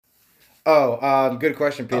Good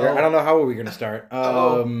question, Peter. I don't know how are we gonna start.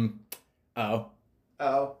 Oh.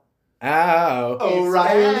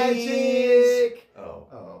 O'Reilly.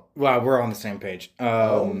 Oh. Wow, we're on the same page. I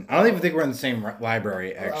don't even think we're in the same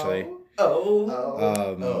library, actually.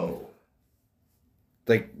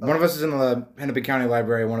 Like one of us is in the Hennepin County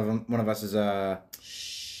Library. One of us is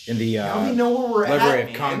in the Now we know where we're Library at,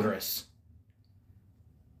 of man. Congress.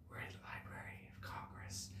 We're in the Library of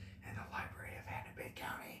Congress and the Library of Hennepin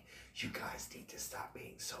County. You guys need to stop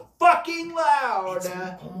being so fucking loud. It's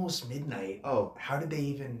almost midnight. Oh. How did they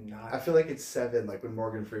even not? I feel like it's 7, like when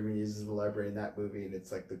Morgan Freeman uses the library in that movie, and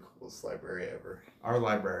it's like the coolest library ever. Our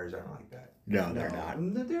libraries aren't like that. No, they're not.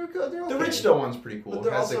 They're good. They're okay. The Richdale one's pretty cool. But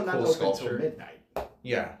they're It has also a not cool open sculpture. till midnight.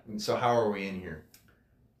 Yeah. So how are we in here?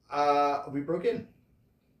 We broke in.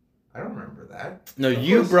 I don't remember that. No,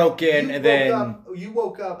 you broke in and then You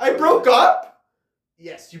woke up. I broke up?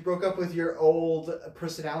 Yes, you broke up with your old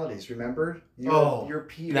personalities. Remember? Your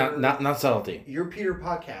Peter. not subtlety. Your Peter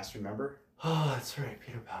podcast. Remember? Oh, that's right.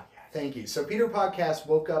 Peter Podcast. Thank you. So Peter Podcast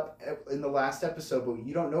woke up in the last episode, but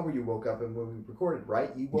you don't know where you woke up and when we recorded, right?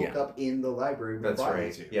 You woke up in the library. That's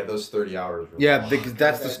right. Yeah, those 30 hours. Were Yeah, because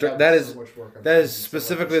that's the story. That is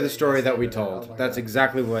specifically the story that we told. Oh That's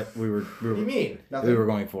exactly what we were. What do you mean? We were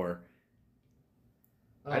going for.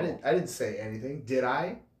 I didn't say anything, did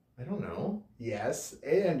I? I don't know. Yes,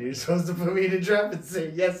 and you're supposed to put me in a trap and say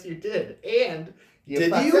yes, you did, and you Did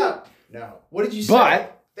fucked you? up. No. What did you say?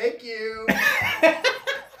 But Thank you.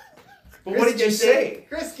 But what did you say?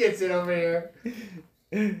 Chris gets it over here.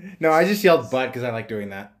 no, I just yelled "but" because I like doing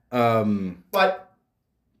that.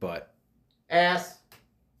 But ass.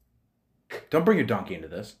 Don't bring your donkey into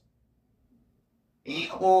this.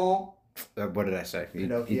 Oh. What did I say?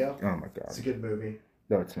 Pinocchio. Oh my god. It's a good movie.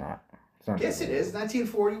 No, it's not. It's not. Yes, it is.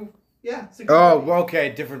 1940. Yeah, it's a good Oh, movie.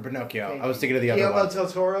 okay, different Pinocchio. Thank I was you. thinking of the other Guillermo one. del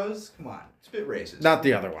Toro's. Come on. It's a bit racist. Not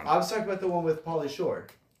the other one. I was talking about the one with Pauly Shore.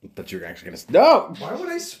 That you're actually gonna. No. Why would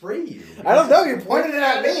I spray you? I don't know. You pointed it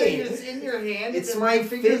at me. It's in your hand. It's and my your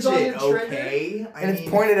fingers on fidget, your trigger. okay? And it's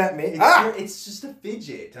pointed at me. It's just a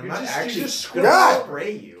fidget. I'm You're not just- actually you're just gonna God.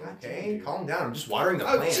 spray you, God okay? damn, dude. Calm down. I'm just watering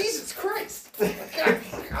the Oh, plants. Jesus Christ. God.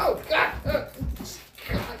 Oh, God. God.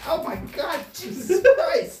 Oh, my God. Jesus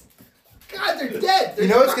Christ. God, they're dead. They're You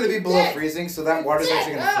know it's gonna be fucking below dead. freezing, so that water's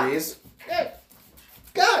actually gonna freeze.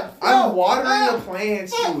 God. I'm watering the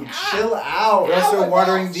plants, dude. Chill out. You're also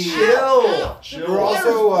watering the. Chill. We're Water's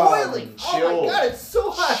also boiling. Oh, chill. my God. It's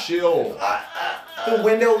so hot. Chill. The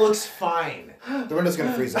window looks fine. The window's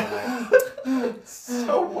gonna freeze all night.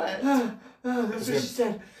 So wet. That's what she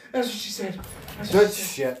said. That's what she said. Good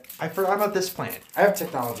shit. I forgot about this plant. I have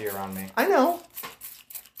technology around me. I know.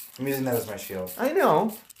 I'm using that as my shield. I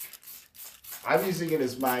know. I'm using it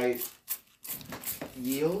as my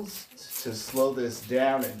yields to slow this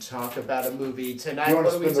down and talk about a movie tonight. You want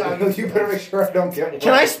What to are we spin the talking wheel? You better make sure I don't get wet.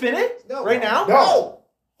 Can I spin it? No. Right now? No!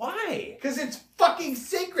 Why? Because it's fucking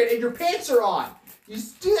sacred and your pants are on. You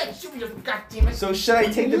just do that shit with your goddamn it. So should I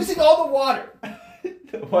take You're using all the water.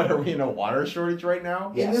 What, are we in a water shortage right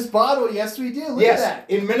now? In this bottle, yes we do. Look Yes, at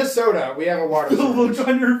in Minnesota we have a water. that. The shortage. look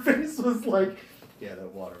on your face was like, yeah,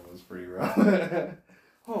 that water was pretty rough.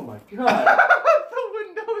 Oh my God. The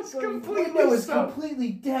window is The completely window is stuck.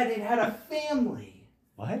 completely dead. It had a family.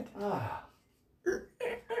 What? Ah.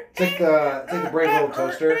 It's like the Brave Little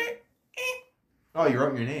Toaster. Oh, you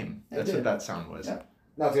wrote your name. I That's did. what that sound was. Yeah.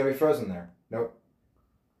 No, it's gonna be frozen there. Nope.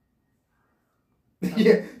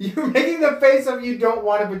 Yeah, you're making the face of you don't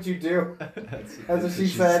want it, but you do. That's what she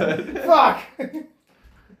said. Fuck!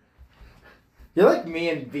 You're like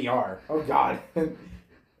me in VR. Oh God.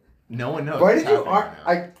 No one knows. Why what's did you? happening right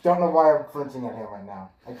now. I don't know why I'm flinching at him right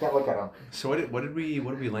now. I can't look at him. So what did we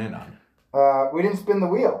land on? We didn't spin the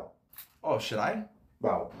wheel. Oh, should I?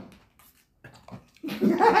 No.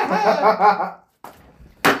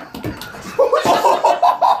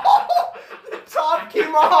 The top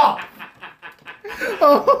came off.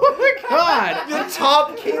 Oh my God! The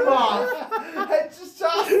top came off. I just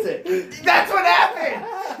tossed it. That's what happened.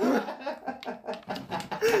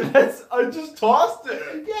 I just tossed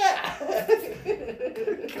it.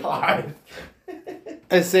 Yeah. God.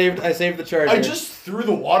 I saved the charger. I just threw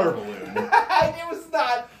the water balloon. It was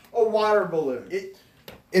not a water balloon.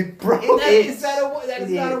 It broke. That is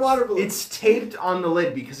not a water balloon. It's taped on the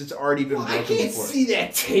lid because it's already been Well, broken I can't before. see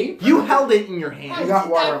that tape. You held it in your I hand. did got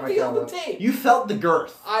water not on my feel the tablet. tape. You felt the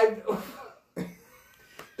girth.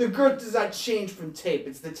 The girth does not change from tape.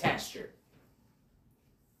 It's the texture.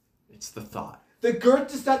 It's the thought. The girth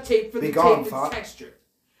does not tape for Be the gone, tape. It's thought. texture.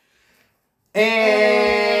 And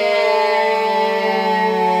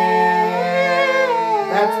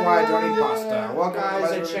that's why I don't eat pasta. Welcome,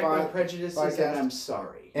 Guys, I to checked check my prejudices, podcast. and I'm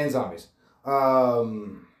sorry. And zombies. That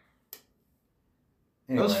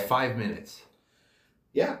was Anyway, 5 minutes.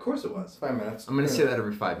 Yeah, of course it was. 5 minutes. I'm gonna say that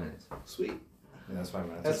every 5 minutes. Sweet. Yeah, that's 5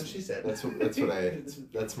 minutes. That's what she said.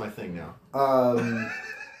 That's my thing now. All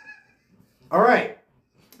right.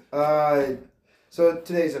 So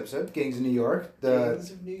today's episode, Gangs of New York, the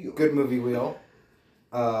Gangs of New York. Good Movie Wheel,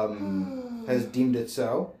 has deemed it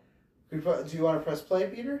so. Do you want to press play,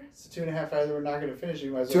 Peter? It's 2.5 hours. We're not going to finish.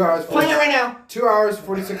 You might as 2 well hours. press play. Playing it right now. 2 hours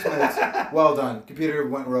 46 minutes. Well done. Computer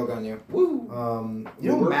went rogue on you. Woo. You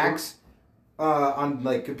know, Max, on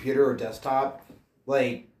like computer or desktop,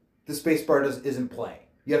 like the space bar isn't play.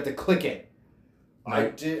 You have to click it.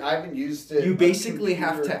 I haven't used it. You on basically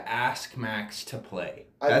have computer. to ask Max to play.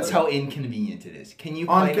 I That's how literally- inconvenient it is. Can you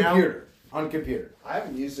On play now? computer. On computer. I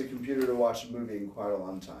haven't used a computer to watch a movie in quite a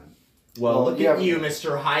long time. Well, look yeah, at you,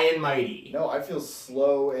 Mr. High and Mighty. No, I feel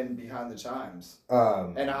slow and behind the times.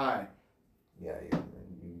 And high. Yeah,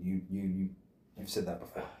 you've said that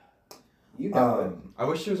before. You know I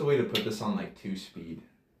wish there was a way to put this on like 2-speed.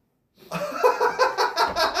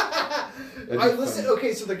 I listen.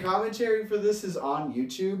 Okay, so the commentary for this is on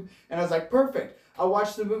YouTube, and I was like, perfect. I'll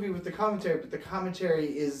watch the movie with the commentary, but the commentary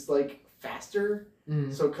is like faster,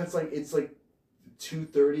 so it's like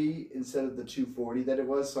 2:30 instead of the 2:40 that it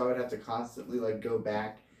was. So I would have to constantly like go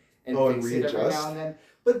back and fix it every now and then.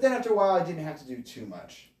 But then after a while, I didn't have to do too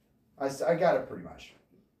much. I got it pretty much.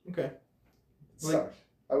 Okay. It Like, sucked.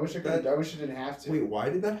 I wish I could. I wish I didn't have to. Wait, why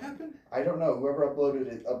did that happen? I don't know. Whoever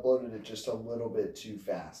uploaded it just a little bit too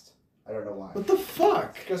fast. I don't know why. What the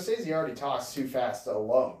fuck? Scorsese already talks too fast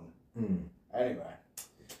alone. Anyway.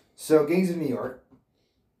 So, Gangs of New York.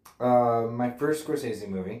 My first Scorsese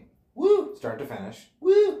movie. Woo! Start to finish.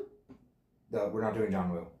 Woo! We're not doing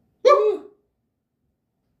John Woo. Woo!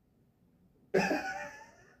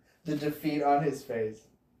 The defeat on his face.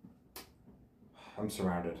 I'm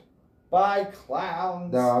surrounded. By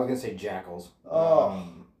clowns. No, I was going to say jackals. Oh.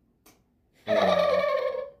 Yeah.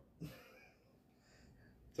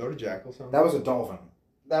 So did Jackal sound? That was a dolphin.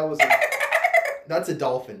 That was a... That's a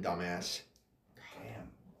dolphin, dumbass. Damn.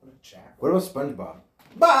 What a jackal. What about SpongeBob?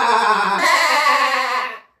 Bah!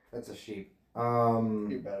 That's a sheep.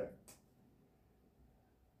 You better.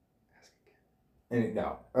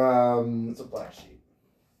 No. It's a black sheep.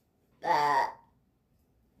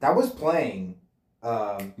 That was playing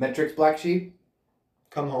Metric's Black Sheep.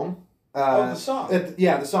 Come home. The song.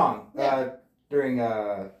 The song. Yeah. During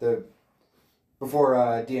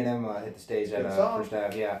before D&M hit the stage at Good song. First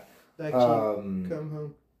Ave, yeah. Black sheep. Come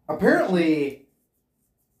home. Apparently,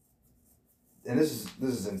 and this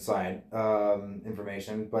is inside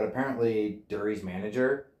information, but apparently Dury's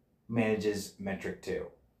manager manages Metric too.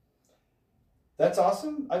 That's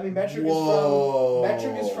awesome. I mean, Metric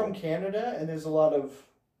is from Canada, and there's a lot of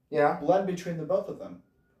blend between the both of them.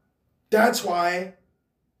 That's why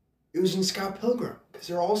it was in Scott Pilgrim, because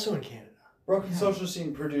they're also in Canada. Broken Social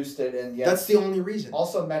Scene produced it, and yes. That's the only reason.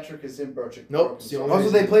 Also, Metric is in Broken. Nope, it's the only Also,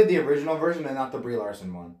 reason. they played the original version and not the Brie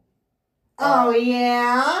Larson one. Oh,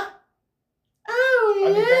 yeah? Oh,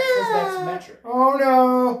 I mean, that's Metric. Oh,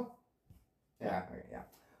 no. Yeah, yeah.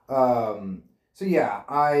 So, yeah,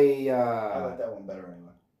 I like that one better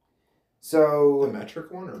anyway. So... The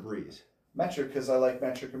Metric one or Breeze? Metric, because I like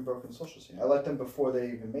Metric and Broken Social Scene. I liked them before they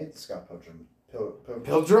even made the Scott Pilgrim.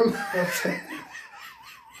 Pilgrim?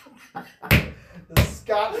 The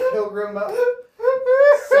Scott Pilgrim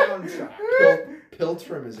soundtrack.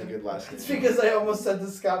 Piltrim is a good last name. It's because I almost said the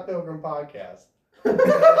Scott Pilgrim podcast.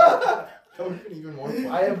 That would have been even more fun.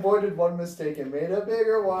 I avoided one mistake and made a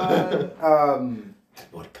bigger one. At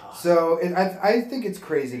what cost? So, I think it's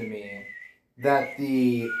crazy to me that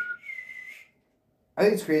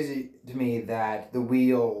the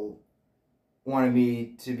Wheel wanted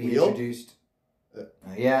me to be Wheel? introduced.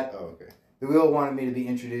 Not yet. Oh, okay. The Wheel wanted me to be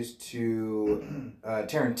introduced to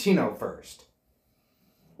Tarantino first.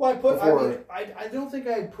 Well, Before- I don't think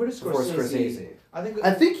I put a Before Scorsese. Scorsese.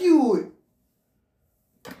 I think you...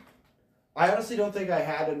 I honestly don't think I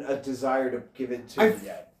had a desire to give it to him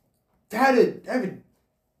yet. I have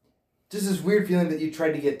just this weird feeling that you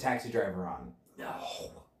tried to get Taxi Driver on. No.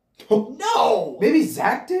 No! Maybe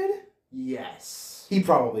Zach did? Yes. He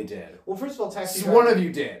probably did. Well, first of all, One of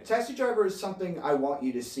you did. Taxi Driver is something I want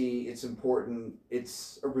you to see. It's important.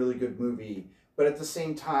 It's a really good movie. But at the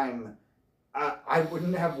same time, I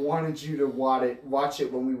wouldn't have wanted you to watch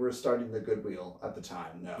it when we were starting the Good Wheel at the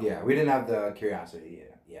time. No. Yeah, we didn't have the curiosity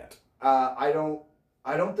yet. I don't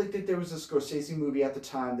think that there was a Scorsese movie at the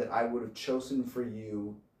time that I would have chosen for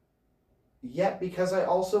you yet, because I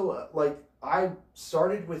also I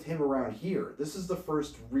started with him around here. This is the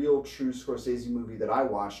first real true Scorsese movie that I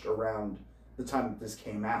watched around the time that this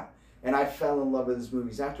came out. And I fell in love with his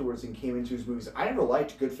movies afterwards and came into his movies. I never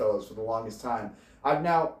liked Goodfellas for the longest time. I've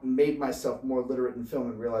now made myself more literate in film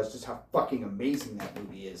and realized just how fucking amazing that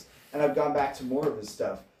movie is. And I've gone back to more of his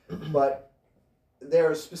stuff. But there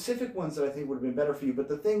are specific ones that I think would have been better for you. But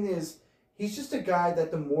the thing is, he's just a guy that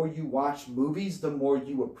the more you watch movies, the more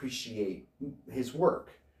you appreciate his work.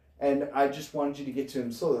 And I just wanted you to get to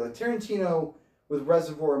him slowly. Like Tarantino with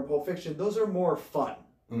Reservoir and Pulp Fiction, those are more fun.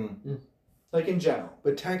 Like in general.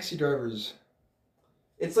 But Taxi Drivers...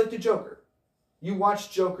 It's like the Joker. You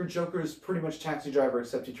watch Joker, Joker is pretty much Taxi Driver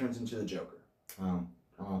except he turns into the Joker.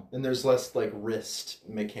 And there's less, like, wrist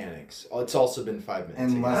mechanics. It's also been 5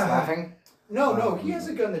 minutes. And less laughing? No, he has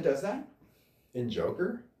a gun that does that. In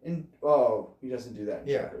Joker? He doesn't do that in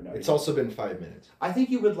Yeah, Joker. No, it's also been 5 minutes. I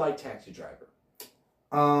think you would like Taxi Driver.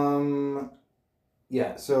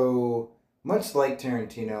 Yeah, so much like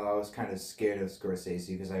Tarantino, I was kind of scared of Scorsese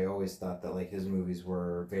because I always thought that, like, his movies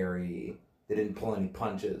were they didn't pull any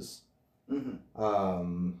punches.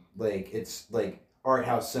 Like, it's, like, art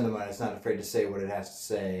house cinema, and it's not afraid to say what it has to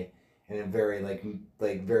say in a very,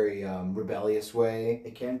 very rebellious way.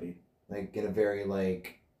 It can be. Like, in a very,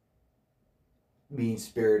 like,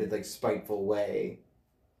 mean-spirited, like, spiteful way.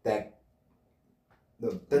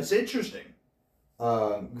 That's interesting.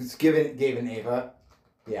 It's given Ava.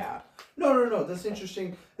 Yeah. No. That's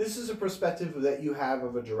interesting. This is a perspective that you have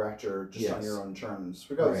of a director just on your own terms,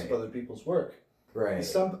 regardless of other people's work. Right.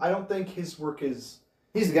 I don't think his work is...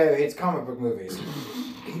 He's the guy who hates comic book movies.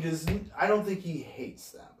 He doesn't... I don't think he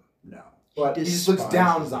hates them. No. But he just looks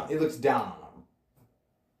down on them. He looks down on them.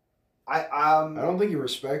 I don't think he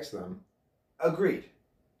respects them. Agreed.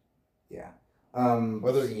 Yeah.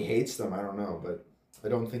 Whether he hates them, I don't know, but I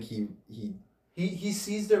don't think he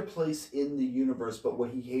sees their place in the universe, but what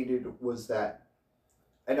he hated was that,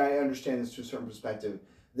 and I understand this to a certain perspective,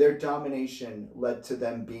 their domination led to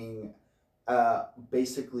them being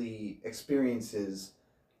basically experiences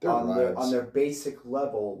on their basic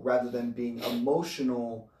level rather than being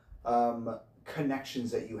emotional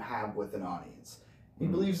connections that you have with an audience. He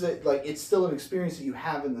believes that, like, it's still an experience that you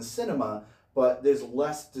have in the cinema, but there's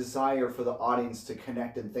less desire for the audience to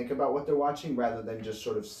connect and think about what they're watching rather than just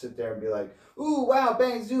sort of sit there and be like, ooh, wow,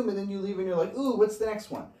 bang, zoom, and then you leave and you're like, ooh, what's the next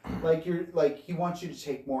one? He wants you to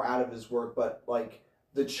take more out of his work, but, like,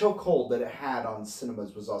 the chokehold that it had on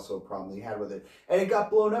cinemas was also a problem that he had with it. And it got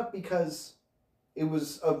blown up because it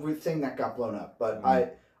was a thing that got blown up. But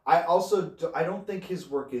I don't think his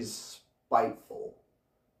work is spiteful.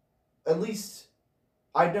 At least...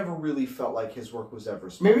 I never really felt like his work was ever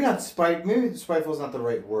spiteful. Maybe not maybe spiteful is not the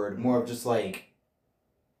right word. More of just, like,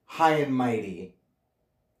 high and mighty.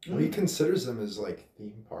 Well, he considers them as, like,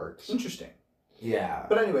 theme parks. Interesting. Yeah.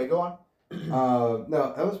 But anyway, go on. No,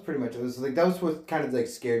 that was pretty much it. Was like that was what kind of, like,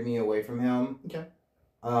 scared me away from him. Okay.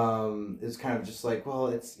 It's kind of just like, well,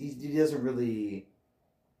 he doesn't really,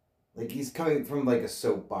 like, he's coming from, like, a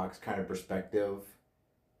soapbox kind of perspective.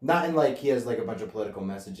 Not in, like, he has, like, a bunch of political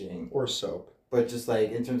messaging. Or soap. But just,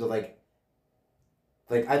 like, in terms of, like,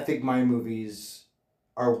 I think my movies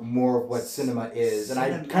are more of what cinema is. And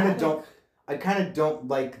I kind of don't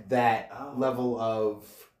like that level of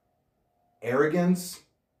arrogance.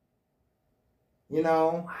 You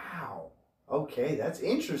know? Wow. Okay, that's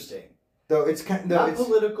interesting. Though it's kind of... Not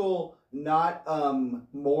political, not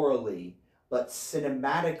morally, but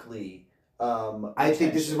cinematically I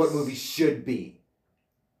think this is what movies should be.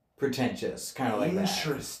 Pretentious. Kind of like that.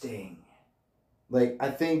 Interesting. Like, I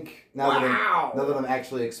think now that I'm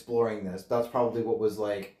actually exploring this, that's probably what was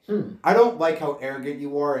like. I don't like how arrogant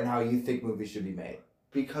you are and how you think movies should be made.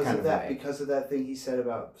 Because of that thing he said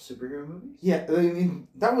about superhero movies? Yeah, I mean,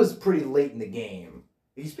 that was pretty late in the game.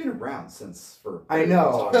 He's been around since for... I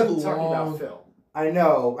know. Talking about film. I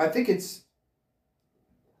know. I think it's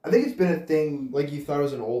been a thing... Like you thought it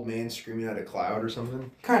was an old man screaming at a cloud or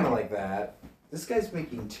something? Kind of like that. This guy's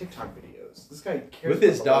making TikTok videos. This guy cares with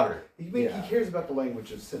his daughter. He cares about the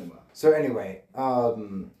language of cinema. So anyway, but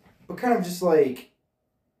kind of just like,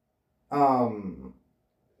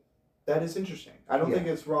 that is interesting. I don't think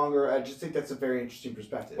it's wrong, or I just think that's a very interesting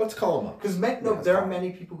perspective. Let's call him up. Because there are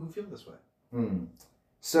many people who feel this way.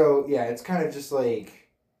 So yeah, it's kind of just like,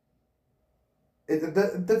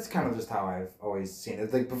 that's kind of just how I've always seen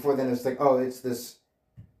it. Like before then, it's like, oh, it's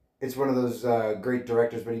one of those great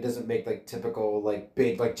directors, but he doesn't make like typical like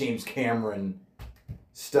big like James Cameron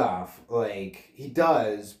stuff. Like he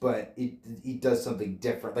does, but he does something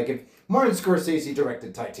different. Like if Martin Scorsese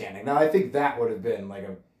directed Titanic, now I think that would have been like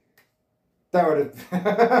That would have.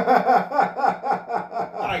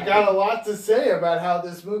 I got a lot to say about how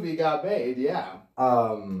this movie got made. Yeah.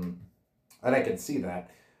 And I can see that,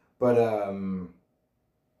 but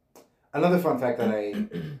another fun fact that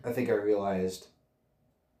I think I realized,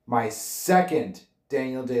 my second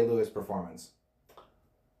Daniel Day-Lewis performance,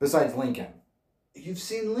 besides Lincoln. You've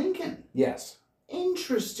seen Lincoln. Yes.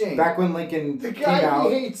 Interesting. Back when Lincoln the came guy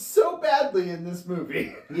out. he hates so badly in this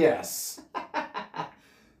movie. Yes.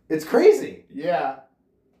 It's crazy. Yeah.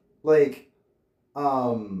 Like,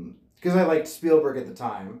 because I liked Spielberg at the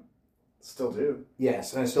time. Still do.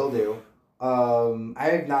 Yes, and I still do. I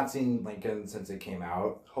have not seen Lincoln since it came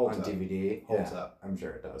out Holds on up. DVD. Holds Yeah, up. I'm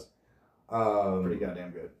sure it does. Pretty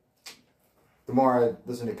goddamn good. The more I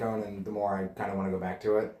listen to Conan, the more I kind of want to go back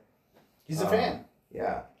to it. He's a fan.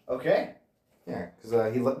 Yeah. Okay. Yeah,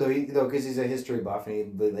 because he's a history buff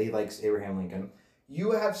and he likes Abraham Lincoln.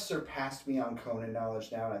 You have surpassed me on Conan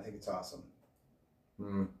knowledge now, and I think it's awesome.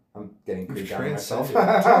 I'm getting pretty You've down on myself.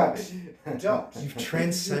 Don't. You've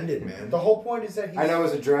transcended, man. The whole point is that he's... I know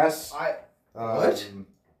his address. What?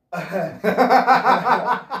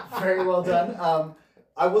 Very well done.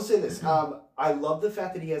 I will say this. I love the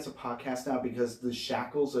fact that he has a podcast now because the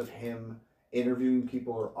shackles of him interviewing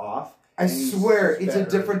people are off. I swear, it's a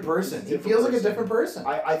better. different person. It's a He different feels like a person. different person.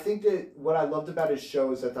 I think that what I loved about his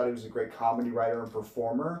show is I thought he was a great comedy writer and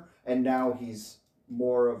performer, and now he's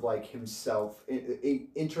more of like himself,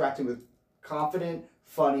 interacting with confident,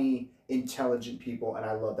 funny, intelligent people, and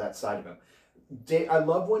I love that side of him. I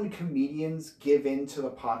love when comedians give in to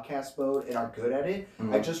the podcast mode and are good at it.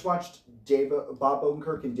 I just watched Bob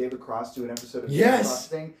Odenkirk and David Cross do an episode of David Cross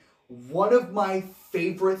thing. One of my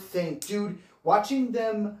favorite things, dude, watching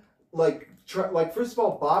them like first of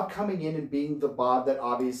all, Bob coming in and being the Bob that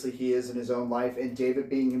obviously he is in his own life, and David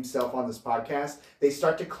being himself on this podcast, they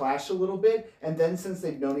start to clash a little bit, and then since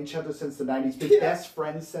they've known each other since the 90s, been best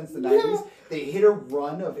friends since the 90s, they hit a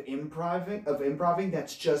run of improving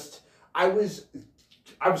that's just, I was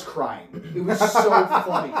crying. It was so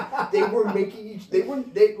funny. They were making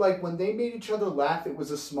when they made each other laugh, it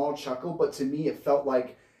was a small chuckle, but to me it felt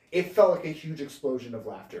like a huge explosion of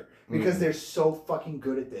laughter because they're so fucking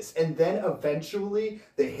good at this. And then eventually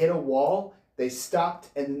they hit a wall, they stopped,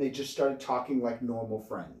 and then they just started talking like normal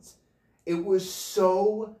friends. It was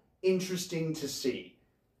so interesting to see.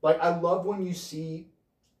 Like, I love when you see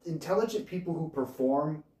intelligent people who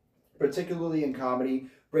perform, particularly in comedy,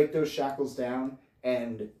 break those shackles down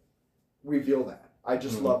and reveal that. I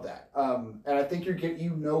just love that. And I think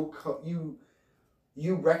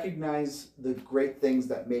you recognize the great things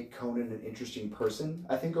that make Conan an interesting person.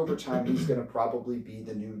 I think over time he's going to probably be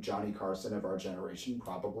the new Johnny Carson of our generation,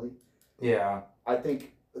 probably. Yeah. I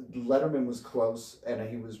think Letterman was close and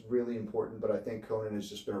he was really important, but I think Conan has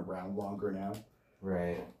just been around longer now.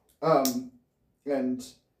 Right. And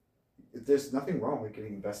there's nothing wrong with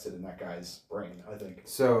getting invested in that guy's brain, I think.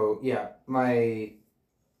 So, yeah,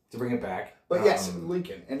 to bring it back. But yes,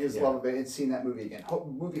 Lincoln and his love of it and seeing that movie again.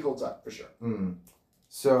 Movie holds up for sure.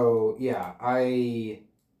 So, yeah,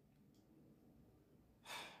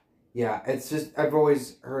 it's just, I've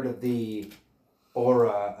always heard of the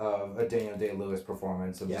aura of a Daniel Day-Lewis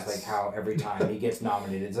performance of just like how every time he gets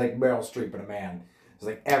nominated, it's like Meryl Streep in A Man. It's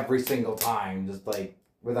like every single time, just like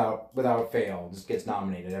without fail, just gets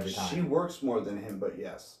nominated every time. She works more than him, but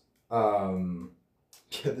yes.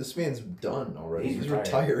 Yeah, this man's done already. He's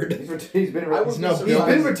retired. retired. He's been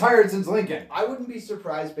retired since Lincoln. I wouldn't be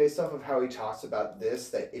surprised based off of how he talks about this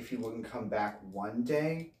that if he wouldn't come back one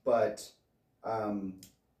day, but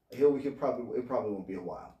it probably won't be a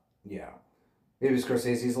while. Yeah. Maybe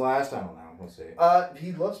Scorsese's last. I don't know. We'll see.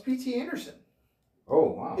 He loves P.T. Anderson.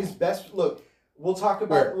 Oh wow. His best look. We'll talk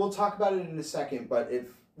about it in a second, but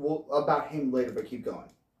about him later. But keep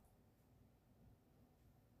going.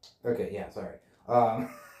 Okay. Yeah. Sorry. I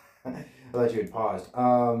thought you had paused.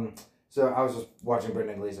 So I was just watching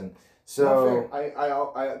Brendan Gleeson. So I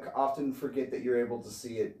often forget that you're able to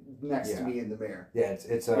see it next to me in the mirror. Yeah,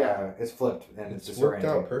 it's flipped and it's worked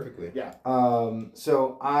out disorienting. perfectly. Yeah.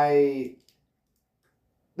 So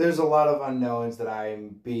there's a lot of unknowns that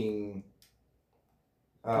I'm being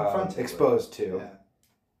exposed to,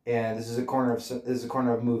 and this is a corner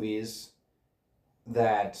of movies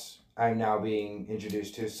that I'm now being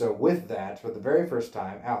introduced to. So with that, for the very first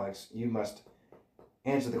time, Alex, you must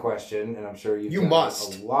answer the question, and I'm sure you've done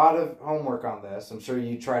a lot of homework on this. I'm sure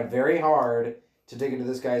you tried very hard to dig into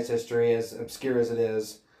this guy's history, as obscure as it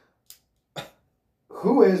is.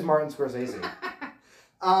 Who is Martin Scorsese?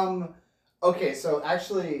 Okay, so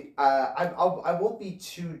actually, I won't be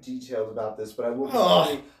too detailed about this, but I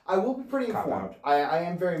will be pretty informed. I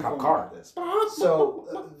am very informed about this.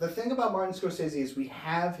 So the thing about Martin Scorsese is we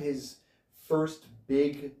have his first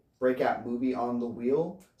big breakout movie on the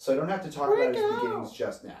wheel, so I don't have to talk about his beginnings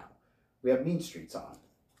just now. We have Mean Streets on.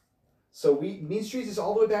 So Mean Streets is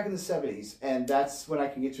all the way back in the 70s, and that's when I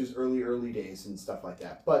can get to his early days and stuff like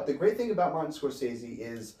that. But the great thing about Martin Scorsese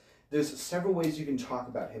is there's several ways you can talk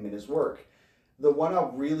about him and his work. The one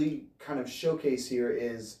I'll really kind of showcase here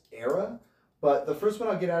is Era, but the first one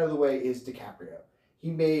I'll get out of the way is DiCaprio.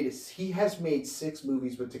 He has made 6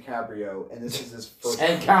 movies with DiCaprio, and this is his first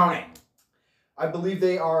and counting. I believe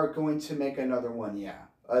they are going to make another one, yeah.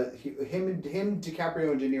 Him,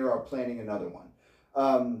 DiCaprio, and De Niro are planning another one.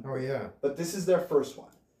 Oh yeah. But this is their first one.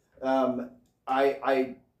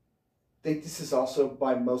 I think this is also,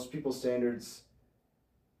 by most people's standards,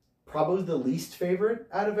 probably the least favorite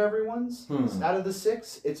out of everyone's. Out of the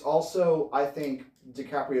 6. It's also, I think,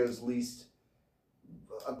 DiCaprio's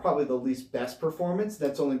probably the least best performance.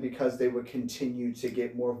 That's only because they would continue to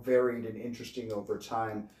get more varied and interesting over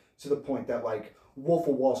time, to the point that, like, Wolf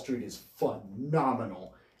of Wall Street is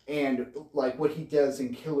phenomenal. And, like, what he does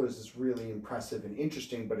in Killers is really impressive and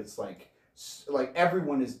interesting, but it's like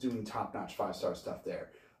everyone is doing top-notch 5-star stuff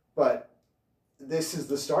there. But this is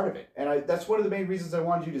the start of it. And that's one of the main reasons I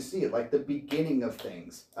wanted you to see it, like the beginning of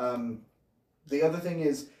things. The other thing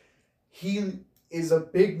is, he is a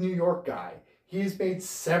big New York guy. He's made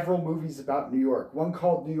several movies about New York. One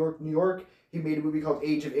called New York, New York. He made a movie called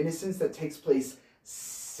Age of Innocence that takes place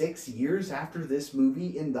 6 years after this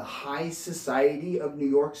movie in the high society of New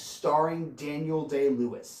York, starring Daniel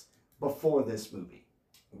Day-Lewis before this movie.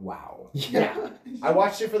 Wow. Yeah. I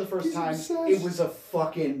watched it for the first time. It was a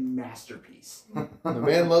fucking masterpiece. The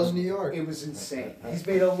man loves New York. It was insane. He's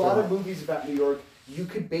made a lot of movies about New York. You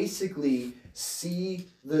could basically see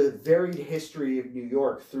the varied history of New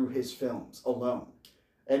York through his films alone.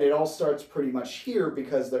 And it all starts pretty much here,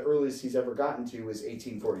 because the earliest he's ever gotten to is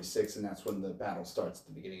 1846, and that's when the battle starts at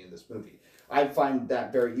the beginning of this movie. I find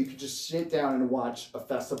that you could just sit down and watch a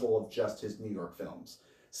festival of just his New York films.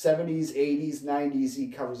 70s, 80s, 90s, he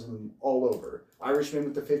covers them all over. Irishman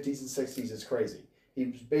with the 50s and 60s is crazy. He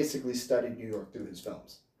basically studied New York through his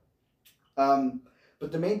films.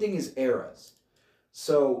 But the main thing is eras.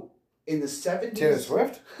 So, in the 70s... Taylor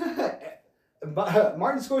Swift?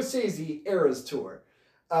 Martin Scorsese Eras Tour.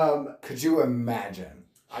 Could you imagine?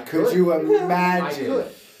 I could you imagine I could.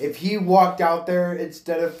 if he walked out there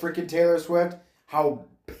instead of freaking Taylor Swift? How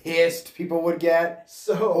pissed people would get.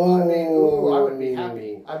 So I mean, I would be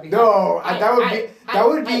happy. I'd be happy. That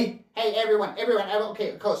would be. Hey, everyone.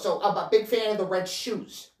 Okay, cool. So I'm a big fan of the Red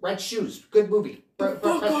Shoes. Good movie. Fuck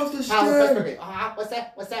off the street. What's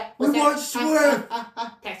that? We want Swift.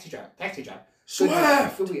 Taxi driver. Swift.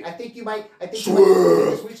 Good movie. I think you might.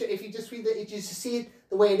 Swift. If you just read it, just see it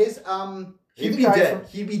the way it is. He'd be dead.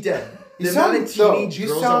 He'd be dead. The amount of teenage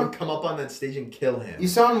girls that would come up on that stage and kill him. You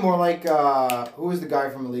sound more like who was the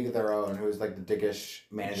guy from A League of Their Own who was like the dickish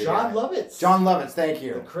manager? Jon Lovitz. Jon Lovitz, thank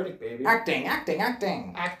you. The critic, baby. Acting.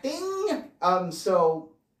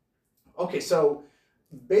 So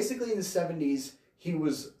basically in the 70s, he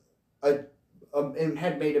was and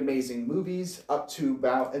had made amazing movies up to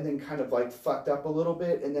about, and then kind of like fucked up a little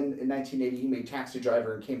bit. And then in 1980, he made Taxi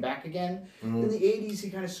Driver and came back again. In the 80s, he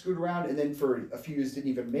kind of screwed around, and then for a few years didn't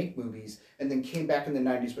even make movies, and then came back in the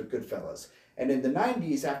 90s with Goodfellas. And in the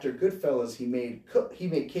 90s, after Goodfellas, he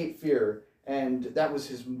made Cape Fear, and that was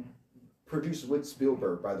his, produced with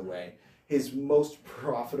Spielberg, by the way, his most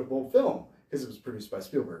profitable film, because it was produced by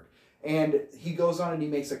Spielberg. And he goes on and he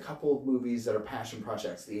makes a couple of movies that are passion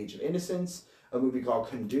projects. The Age of Innocence, a movie called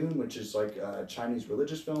Kundun, which is like a Chinese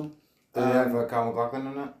religious film. Did it have Kyle MacLachlan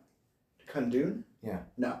in it? Kundun? Yeah.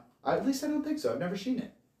 No. At least I don't think so. I've never seen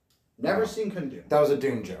it. Never seen Kundun. That was a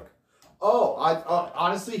Dune joke. Oh,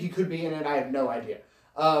 honestly, he could be in it. I have no idea.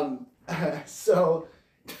 So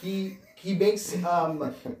he makes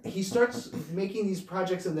he starts making these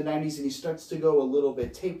projects in the 90s, and he starts to go a little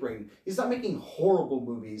bit tapering. He's not making horrible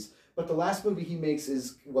movies, but the last movie he makes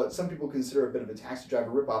is what some people consider a bit of a Taxi Driver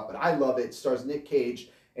ripoff, but I love it. It stars Nick Cage,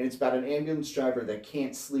 and it's about an ambulance driver that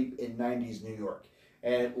can't sleep in 90s New York.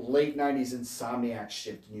 And late 90s insomniac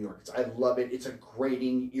shit in New York. I love it. It's a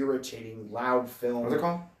grating, irritating, loud film. What's it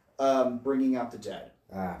called? Bringing Out the Dead.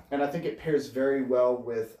 And I think it pairs very well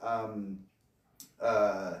with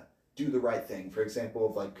Do the Right Thing. For example,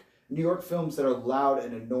 of like New York films that are loud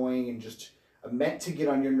and annoying and just meant to get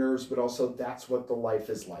on your nerves, but also that's what the life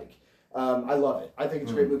is like. I love it. I think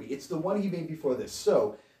it's a great movie. It's the one he made before this.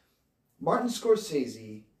 So, Martin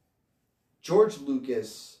Scorsese, George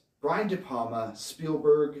Lucas, Brian De Palma,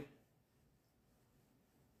 Spielberg,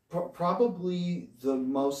 probably the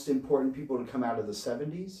most important people to come out of the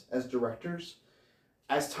 70s as directors.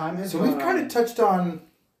 As time has gone on... So we've kind of touched on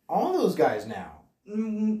all those guys now.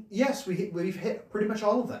 Yes, we've hit pretty much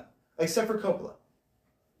all of them. Except for Coppola.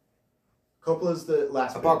 Coppola's the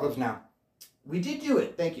last Apocalypse Now. We did do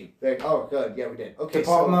it. Thank you. Oh, good. Yeah, we did. Okay, De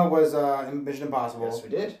Palma was Mission Impossible. Yes, we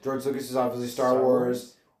did. George Lucas is obviously Star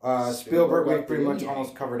Wars. Spielberg, we've pretty much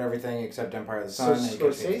almost covered everything except Empire of the Sun and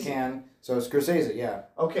Scorsese. So Scorsese, yeah.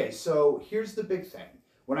 Okay, so here's the big thing.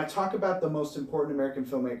 When I talk about the most important American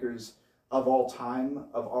filmmakers of all time,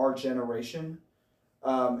 of our generation,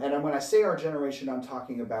 and when I say our generation, I'm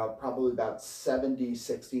talking about probably about 70,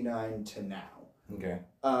 69 to now. Okay.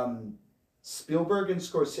 Spielberg and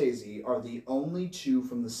Scorsese are the only two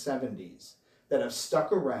from the 70s that have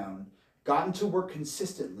stuck around, gotten to work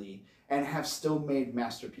consistently, and have still made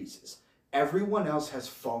masterpieces. Everyone else has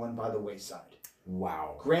fallen by the wayside.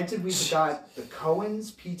 Wow. Granted, we've got the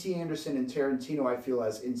Coens, P.T. Anderson, and Tarantino, I feel,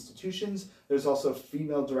 as institutions. There's also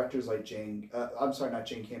female directors like not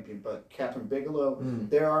Jane Campion, but Catherine Bigelow. Mm.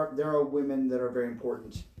 There are women that are very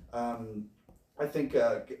important. I think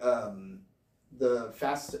the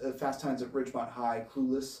Fast Times at Ridgemont High,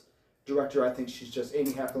 Clueless director, I think she's just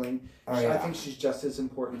Amy Heckerling. I think she's just as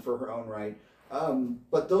important for her own right.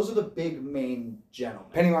 But those are the big main gentlemen.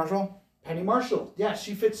 Penny Marshall, yeah,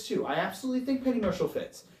 she fits too. I absolutely think Penny Marshall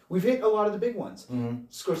fits. We've hit a lot of the big ones. Mm-hmm.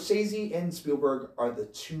 Scorsese and Spielberg are the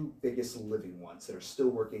two biggest living ones that are still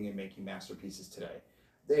working and making masterpieces today.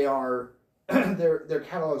 They are, their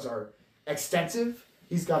catalogs are extensive.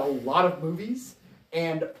 He's got a lot of movies,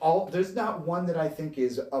 and there's not one that I think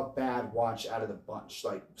is a bad watch out of the bunch.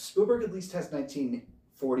 Like, Spielberg at least has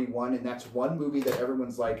 1941, and that's one movie that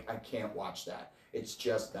everyone's like, I can't watch that. It's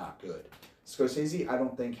just not good. Scorsese, I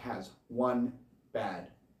don't think, has one bad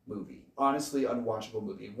movie. Honestly, unwatchable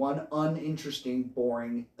movie. One uninteresting,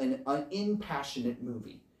 boring, and impassionate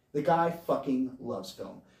movie. The guy fucking loves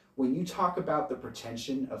film. When you talk about the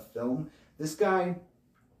pretension of film, this guy,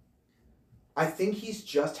 I think he's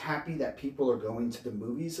just happy that people are going to the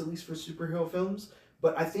movies, at least for superhero films.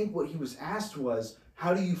 But I think what he was asked was,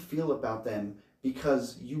 how do you feel about them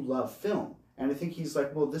because you love film? And I think he's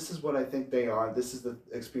like, well, this is what I think they are. This is the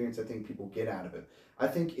experience I think people get out of it. I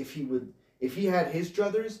think if he had his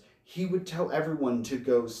druthers, he would tell everyone to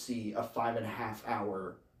go see a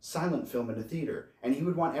 5.5-hour silent film in a theater. And he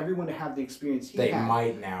would want everyone to have the experience he had. They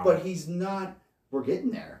might now. But he's not. We're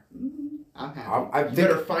getting there. I'm happy. You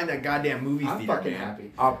better find that goddamn movie theater, I'm fucking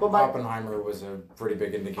happy. Oppenheimer was a pretty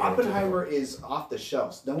big indicator. Oppenheimer is off the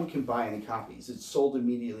shelves. No one can buy any copies. It's sold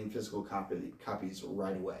immediately in physical copies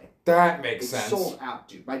right away. That makes sense. It's sold out,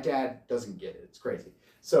 dude. My dad doesn't get it. It's crazy.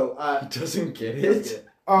 So he doesn't get it? Doesn't get it.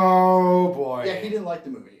 Oh boy. Yeah, he didn't like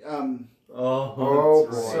the movie. Oh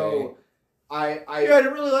boy. So I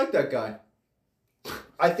didn't really like that guy.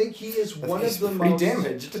 I think he is one of the most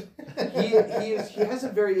damaged. he has a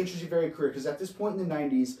very interesting, very career, because at this point in the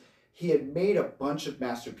 90s, he had made a bunch of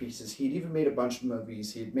masterpieces. He'd even made a bunch of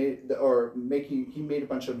movies. He made a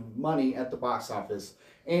bunch of money at the box office,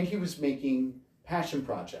 and he was making passion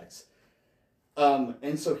projects.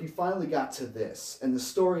 And so he finally got to this, and the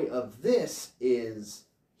story of this is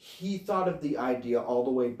he thought of the idea all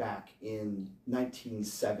the way back in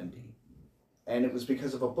 1970. And it was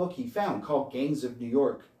because of a book he found called Gangs of New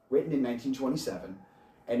York, written in 1927.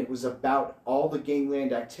 And it was about all the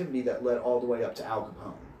gangland activity that led all the way up to Al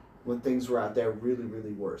Capone, when things were out there really,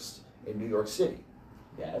 really worst in New York City.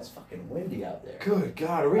 Yeah, it's fucking windy out there. Good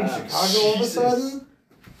God, are we in Chicago all of a sudden?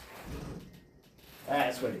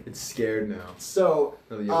 It's windy. It's scared now. So,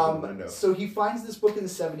 so he finds this book in the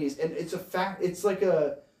 70s, and it's a fact. It's like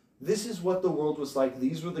this is what the world was like.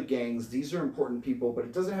 These were the gangs. These are important people, but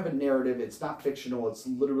it doesn't have a narrative. It's not fictional. It's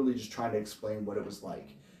literally just trying to explain what it was like.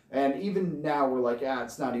 And even now we're like,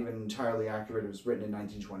 it's not even entirely accurate. It was written in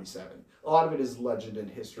 1927. A lot of it is legend and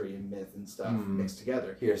history and myth and stuff mixed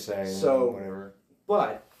together. Hearsay, whatever.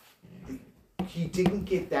 But he didn't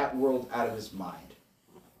get that world out of his mind.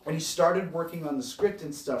 And he started working on the script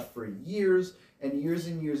and stuff for years and years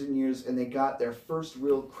and years and years, and they got their first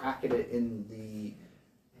real crack at it in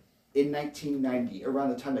 1990, around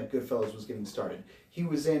the time that Goodfellas was getting started. He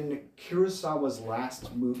was in Kurosawa's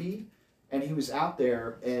last movie, and he was out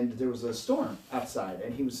there, and there was a storm outside,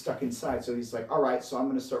 and he was stuck inside. So he's like, all right, so I'm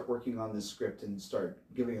going to start working on this script and start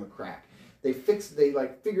giving it a crack. They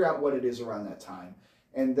figure out what it is around that time,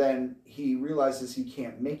 and then he realizes he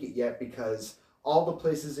can't make it yet because all the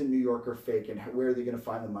places in New York are fake, and where are they going to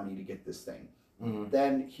find the money to get this thing? Mm-hmm.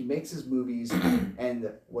 Then he makes his movies, and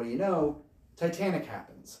what do you know? Titanic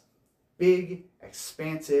happens. big,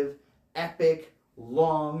 expansive, epic,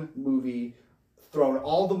 long movie, thrown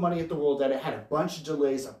all the money at the world at it, had a bunch of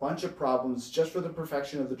delays, a bunch of problems, just for the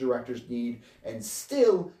perfection of the director's need, and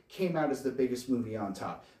still came out as the biggest movie on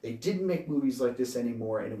top. They didn't make movies like this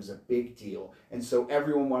anymore, and it was a big deal. And so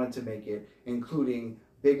everyone wanted to make it, including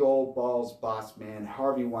big old balls boss man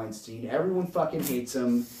Harvey Weinstein. Everyone fucking hates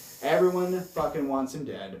him. Everyone fucking wants him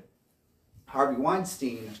dead. Harvey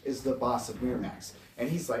Weinstein is the boss of Miramax, and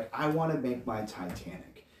he's like, I want to make my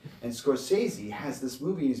Titanic. And Scorsese has this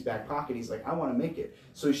movie in his back pocket. He's like, I want to make it.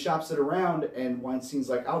 So he shops it around, and Weinstein's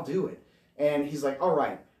like, I'll do it. And he's like, all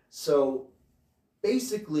right. So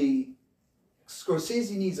basically,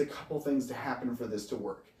 Scorsese needs a couple things to happen for this to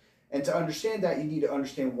work. And to understand that, you need to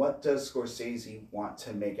understand, what does Scorsese want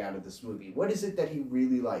to make out of this movie? What is it that he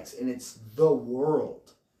really likes? And it's the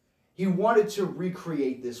world. He wanted to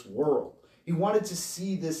recreate this world. He wanted to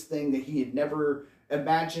see this thing that he had never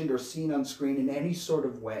imagined or seen on screen in any sort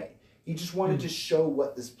of way. He just wanted to show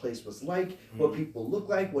what this place was like, what people look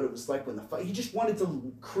like, what it was like when the fight. He just wanted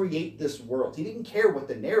to create this world. He didn't care what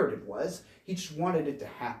the narrative was. He just wanted it to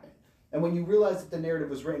happen. And when you realize that the narrative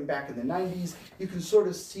was written back in the 90s, you can sort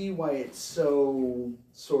of see why it's so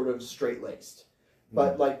sort of straight-laced.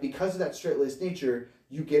 But like, because of that straight-laced nature,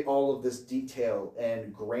 you get all of this detail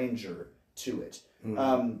and grandeur to it.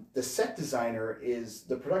 The set designer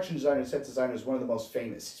the production designer and set designer is one of the most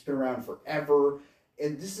famous. He's been around forever,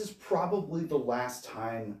 and this is probably the last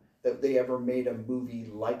time that they ever made a movie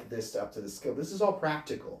like this up to the scale. This is all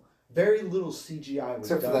practical. Very little CGI was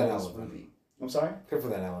done in this movie. I'm sorry? Except for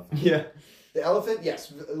that elephant. Yeah. The elephant,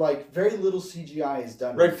 yes. Like, very little CGI is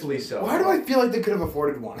done. Rightfully so. Why do I feel like they could have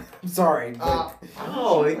afforded one? I'm sorry. They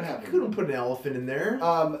couldn't put an elephant in there.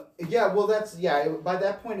 Yeah, well, by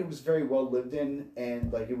that point, it was very well lived in,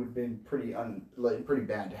 and, like, it would have been pretty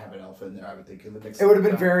bad to have an elephant in there, I would think. It would have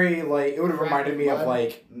been very, like, it would have reminded me of,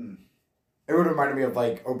 like... It would have reminded me of,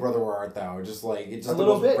 like, Oh Brother, Where Art Thou? Just, like, it's just the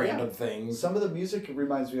most random things. Some of the music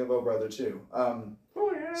reminds me of Oh Brother, too.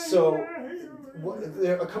 So...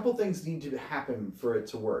 there a couple things need to happen for it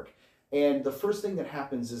to work, and the first thing that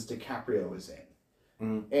happens is DiCaprio is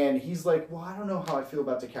in, and he's like, well, I don't know how I feel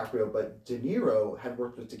about DiCaprio, but De Niro had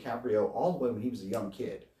worked with DiCaprio all the way when he was a young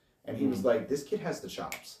kid, and he was like, this kid has the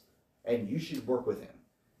chops, and you should work with him.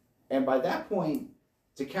 And by that point,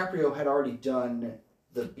 DiCaprio had already done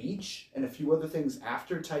The Beach and a few other things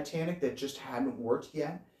after Titanic that just hadn't worked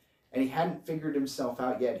yet. And he hadn't figured himself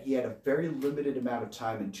out yet. He had a very limited amount of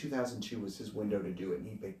time, and 2002 was his window to do it. And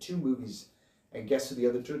he picked 2 movies, and guess who the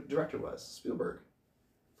other director was? Spielberg,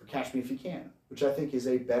 for Catch Me If You Can, which I think is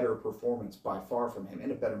a better performance by far from him,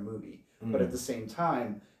 and a better movie. But at the same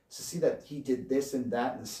time, to see that he did this and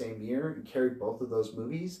that in the same year, and carried both of those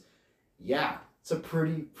movies, yeah, it's a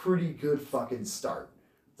pretty good fucking start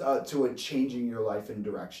to it changing your life and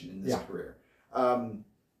direction in this career.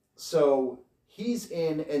 So... he's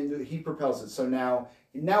in, and he propels it. So now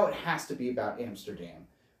it has to be about Amsterdam.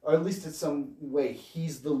 Or at least in some way,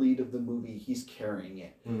 he's the lead of the movie. He's carrying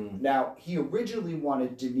it. Now, he originally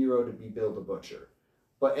wanted De Niro to be Bill the Butcher.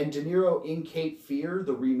 And De Niro in Cape Fear,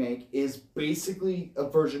 the remake, is basically a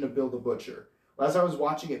version of Bill the Butcher. As I was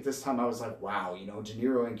watching it this time, I was like, wow, De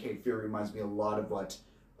Niro in Cape Fear reminds me a lot of what...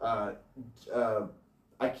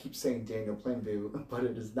 I keep saying Daniel Plainview, but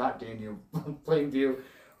it is not Daniel Plainview.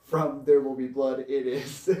 From There Will Be Blood, it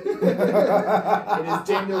is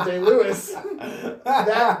Daniel Day-Lewis.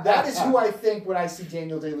 That is who I think when I see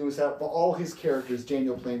Daniel Day-Lewis out. But all his characters,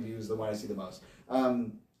 Daniel Plainview is the one I see the most.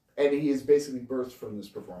 And he is basically birthed from this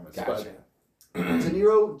performance. Gotcha. But De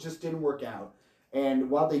Niro just didn't work out. And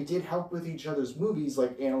while they did help with each other's movies,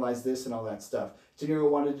 like Analyze This and all that stuff, De Niro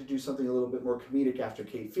wanted to do something a little bit more comedic after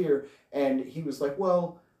Cape Fear. And he was like,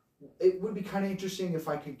 well, it would be kind of interesting if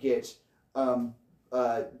I could get...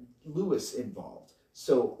 Lewis involved.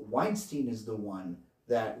 So Weinstein is the one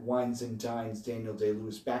that wines and dines Daniel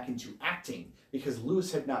Day-Lewis back into acting, because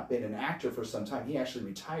Lewis had not been an actor for some time. He actually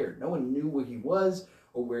retired. No one knew where he was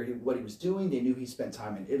or what he was doing. They knew he spent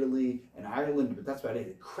time in Italy and Ireland, but that's about it.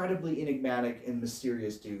 Incredibly enigmatic and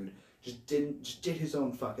mysterious dude. Just did his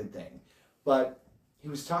own fucking thing. But he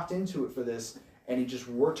was talked into it for this, and he just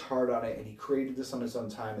worked hard on it, and he created this on his own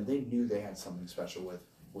time, and they knew they had something special with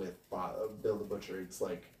Bill the Butcher. It's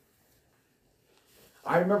like,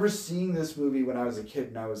 I remember seeing this movie when I was a kid,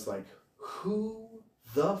 and I was like, who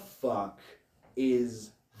the fuck is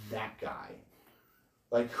that guy?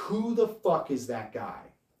 Like, who the fuck is that guy?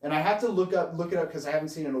 And I have to look it up because I haven't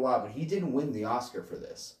seen it in a while, but he didn't win the Oscar for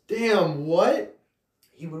this. Damn, what?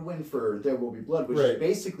 He would win for There Will Be Blood, which is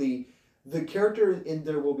basically, the character in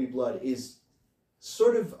There Will Be Blood is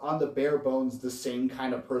sort of on the bare bones the same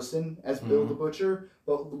kind of person as Bill the Butcher,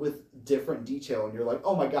 but with different detail. And you're like,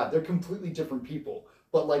 oh my God, they're completely different people.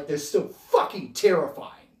 But like, they're still fucking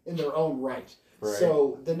terrifying in their own right.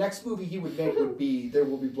 So the next movie he would make would be There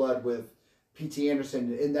Will Be Blood with P.T.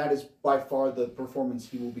 Anderson. And that is by far the performance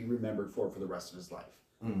he will be remembered for the rest of his life.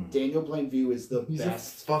 Daniel Plainview is the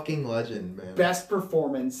best. A fucking legend, man. Best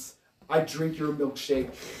performance. I drink your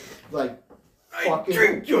milkshake. Like, fucking. I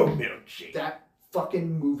drink your milkshake. That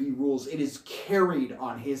fucking movie rules. It is carried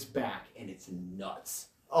on his back, and it's nuts.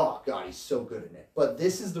 Oh, God, he's so good in it. But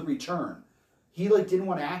this is the return. He, like, didn't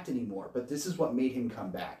want to act anymore, but this is what made him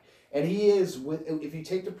come back. And he is, if you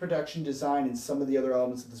take the production design and some of the other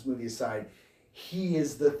elements of this movie aside, he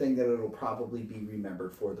is the thing that it'll probably be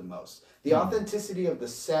remembered for the most. The authenticity of the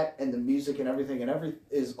set and the music and everything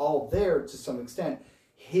is all there to some extent.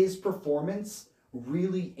 His performance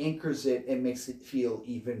really anchors it and makes it feel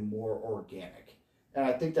even more organic. And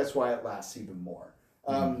I think that's why it lasts even more.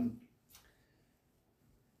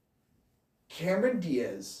 Cameron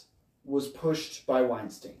Diaz was pushed by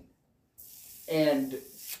Weinstein. And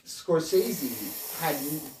Scorsese had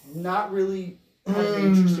not really had an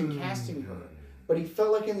interest in casting her. But he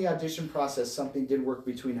felt like in the audition process something did work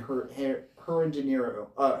between her and De Niro,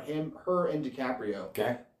 her and DiCaprio.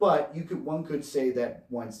 Okay. But one could say that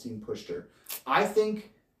Weinstein pushed her. I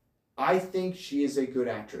think she is a good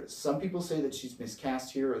actress. Some people say that she's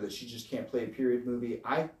miscast here or that she just can't play a period movie.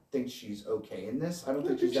 I think she's okay in this. I don't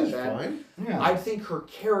think she's that bad. Fine. Yeah. I think her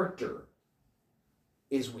character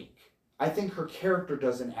is weak. I think her character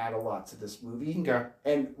doesn't add a lot to this movie. Okay.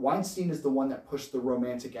 And Weinstein is the one that pushed the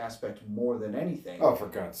romantic aspect more than anything. Oh, for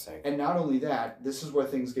God's sake. And not only that, this is where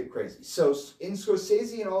things get crazy. So in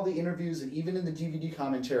Scorsese and all the interviews and even in the DVD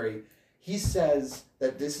commentary, he says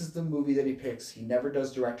that this is the movie that he picks. He never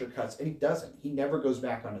does director cuts, and he doesn't. He never goes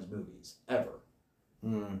back on his movies, ever.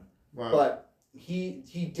 Wow. But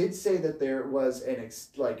he did say that there was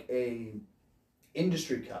a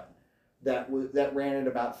industry cut that ran at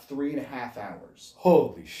about 3.5 hours.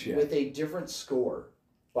 Holy shit. With a different score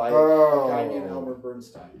by a guy named Elmer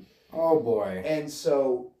Bernstein. Oh boy. And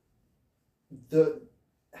so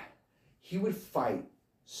he would fight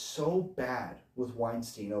so bad with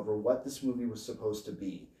Weinstein over what this movie was supposed to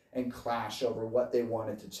be and clash over what they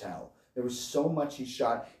wanted to tell. There was so much he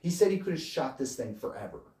shot. He said he could have shot this thing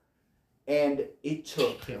forever. And it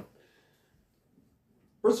took...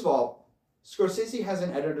 First of all, Scorsese has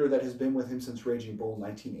an editor that has been with him since Raging Bull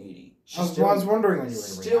 1980. I was wondering when you were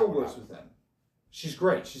going to still works with them. She's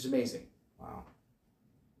great. She's amazing. Wow.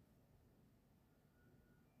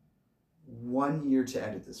 1 year to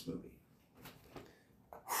edit this movie.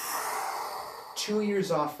 2 years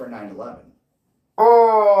off for 9/11.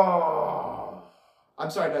 Oh! I'm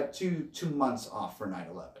sorry, not 2 months off for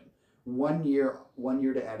 9/11. 1 year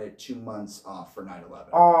to edit, 2 months off for 9/11.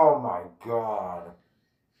 Oh my God.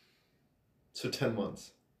 So 10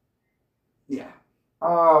 months. Yeah.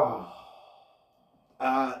 Oh.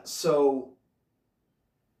 So.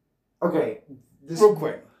 Okay. Real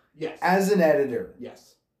quick. Yes. As an editor.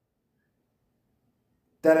 Yes.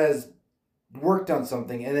 That has worked on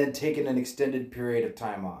something and then taken an extended period of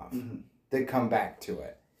time off. Then come back to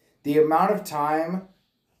it. The amount of time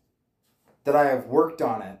that I have worked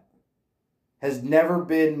on it has never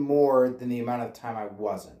been more than the amount of time I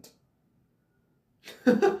wasn't.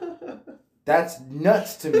 That's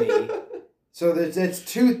nuts to me. So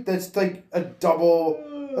that's like a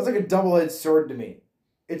double-edged sword to me.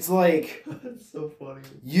 It's like That's so funny.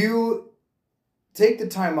 You take the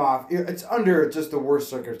time off. It's under just the worst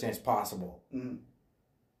circumstance possible.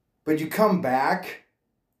 But you come back,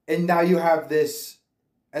 and now you have this,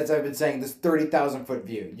 as I've been saying, this 30,000-foot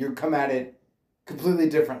view. You come at it completely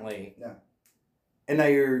differently. Yeah. And now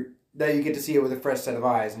you get to see it with a fresh set of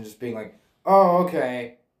eyes and just being like, oh,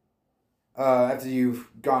 okay. After you've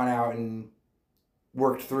gone out and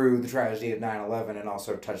worked through the tragedy of 9/11 and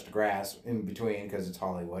also touched the grass in between because it's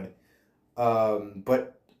Hollywood.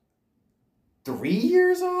 But 3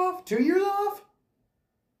 years off? 2 years off?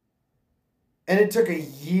 And it took a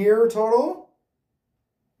year total?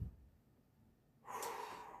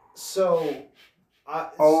 So...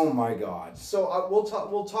 oh my God! So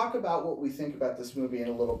we'll talk about what we think about this movie in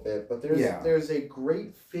a little bit, but there's a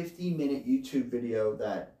great 50-minute YouTube video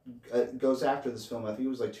that goes after this film. I think it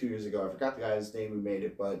was like 2 years ago. I forgot the guy's name who made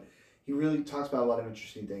it, but he really talks about a lot of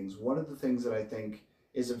interesting things. One of the things that I think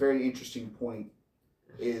is a very interesting point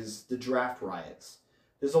is the draft riots.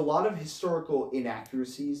 There's a lot of historical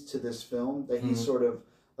inaccuracies to this film that he sort of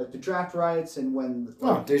like the draft riots and when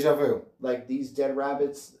deja vu. Like these dead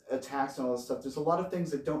rabbits attacks and all this stuff. There's a lot of things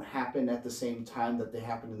that don't happen at the same time that they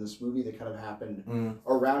happened in this movie. They kind of happened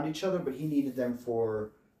around each other, but he needed them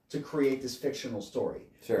to create this fictional story.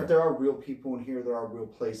 Sure. But there are real people in here. There are real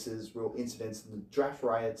places, real incidents. And the draft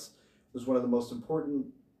riots was one of the most important,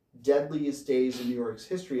 deadliest days in New York's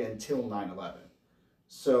history until 9/11.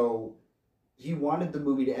 So he wanted the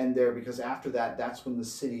movie to end there because after that, that's when the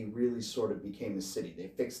city really sort of became a city. They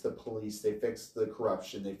fixed the police, they fixed the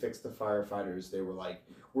corruption, they fixed the firefighters. They were like,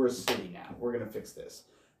 we're a city now. We're going to fix this.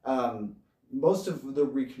 Most of the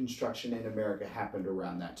Reconstruction in America happened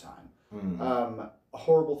around that time.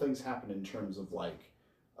 Horrible things happened in terms of like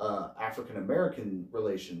African-American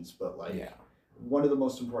relations, but like one of the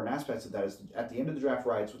most important aspects of that is at the end of the draft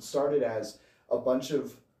riots, what started as a bunch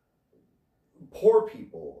of poor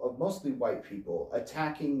people, of mostly white people,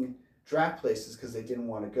 attacking draft places because they didn't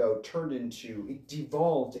want to go, it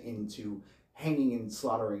devolved into hanging and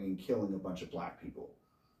slaughtering and killing a bunch of black people.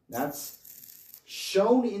 That's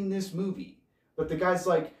shown in this movie. But the guy's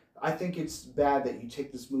like, I think it's bad that you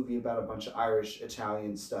take this movie about a bunch of Irish,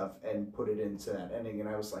 Italian stuff and put it into that ending. And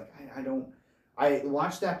I was like, I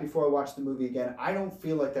watched that before I watched the movie again. I don't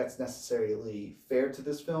feel like that's necessarily fair to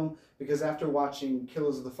this film because after watching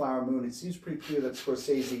Killers of the Flower Moon, it seems pretty clear that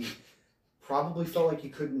Scorsese probably felt like he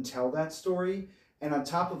couldn't tell that story. And on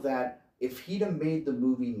top of that, if he'd have made the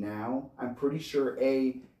movie now, I'm pretty sure,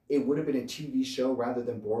 it would have been a TV show rather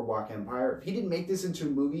than Boardwalk Empire. If he didn't make this into a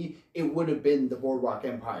movie, it would have been the Boardwalk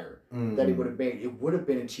Empire that he would have made. It would have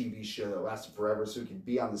been a TV show that lasted forever so he could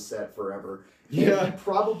be on the set forever. Yeah. And he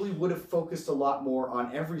probably would have focused a lot more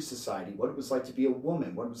on every society. What it was like to be a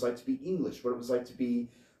woman, what it was like to be English, what it was like to be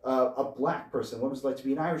a black person, what it was like to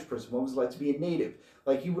be an Irish person, what it was like to be a native.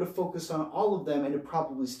 Like he would have focused on all of them and it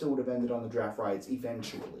probably still would have ended on the draft riots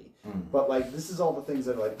eventually. But like this is all the things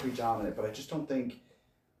that are like predominant, but I just don't think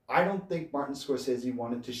Martin Scorsese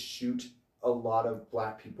wanted to shoot a lot of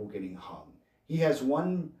black people getting hung. He has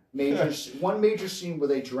one major scene where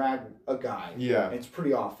they drag a guy. Yeah. And it's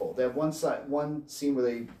pretty awful. They have one scene where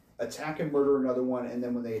they attack and murder another one, and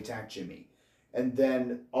then when they attack Jimmy. And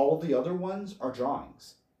then all the other ones are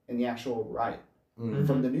drawings in the actual riot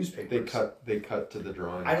from the newspapers. They cut to the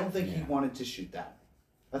drawing. I don't think he wanted to shoot that.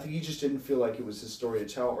 I think he just didn't feel like it was his story to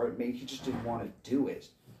tell, or maybe he just didn't want to do it.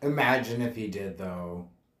 Imagine if he did, though.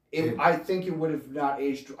 I think it would have not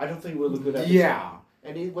aged. I don't think it would look good at the time.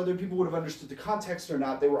 And whether people would have understood the context or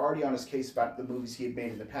not, they were already on his case about the movies he had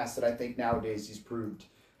made in the past that I think nowadays he's proved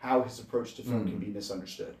how his approach to film can be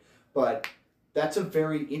misunderstood. But that's a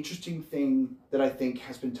very interesting thing that I think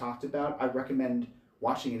has been talked about. I recommend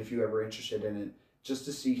watching it if you're ever interested in it, just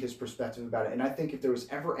to see his perspective about it. And I think if there was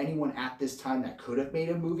ever anyone at this time that could have made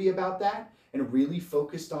a movie about that and really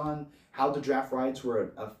focused on how the draft riots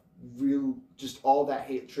were a real, just all that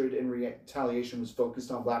hatred and retaliation was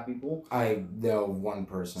focused on black people. I know one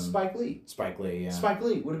person. Spike Lee, yeah. Spike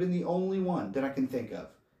Lee would have been the only one that I can think of.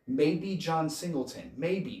 Maybe John Singleton,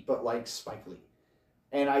 maybe, but like Spike Lee.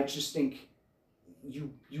 And I just think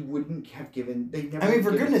you wouldn't have given. They never. I mean,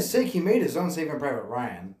 for goodness sake, he made his own Saving Private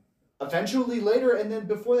Ryan. Eventually, later, and then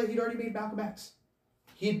before that, he'd already made Malcolm X.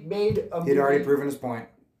 He'd made a movie. He'd already proven his point.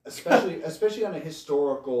 Especially on a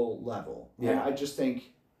historical level. Yeah. And I just think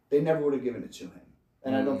they never would have given it to him.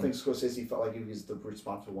 And I don't think Scorsese felt like he was the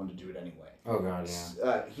responsible one to do it anyway. Oh, God,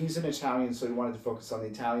 yeah. He's an Italian, so he wanted to focus on the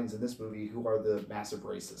Italians in this movie, who are the massive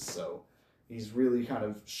racists. So he's really kind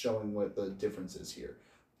of showing what the difference is here.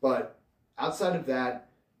 But outside of that,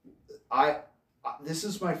 this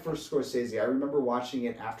is my first Scorsese. I remember watching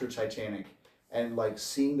it after Titanic and like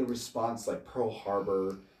seeing the response, like Pearl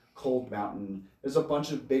Harbor, Cold Mountain. There's a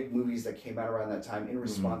bunch of big movies that came out around that time in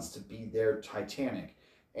response to be their Titanic.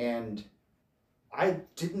 And I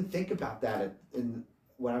didn't think about that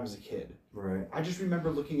when I was a kid. Right. I just remember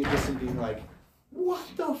looking at this and being like, what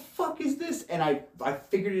the fuck is this? And I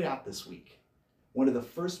figured it out this week. One of the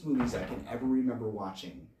first movies I can ever remember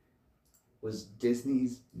watching was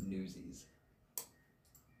Disney's Newsies.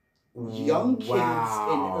 Young kids in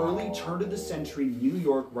early turn of the century New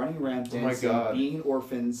York running around dancing, being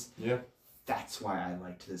orphans. Yeah. That's why I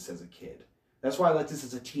liked this as a kid. That's why I liked this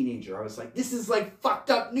as a teenager. I was like, this is like fucked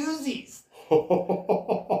up Newsies.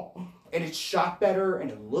 And it's shot better,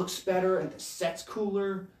 and it looks better, and the set's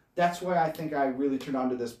cooler. That's why I think I really turned on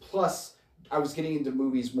to this. Plus, I was getting into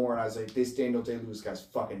movies more, and I was like, this Daniel Day-Lewis guy's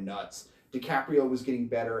fucking nuts. DiCaprio was getting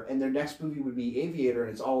better, and their next movie would be Aviator,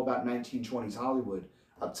 and it's all about 1920s Hollywood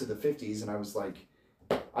up to the 50s, and I was like,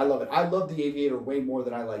 I love it. I love The Aviator way more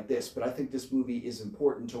than I like this, but I think this movie is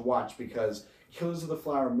important to watch because Killers of the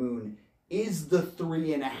Flower Moon is the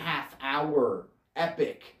 3.5 hour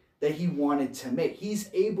epic that he wanted to make. He's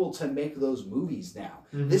able to make those movies now.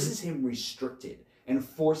 Mm-hmm. This is him restricted and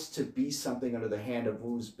forced to be something under the hand of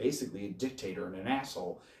who's basically a dictator and an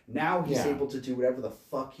asshole. Now he's able to do whatever the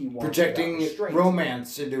fuck he wants. Projecting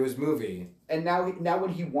romance into his movie. And now when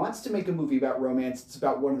he wants to make a movie about romance, it's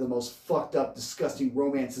about one of the most fucked up, disgusting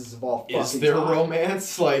romances of all fucking time. Is there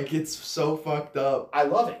romance? Like, it's so fucked up. I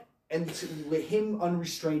love it. And with him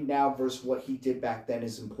unrestrained now versus what he did back then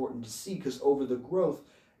is important to see, because over the growth,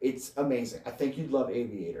 it's amazing. I think you'd love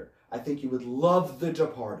Aviator. I think you would love The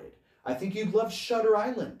Departed. I think you'd love Shutter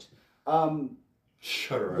Island.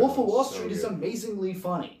 Shutter Island. Wolf of Wall Street is amazingly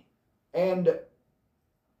funny. And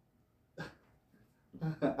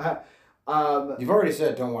you've already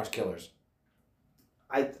said don't watch Killers.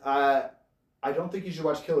 I don't think you should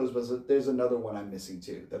watch Killers, but there's another one I'm missing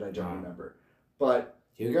too that I don't remember. But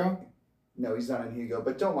Hugo? No, he's not in Hugo.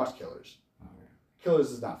 But don't watch Killers. Okay.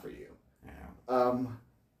 Killers is not for you. Yeah.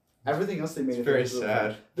 Everything else they made. It's very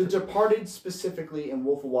sad. The Departed specifically and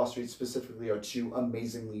Wolf of Wall Street specifically are two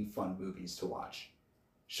amazingly fun movies to watch.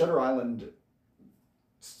 Shutter Island,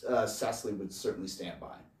 Cecily would certainly stand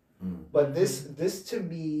by. But this to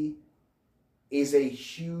me is a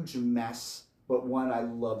huge mess, but one I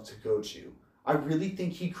love to go to. I really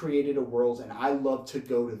think he created a world, and I love to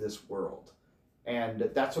go to this world.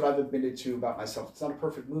 And that's what I've admitted to about myself. It's not a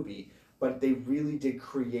perfect movie, but they really did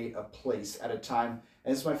create a place at a time.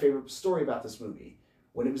 And it's my favorite story about this movie.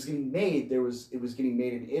 When it was getting made, it was getting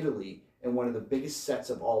made in Italy, in one of the biggest sets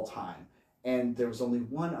of all time. And there was only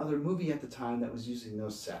one other movie at the time that was using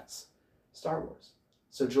those sets, Star Wars.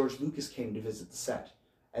 So George Lucas came to visit the set,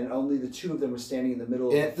 and only the two of them were standing in the middle.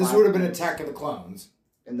 This would have been Attack of the Clones.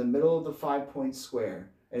 In the middle of the 5-point square,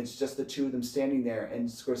 and it's just the two of them standing there. And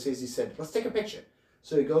Scorsese said, "Let's take a picture."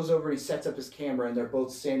 So he goes over, he sets up his camera, and they're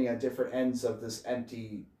both standing on different ends of this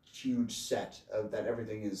empty, huge set that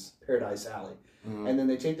everything is Paradise Alley. Mm-hmm. And then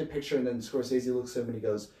they take the picture, and then Scorsese looks at him and he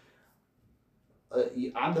goes,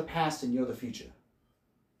 "I'm the past and you're the future.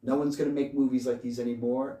 No one's going to make movies like these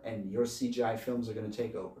anymore, and your CGI films are going to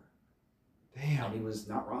take over." Damn. And he was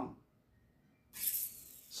not wrong.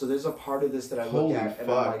 So there's a part of this that I look at, and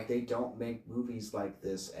I'm like, they don't make movies like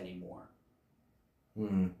this anymore.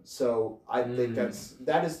 So I think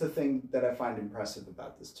that is the thing that I find impressive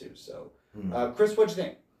about this too. So, Chris, what'd you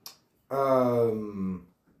think?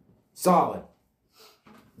 Solid.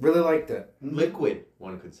 Really liked it. Liquid,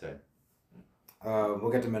 one could say. We'll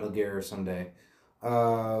get to Metal Gear someday.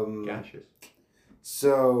 Gotcha.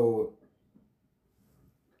 So,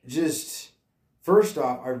 just first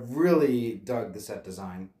off, I really dug the set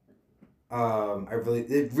design.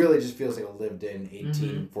 It really just feels like a lived-in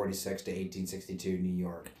 1846 to 1862 New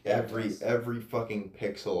York. Every fucking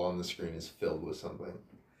pixel on the screen is filled with something.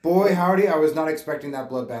 Boy, howdy! I was not expecting that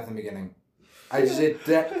bloodbath in the beginning.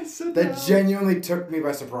 That genuinely took me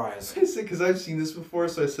by surprise. I said, because I've seen this before,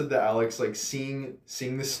 so I said to Alex, like, seeing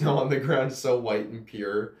the snow on the ground so white and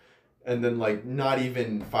pure, and then, like, not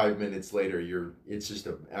even 5 minutes later, it's just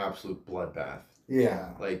an absolute bloodbath.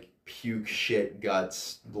 Yeah. Like, puke, shit,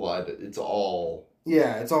 guts, blood, it's all...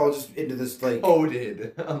 Yeah, it's all just into this, like...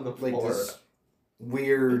 coated on the floor. Like, this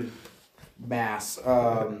weird mass.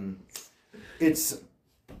 It's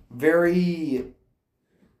very...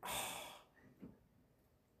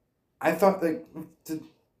 I thought, like, to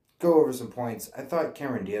go over some points, I thought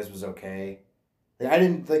Cameron Diaz was okay. Like, I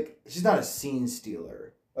didn't, like, she's not a scene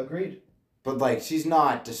stealer. Agreed. But, like, she's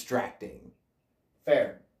not distracting.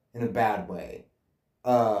 Fair. In a bad way.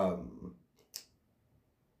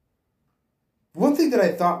 One thing that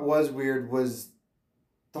I thought was weird was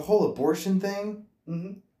the whole abortion thing.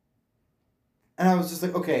 Mm-hmm. And I was just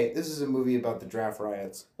like, okay, this is a movie about the draft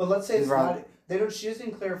riots. But let's say it's not... She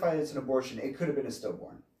doesn't clarify that it's an abortion. It could have been a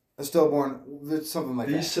stillborn. A stillborn, something like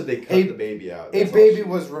that. You said they cut the baby out. A baby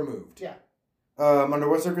was removed. Yeah. Under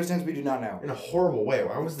what circumstance, we do not know. In a horrible way.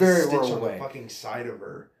 Why was Very the stitch on way. the fucking side of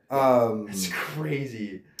her? It's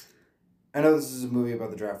crazy. I know this is a movie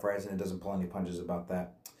about the draft riots, and it doesn't pull any punches about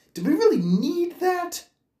that. Do we really need that?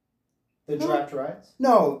 The draft riots?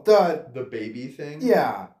 No, the baby thing?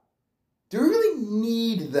 Yeah. Do we really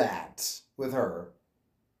need that with her?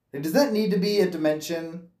 Like, does that need to be a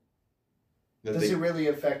dimension? Does it really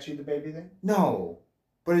affect you, the baby thing? No.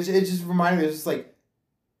 But it just reminded me, it's just like,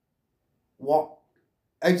 what?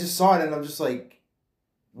 I just saw it and I'm just like,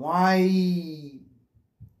 why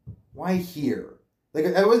here? Like,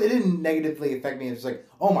 it didn't negatively affect me. It was like,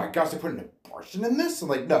 oh my gosh, they put an abortion in this? I'm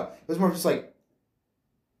like, no. It was more just like,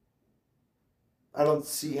 I don't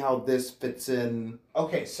see how this fits in.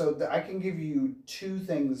 Okay, so I can give you 2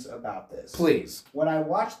 things about this. Please. When I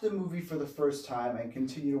watched the movie for the first time and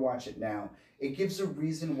continue to watch it now, it gives a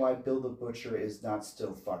reason why Bill the Butcher is not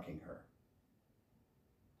still fucking her.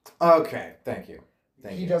 Okay, thank you.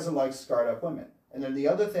 He doesn't like scarred up women. And then the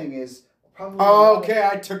other thing is probably. Oh, okay,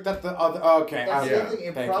 I took that the other. Okay, that's the yeah. other thing.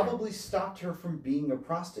 It probably stopped her from being a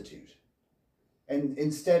prostitute, and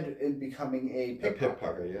instead in becoming a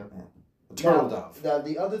pickpocket. Yeah. Turtle dove.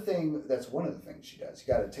 The other thing, that's one of the things she does.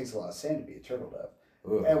 It takes a lot of sand to be a turtle dove.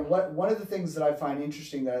 Ooh. And one of the things that I find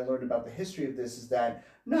interesting that I learned about the history of this is that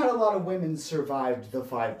not a lot of women survived the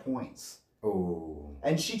 5 points. Ooh.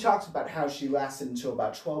 And she talks about how she lasted until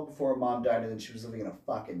about 12 before her mom died, and then she was living in a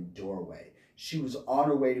fucking doorway. She was on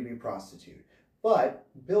her way to be a prostitute. But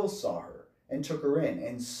Bill saw her and took her in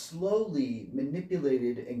and slowly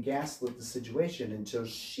manipulated and gaslit the situation until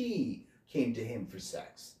she came to him for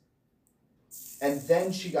sex. And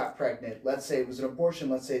then she got pregnant. Let's say it was an abortion.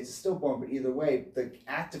 Let's say it's a stillborn. But either way, the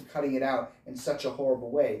act of cutting it out in such a horrible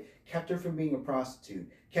way kept her from being a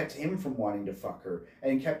prostitute, kept him from wanting to fuck her,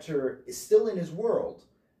 and kept her still in his world.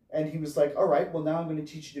 And he was like, all right, well, now I'm going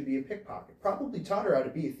to teach you to be a pickpocket. Probably taught her how to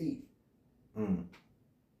be a thief. Mm.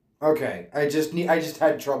 Okay, I just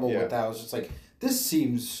had trouble with that. I was just like, this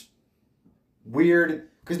seems weird.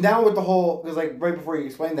 Because now with the whole, because like right before you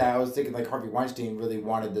explained that, I was thinking like Harvey Weinstein really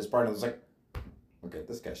wanted this part. And I was like, okay,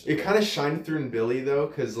 this guy should. It kind of shined through in Billy though,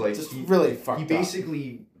 because like just really fucked he up.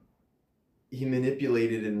 basically he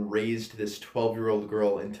manipulated and raised this 12-year-old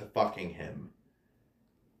girl into fucking him,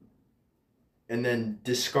 and then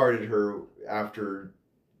discarded her after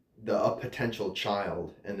a potential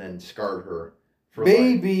child, and then scarred her for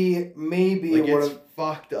maybe like it's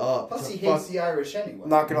fucked up. Plus, he hates the Irish anyway.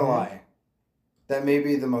 Not gonna lie, that may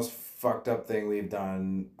be the most fucked up thing we've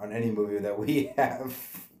done on any movie that we have.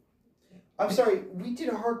 I'm sorry, we did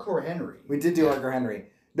Hardcore Henry. We did do Hardcore Henry.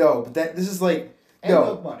 No, but this is like and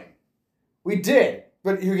Milk Money. We did,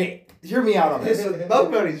 but okay, hear me out on this. Milk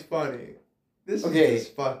Money's funny. This is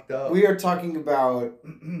just fucked up. We are talking about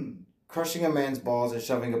crushing a man's balls and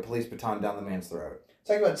shoving a police baton down the man's throat.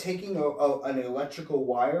 Talking about taking an electrical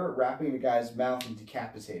wire, wrapping in a guy's mouth, and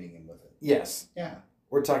decapitating him with it. Yes. Yeah.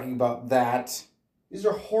 We're talking about that. These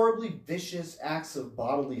are horribly vicious acts of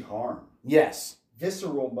bodily harm. Yes.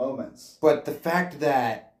 Visceral moments. But the fact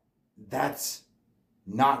that that's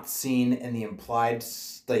not seen in the implied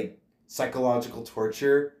like psychological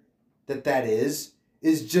torture that is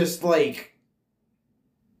just like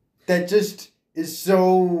that just is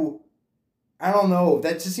so I don't know,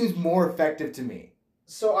 that just seems more effective to me.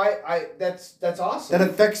 So I that's awesome. That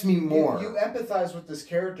affects me more. You empathize with this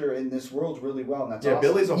character in this world really well, and that's awesome.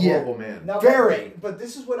 Billy's a horrible man. Now, very. But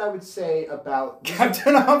this is what I would say about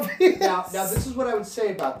Captain Obvious. Now this is what I would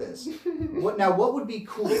say about this. What would be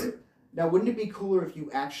cooler? Now, wouldn't it be cooler if you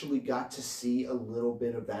actually got to see a little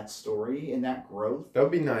bit of that story and that growth? That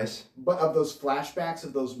would be nice. But of those flashbacks,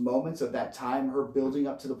 of those moments, of that time, her building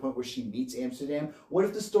up to the point where she meets Amsterdam, what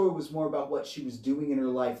if the story was more about what she was doing in her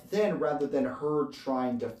life then, rather than her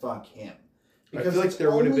trying to fuck him? Because I feel like it's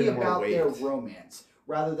there would have only been more about weight. their romance,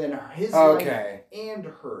 rather than his life and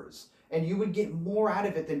hers. And you would get more out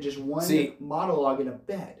of it than just one monologue in a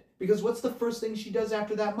bed. Because what's the first thing she does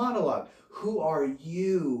after that monologue? Who are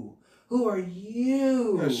you? Who are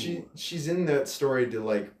you? No, she's in that story to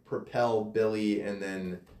like propel Billy and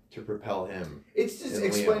then to propel him. It's just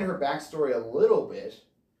explain her backstory a little bit.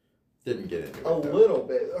 Didn't get into it. A little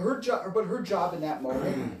bit. Her job in that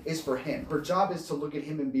moment is for him. Her job is to look at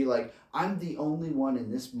him and be like, I'm the only one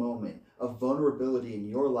in this moment of vulnerability in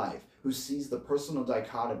your life who sees the personal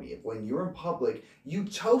dichotomy of when you're in public, you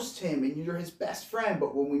toast him and you're his best friend,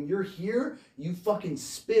 but when you're here, you fucking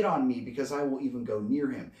spit on me because I won't even go near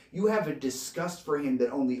him. You have a disgust for him that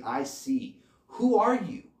only I see. Who are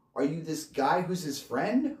you? Are you this guy who's his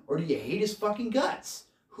friend, or do you hate his fucking guts?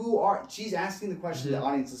 She's asking the question the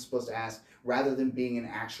audience is supposed to ask, rather than being an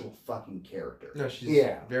actual fucking character. No, she's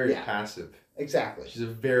very passive. Exactly. She's a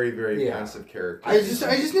very, very passive character. I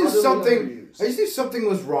just knew something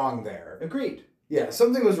was wrong there. Agreed. Yeah,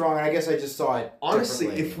 something was wrong, and I guess I just saw it. Honestly,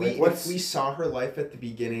 if we saw her life at the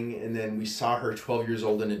beginning, and then we saw her 12 years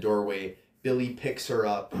old in a doorway, Billy picks her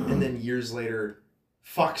up, and then years later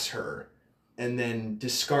fucks her, and then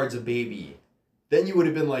discards a baby, then you would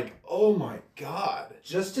have been like, oh my God.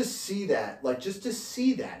 Just to see that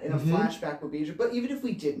in a flashback would be interesting. But even if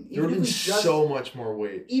we didn't, there would have been so much more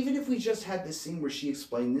weight. Even if we just had this scene where she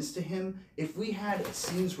explained this to him, if we had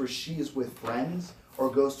scenes where she is with friends,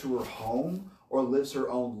 or goes to her home, or lives her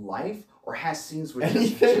own life, or has scenes with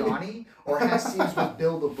just Johnny, or has scenes with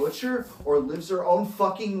Bill the Butcher, or lives her own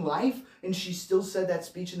fucking life, and she still said that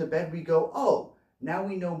speech in the bed, we go, oh, now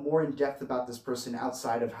we know more in depth about this person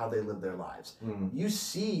outside of how they live their lives. You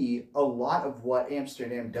see a lot of what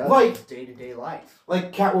Amsterdam does in day-to-day life.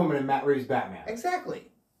 Like Catwoman and Matt Reeves' Batman. Exactly.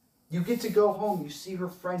 You get to go home, you see her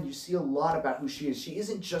friend, you see a lot about who she is. She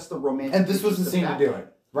isn't just the romantic... And this was the scene to do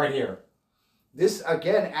it. Right here. This,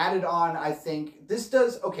 again, added on, I think... This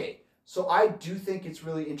does... Okay, so I do think it's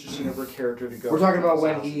really interesting of her character to go... We're talking about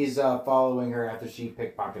when he's following her after she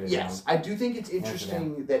pickpocketed him. Yes, I do think it's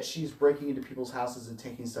interesting that she's breaking into people's houses and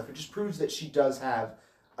taking stuff. It just proves that she does have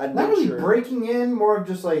a nature... Not really breaking in, more of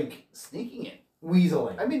just like... Sneaking in.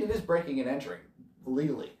 Weaseling. I mean, it is breaking and entering,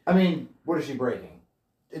 legally. I mean, what is she breaking?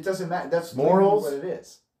 It doesn't matter. That's morals. What it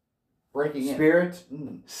is. Breaking in. Spirit.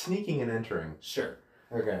 Sneaking and entering. Sure.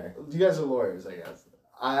 Okay. You guys are lawyers, I guess.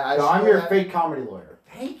 I'm your fake comedy lawyer.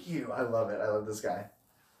 Thank you. I love it. I love this guy.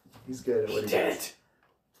 He's good at what he does.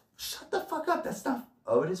 Shut the fuck up. That's not...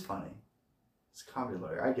 Oh, it is funny. It's a comedy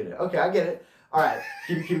lawyer. I get it. Okay, I get it. All right.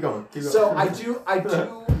 Keep going. So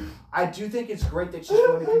I do think it's great that she's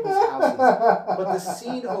going to people's houses, but the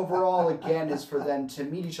scene overall, again, is for them to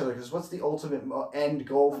meet each other, because what's the ultimate end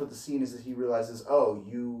goal for the scene is that he realizes, oh,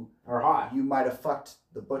 you are hot. You might have fucked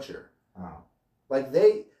the butcher. Oh. Like,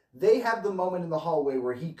 they have the moment in the hallway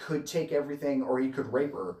where he could take everything or he could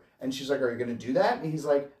rape her, and she's like, are you going to do that? And he's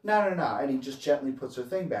like, no, and he just gently puts her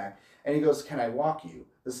thing back, and he goes, can I walk you?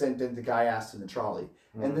 The same thing the guy asked in the trolley.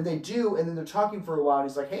 And then they do, and then they're talking for a while, and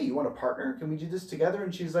he's like, hey, you want a partner? Can we do this together?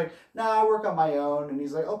 And she's like, nah, I work on my own. And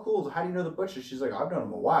he's like, oh, cool. How do you know the butcher? She's like, I've known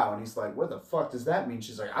him a while. And he's like, what the fuck does that mean?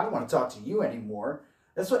 She's like, I don't want to talk to you anymore.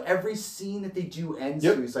 That's what every scene that they do ends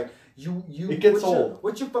to. He's like, it gets old.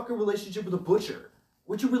 What's your fucking relationship with the butcher?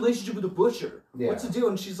 What's your relationship with the butcher? Yeah. What's the deal?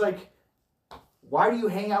 And she's like, why do you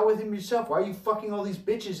hang out with him yourself? Why are you fucking all these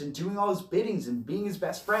bitches and doing all his biddings and being his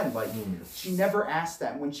best friend? Like, she never asks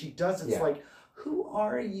that. And when she does, it's like, who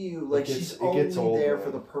are you? Like, she's only there for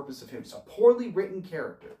the purpose of him. It's a poorly written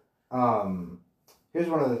character. Here's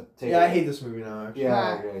one of the takeaways. Yeah, I hate this movie now, actually.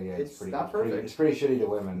 Yeah. It's pretty, not perfect. It's pretty shitty to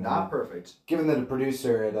women. Not perfect. Given that the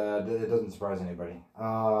producer, it doesn't surprise anybody.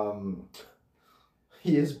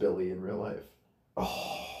 He is Billy in real life.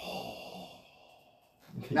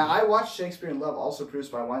 Now, I watched Shakespeare in Love, also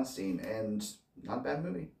produced by Weinstein, and not a bad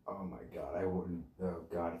movie. Oh my god, I wouldn't. Oh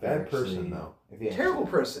god. Bad person, though. Terrible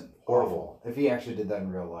person. Horrible. If he actually did that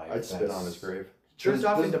in real life, I'd spit on his grave. Tripped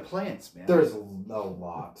off into plants, man. There's a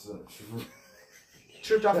lot.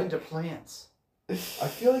 Tripped off into plants. I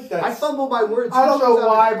feel like that's... I fumble my words. I don't know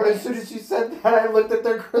why, but as soon as you said that, I looked at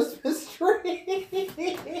their Christmas tree.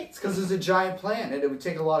 It's because it's a giant plant, and it would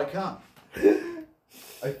take a lot of cum.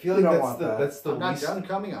 I feel like that's the I'm not done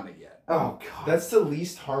coming on it yet. Oh god. That's the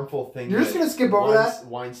least harmful thing. You're just gonna skip over that?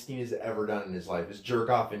 Weinstein has ever done in his life is jerk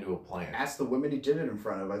off into a plant. Ask the women he did it in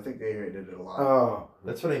front of. I think they hated it a lot. Oh,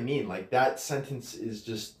 that's what I mean. Like, that sentence is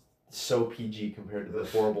just so PG compared to the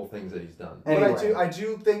horrible things that he's done. Anyway. But I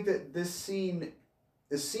do think that this scene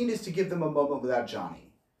is to give them a moment without Johnny.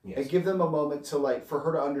 Yes. And give them a moment to, like, for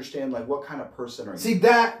her to understand, like, what kind of person are you. See,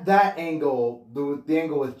 that angle, the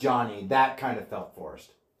angle with Johnny, that kind of felt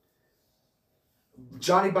forced.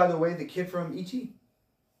 Johnny, by the way, the kid from E.T.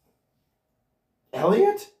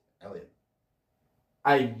 Elliot.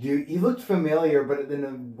 I do. He looked familiar, but in a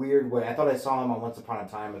weird way. I thought I saw him on Once Upon a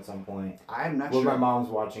Time at some point. I'm not sure. When my mom's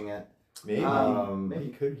watching it. Maybe. Maybe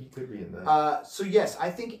he could be in that. So yes, I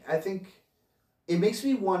think it makes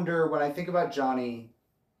me wonder when I think about Johnny,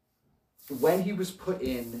 when he was put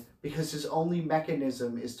in, because his only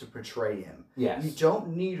mechanism is to portray him. Yes. You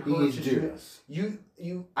don't need her to do this.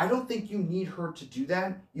 I don't think you need her to do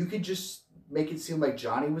that. You could just make it seem like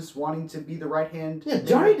Johnny was wanting to be the right hand. Yeah,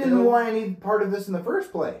 Johnny didn't want any part of this in the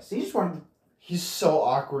first place. He just wanted. He's so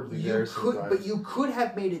awkwardly there sometimes. But you could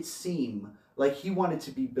have made it seem like he wanted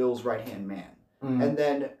to be Bill's right hand man, and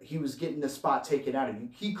then he was getting the spot taken out of him.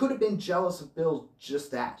 He could have been jealous of Bill,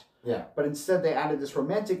 just that. Yeah. But instead, they added this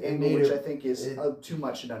romantic angle, which I think is too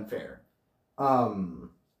much and unfair.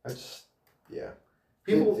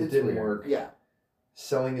 People, it didn't work. Yeah.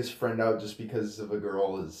 Selling his friend out just because of a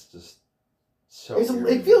girl is just so.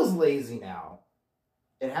 It feels lazy now.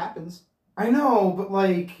 It happens. I know, but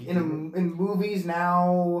like in movies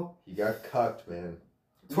now, he got cucked, man.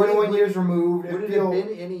 21 years removed. Would it have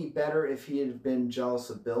been any better if he had been jealous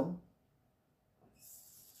of Bill?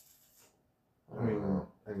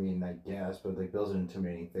 I mean, I guess, but like Bill's an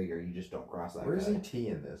intimidating figure. You just don't cross that. Where's E.T.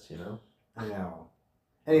 in this? You know. I know.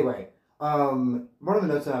 Anyway, one of the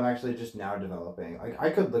notes that I'm actually just now developing, like I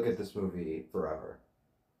could look at this movie forever.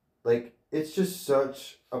 Like it's just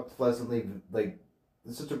such a pleasantly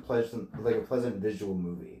it's such a pleasant visual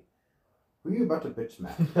movie. Who are you about to bitch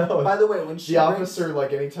smack? No, By the way, when she the officer,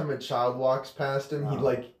 like anytime a child walks past him, he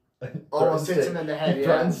like almost hits him in the head. He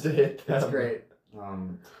threatens to hit them. That's great.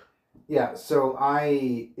 Yeah. So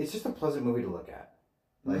it's just a pleasant movie to look at.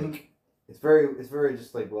 Like it's very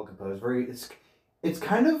just like well composed. It's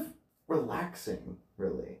kind of relaxing,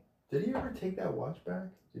 really. Did he ever take that watch back?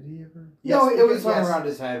 Did he ever? No, it was hung around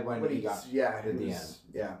his head when he got at the end.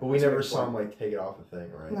 Yeah, but we never saw him like take it off the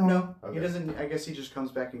thing, right? No, okay. He doesn't. I guess he just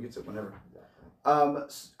comes back and gets it whenever. What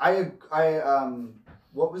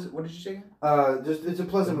was it? What did you say? It's a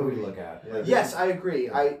pleasant movie to look at. Like, yes, I agree.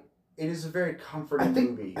 It is a very comforting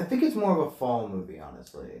movie. I think it's more of a fall movie,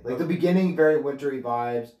 honestly. Like the beginning, very wintry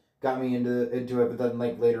vibes got me into it, but then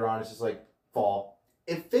like later on, it's just like fall.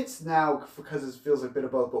 It fits now because it feels like a bit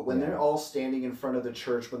of both. But when they're all standing in front of the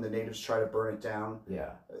church when the natives try to burn it down,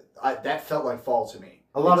 that felt like fall to me.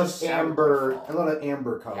 A lot of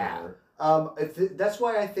amber color. Yeah. That's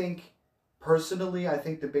why I think. Personally, I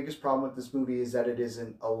think the biggest problem with this movie is that it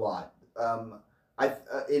isn't a lot.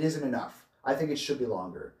 It isn't enough. I think it should be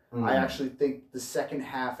longer. I actually think the second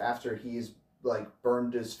half, after he's like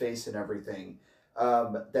burned his face and everything,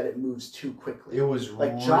 that it moves too quickly. It was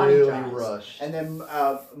like really Johnny dies, rushed. and then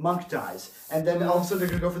Monk dies, and then all of a sudden they're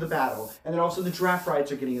gonna go for the battle, and then all of a sudden the draft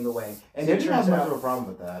riots are getting in the way. And it didn't have much of a problem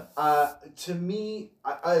with that. To me,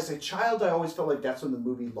 as a child, I always felt like that's when the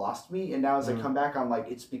movie lost me, and now as I come back, I'm like,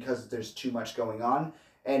 it's because there's too much going on.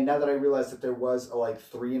 And now that I realize that there was a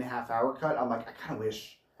 3.5 hour cut, I'm like, I kind of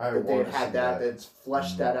wish that they had that's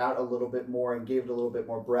fleshed that out a little bit more and gave it a little bit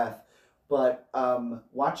more breath. But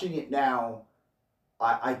watching it now,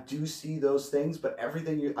 I do see those things, but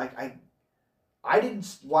everything you I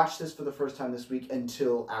didn't watch this for the first time this week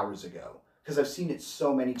until hours ago because I've seen it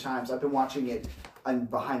so many times. I've been watching it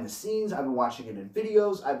behind the scenes. I've been watching it in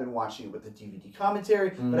videos. I've been watching it with the DVD commentary,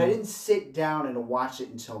 but I didn't sit down and watch it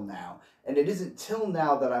until now. And it isn't till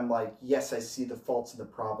now that I'm like, yes, I see the faults and the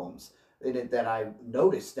problems in it that I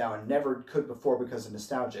noticed now and never could before because of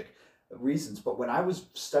nostalgic reasons. But when I was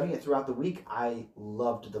studying it throughout the week, I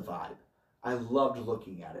loved the vibe. I loved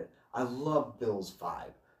looking at it. I loved Bill's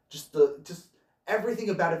vibe. Just everything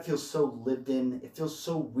about it feels so lived in. It feels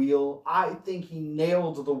so real. I think he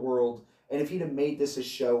nailed the world. And if he'd have made this a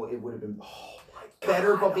show, it would have been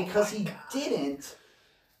better. But because he didn't,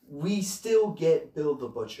 we still get Bill the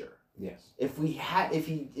Butcher. Yes. And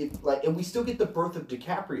we still get the birth of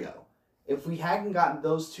DiCaprio. If we hadn't gotten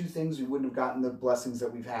those two things, we wouldn't have gotten the blessings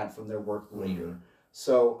that we've had from their work later.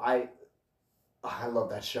 So I love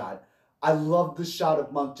that shot. I love the shot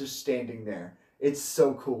of Monk just standing there. It's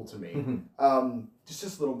so cool to me.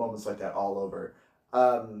 Just little moments like that all over.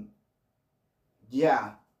 Love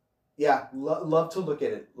to look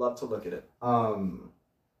at it. Love to look at it.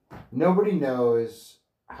 Nobody knows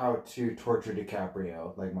how to torture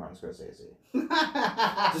DiCaprio like Martin Scorsese.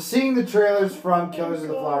 Just seeing the trailers from Killers of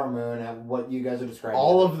the Flower Moon and what you guys are describing.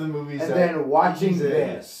 All of the movies. And then watching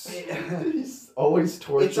this. He's always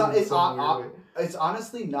tortured in some weird way. It's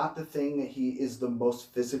honestly not the thing that he is the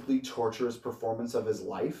most physically torturous performance of his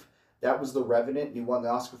life. That was The Revenant, and he won the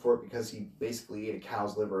Oscar for it because he basically ate a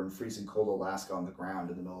cow's liver in freezing cold Alaska on the ground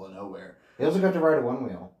in the middle of nowhere. He also got to ride a one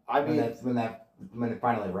wheel. I mean, when it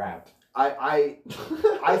finally wrapped. I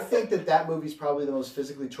think that movie's probably the most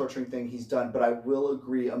physically torturing thing he's done, but I will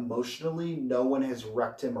agree emotionally, no one has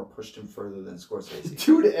wrecked him or pushed him further than Scorsese.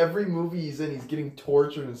 Dude, every movie he's in, he's getting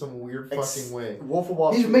tortured in some weird fucking way. Wolf of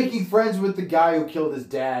Wall Street. He's making friends with the guy who killed his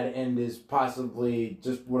dad and is possibly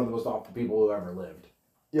just one of the most awful people who ever lived.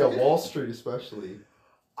 Yeah, Wall Street especially.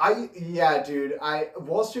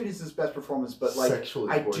 Wall Street is his best performance, but sexually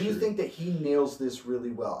tortured. do think that he nails this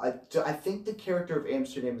really well. I think the character of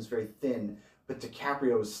Amsterdam is very thin, but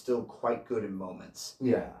DiCaprio is still quite good in moments.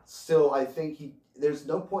 Yeah. Still, I think there's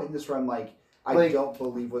no point in this where I'm like, I don't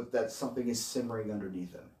believe that something is simmering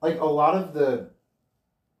underneath him. Like a lot of I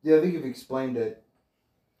think you've explained it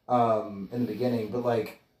in the beginning, but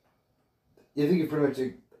like, I think you pretty much.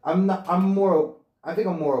 I think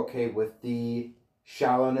I'm more okay with the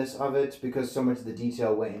shallowness of it because so much of the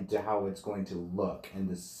detail went into how it's going to look and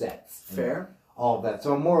the sets. Fair. All of that.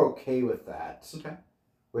 So I'm more okay with that. Okay.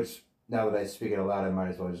 Which, now that I speak it aloud, I might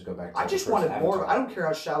as well just go back to I just wanted more. I don't care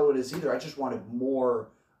how shallow it is either. I just wanted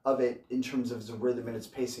more of it in terms of the rhythm and its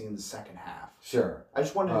pacing in the second half. Sure. I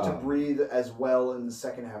just wanted it to breathe as well in the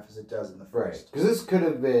second half as it does in the first. Right. Because this could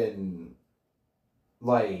have been,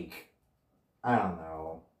 I don't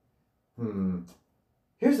know.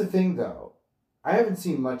 Here's the thing, though. I haven't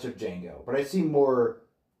seen much of Django, but I see more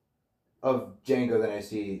of Django than I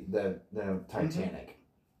see the Titanic.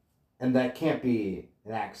 and that can't be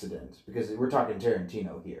an accident because we're talking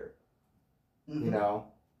Tarantino here. Mm-hmm. You know,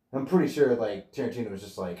 I'm pretty sure like Tarantino was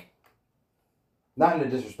just like, not in a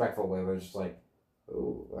disrespectful way, but just like,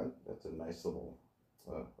 oh, that's a nice little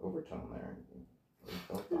overtone there.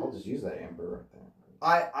 I'll just use that amber right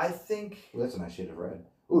there. I think... Ooh, that's a nice shade of red.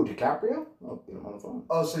 Ooh, DiCaprio? Oh, get him on the phone.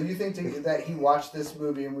 Oh, so you think that he watched this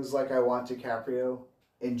movie and was like, I want DiCaprio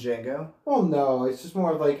in Django? Well, no, it's just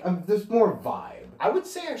more of like, there's more vibe. I would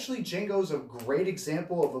say actually Django is a great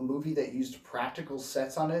example of a movie that used practical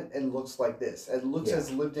sets on it and looks like this. It looks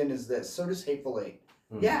as lived in as this. So does Hateful Eight.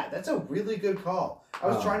 Mm-hmm. Yeah, that's a really good call. I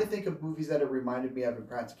was trying to think of movies that it reminded me of in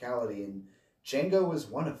practicality, and Django was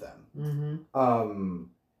one of them. Mm-hmm.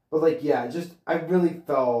 But like, yeah, just I really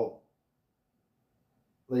felt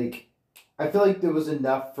like I feel like it was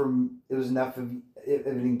enough of an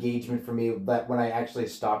engagement for me that when I actually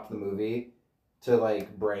stopped the movie to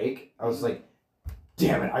like break, I was like,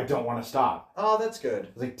 damn it, I don't want to stop. Oh, that's good. I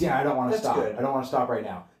was like, damn, I don't want to stop. Good. I don't want to stop right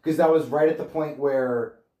now. Because that was right at the point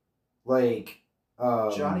where, like...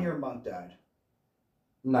 Johnny or Monk died?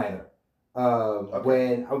 Neither.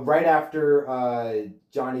 When right after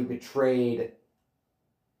Johnny betrayed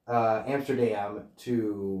Amsterdam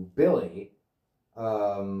to Billy,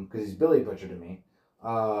 because he's Billy Butcher to me,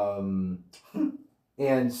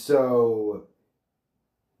 and so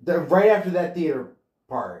right after that theater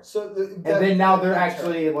part, and then now they're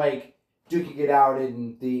actually like duking it out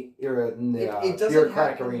in the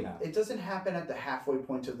bureaucratic arena. It doesn't happen at the halfway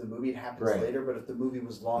point of the movie. It happens later, but if the movie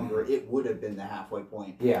was longer, it would have been the halfway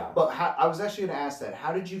point. Yeah. But I was actually going to ask that.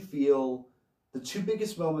 How did you feel the two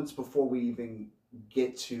biggest moments before we even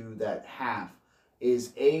get to that half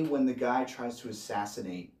is A, when the guy tries to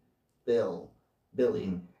assassinate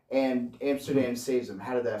Billy, and Amsterdam saves him.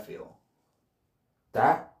 How did that feel?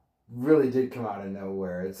 That really did come out of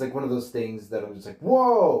nowhere. It's like one of those things that I'm just like,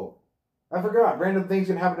 whoa! I forgot. Random things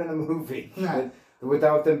can happen in a movie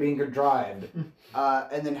without them being contrived.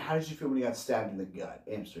 And then how did you feel when he got stabbed in the gut,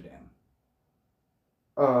 Amsterdam?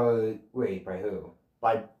 Wait, by who?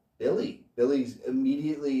 By Billy. Billy's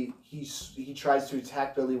immediately, he tries to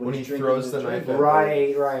attack Billy when he he's throws the knife at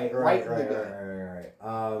Right.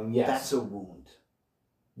 Yes. That's a wound.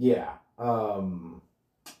 Yeah.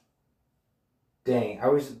 Dang,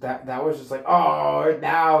 that was just like, oh,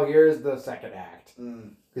 now here's the second act.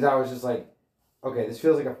 Because I was just like, okay, this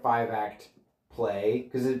feels like a 5-act play.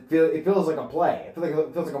 Because it feels like a play. It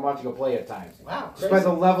feels like I'm watching a play at times. Wow, just by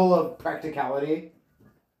the level of practicality.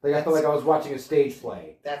 Like I felt like I was watching a stage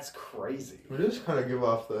play. That's crazy. We just kind of give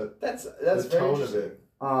off that's the very tone of it.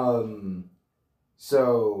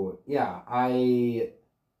 So yeah,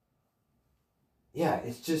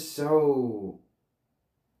 it's just so.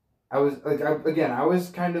 I was like, I was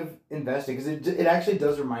kind of invested because it actually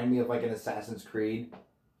does remind me of like an Assassin's Creed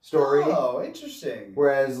story. Oh, interesting.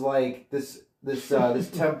 Whereas like this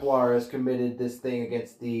Templar has committed this thing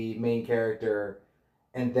against the main character,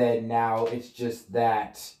 and then now it's just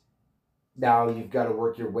that now you've got to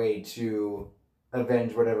work your way to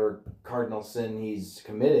avenge whatever cardinal sin he's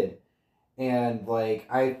committed, and like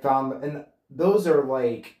I found, and those are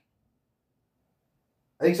like.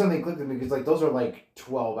 I think something clicked with me because like those are like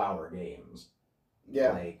 12-hour games.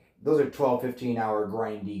 Yeah. Like those are 12, 15-hour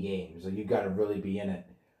grindy games. Like you've got to really be in it.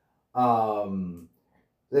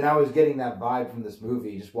 Then I was getting that vibe from this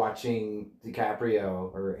movie, just watching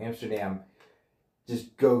DiCaprio or Amsterdam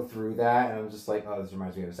just go through that, and I'm just like, oh, this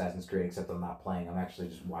reminds me of Assassin's Creed, except I'm not playing. I'm actually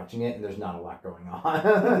just watching it, and there's not a lot going on.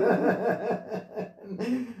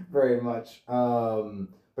 Very much.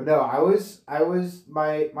 But no, I was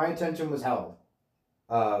my attention was held.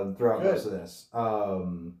 Throughout most of this.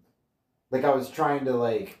 Like I was trying to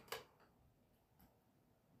like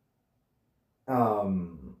I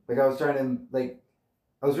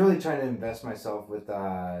was really trying to invest myself with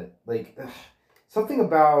something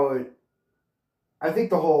about I think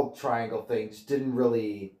the whole triangle thing just didn't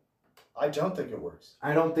really I don't think it works.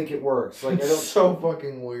 I don't think it works. Like I don't It's so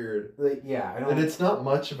fucking weird. Like yeah, I don't. And it's not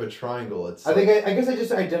much of a triangle. It's I guess I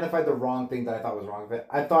just identified the wrong thing that I thought was wrong with it.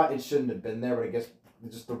 I thought it shouldn't have been there, but I guess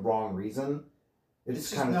it's just the wrong reason. It's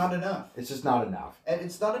just not enough. It's just not enough. And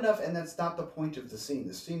it's not enough, and that's not the point of the scene.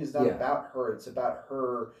 The scene is not about her. It's about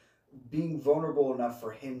her being vulnerable enough for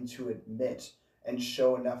him to admit and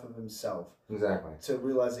show enough of himself. Exactly. To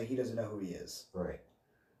realize that he doesn't know who he is. Right.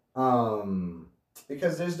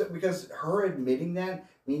 Because her admitting that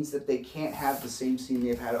means that they can't have the same scene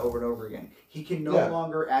they've had over and over again. He can no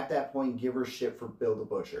longer at that point give her shit for Bill the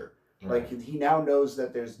Butcher. Right. Like he now knows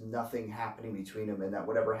that there's nothing happening between them, and that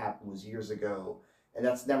whatever happened was years ago, and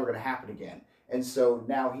that's never going to happen again. And so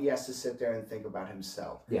now he has to sit there and think about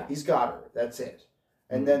himself. Yeah. He's got her. That's it.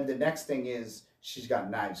 And then the next thing is she's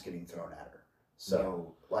got knives getting thrown at her.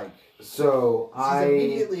 So she's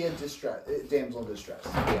immediately a damsel in distress.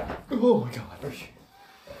 Yeah. Oh my god.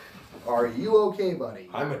 Are you okay, buddy?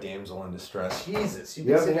 I'm a damsel in distress. Jesus, you've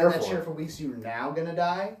been sitting in that chair for weeks. You're now gonna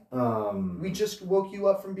die. We just woke you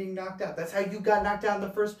up from being knocked out. That's how you got knocked out in the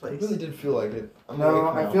first place. It really did feel like it.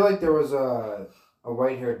 I feel like there was a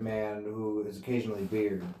white-haired man who is occasionally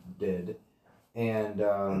bearded, and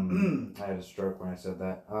I had a stroke when I said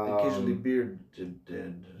that. Occasionally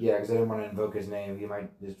bearded. Yeah, because I didn't want to invoke his name. He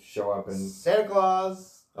might just show up and Santa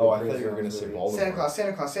Claus. Oh, I thought you were gonna say Voldemort.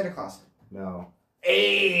 Santa Claus. No.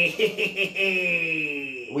 Hey.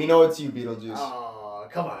 We know it's you, Beetlejuice. Oh,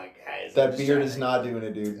 come on, guys. That beard is not doing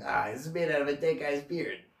it, dude. It's made out of a dead guy's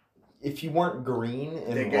beard. If you weren't green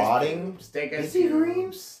and rotting, is he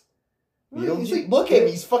green? Beetlejuice. Look at him,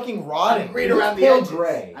 he's fucking rotting. I'm green around the edges.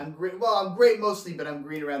 Gray. I'm green. Well, I'm gray mostly, but I'm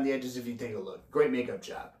green around the edges. If you take a look, great makeup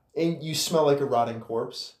job. And you smell like a rotting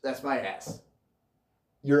corpse. That's my ass.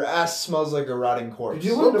 Your ass smells like a rotting corpse.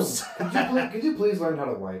 Could you please learn how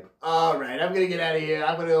to wipe? All right, I'm gonna get out of here.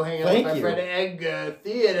 I'm gonna go hang out with my friend Edgar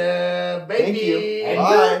Theater. Baby. Thank you.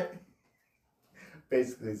 Bye.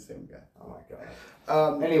 Basically the same guy. Oh my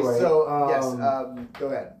god. Anyway, so yes, go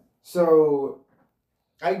ahead. So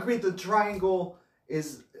I agree. The triangle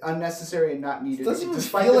is unnecessary and not needed. It doesn't even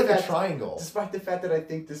feel like a triangle. Despite the fact that I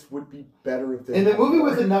think this would be better if in the movie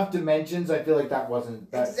with enough dimensions, I feel like that wasn't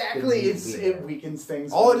exactly. It weakens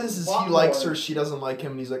things. All it is he likes her, she doesn't like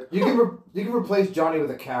him, and he's like, you can replace Johnny with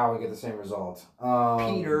a cow and get the same result.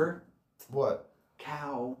 Peter, what?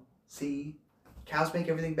 Cow. See, cows make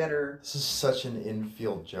everything better. This is such an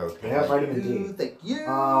infield joke. They have vitamin D. Thank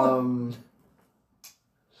you.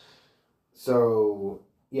 So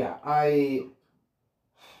yeah,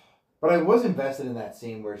 But I was invested in that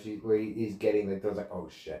scene where he's getting like those oh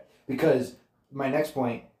shit, because my next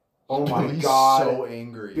point, oh my god, so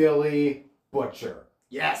angry. Billy Butcher,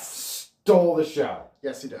 yes, stole the show.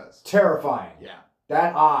 Yes, he does. Terrifying. Yeah.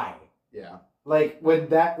 That eye. Yeah. Like when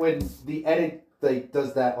the edit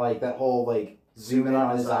does that that whole zoom in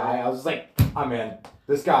on his eye, I was just like, I'm in.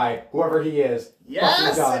 This guy, whoever he is.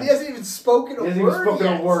 Yes, and he hasn't even spoken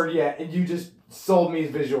a word yet, and you just sold me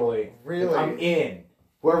visually. Really? I'm in.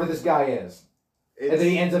 Whoever this guy is. And then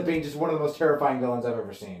he ends up being just one of the most terrifying villains I've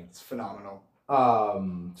ever seen. It's phenomenal.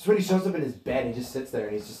 So when he shows up in his bed, he just sits there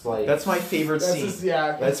and he's just like... That's my favorite scene.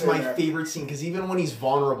 That's my favorite scene, because even when he's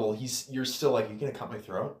vulnerable, you're still like, are you going to cut my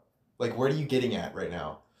throat? Like, where are you getting at right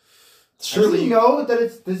now? Surely does he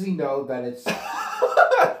know that it's...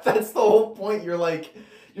 That's the whole point. You're like...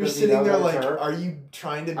 You're sitting there like, are you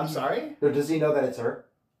trying to be... I'm sorry? Or does he know that it's her?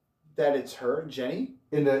 That it's her, Jenny?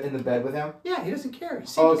 In the bed with him? Yeah, he doesn't care. He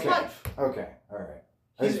saved his life. Okay, alright.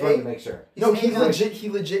 I just wanted to make sure. No, he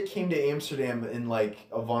legit came to Amsterdam in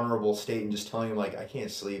a vulnerable state and just telling him I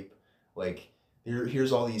can't sleep.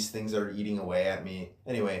 Here's all these things that are eating away at me.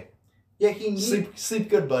 Anyway. Yeah, he needs... Sleep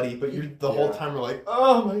good, buddy. But you're the whole time we're like,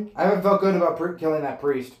 oh my... I haven't felt good about killing that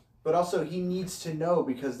priest. But also, he needs to know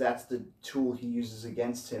because that's the tool he uses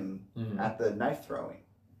against him at the knife throwing.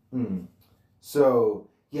 So,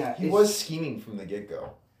 yeah. He was scheming from the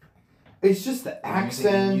get-go. It's just the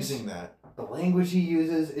accent. Using that. The language he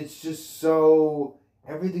uses, it's just so...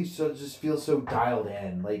 Everything just feels so dialed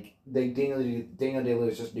in. Daniel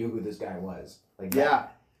Day-Lewis just knew who this guy was. Yeah.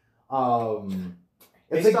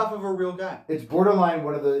 Based off of a real guy. It's borderline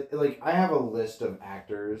one of the... I have a list of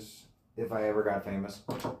actors, if I ever got famous,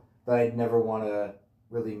 that I'd never want to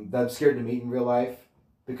really... that I'm scared to meet in real life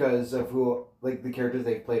because of who... the characters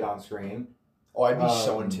they've played on screen. Oh, I'd be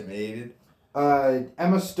so intimidated.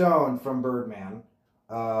 Emma Stone from Birdman.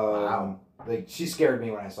 Wow. She scared me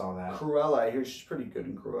when I saw that. Cruella, I hear she's pretty good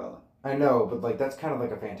in Cruella. I know, but that's kind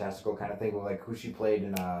of a fantastical kind of thing. But who she played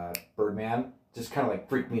in Birdman just kind of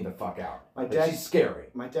freaked me the fuck out. She's scary.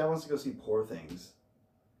 My dad wants to go see Poor Things,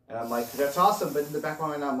 and I'm like, that's awesome. But in the back of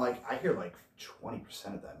my mind, I'm like, I hear 20%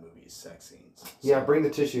 of that movie is sex scenes. So. Yeah, bring the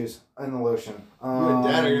tissues and the lotion. You and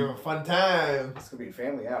Dad are gonna have a fun time. It's gonna be a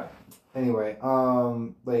family outing. Anyway,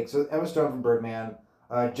 so Emma Stone from Birdman,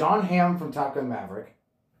 John Hamm from Top Gun Maverick.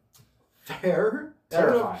 Fair.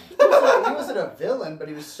 Terrifying. He wasn't a villain, but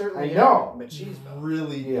he was certainly machismo.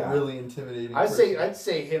 Really intimidating. I'd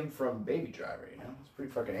say him from Baby Driver. He's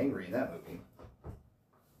pretty fucking angry in that movie.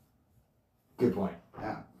 Good point.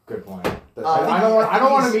 Yeah. Good point. I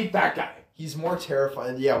don't want to meet that guy. He's more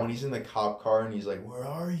terrifying. Yeah, when he's in the cop car and he's like, "Where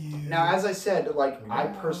are you?" Now, as I said, I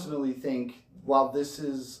personally think while this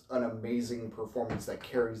is an amazing performance that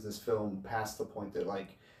carries this film past the point that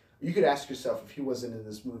you could ask yourself if he wasn't in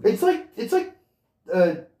this movie. It's like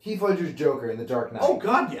Heath Ledger's Joker in The Dark Knight. Oh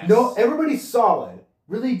God, yes. No, everybody's solid,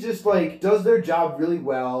 really just like does their job really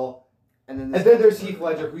well. And then there's Heath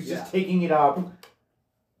Ledger, who's just taking it up.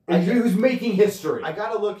 And who's making history. I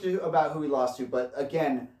gotta look about who he lost to, but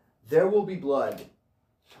again, There Will Be Blood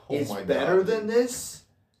is better than this.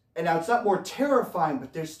 And now it's not more terrifying,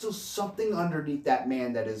 but there's still something underneath that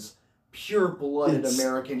man that is pure-blooded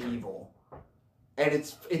American evil. And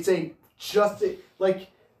it's he's a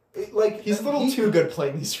little too good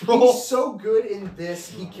playing these roles. He's so good in this.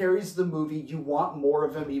 He carries the movie. You want more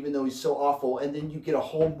of him, even though he's so awful, and then you get a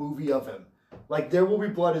whole movie of him. Like There Will Be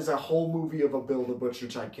Blood is a whole movie of a Bill the Butcher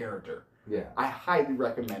type character. Yeah, I highly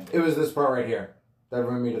recommend it. It was this part right here that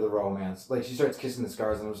reminded me to the romance. Like she starts kissing the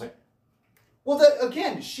scars, and I was like, well, that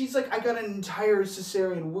again, she's like, I got an entire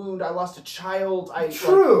cesarean wound. I lost a child.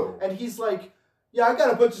 True. And he's like, yeah, I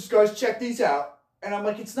got a bunch of scars. Check these out. And I'm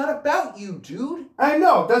like, it's not about you, dude. I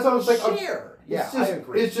know. That's what I was like. Share. Yeah, I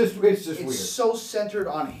agree. It's just weird. It's so centered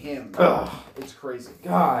on him. Ugh. It's crazy.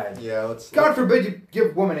 God. Yeah, God forbid you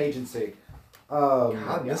give woman agency.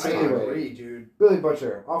 God, I agree, dude. Billy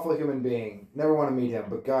Butcher, awful human being. Never want to meet him,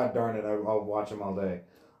 but god darn it, I'll watch him all day.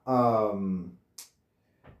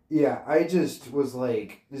 Yeah, I just was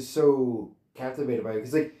like, just so captivated by it.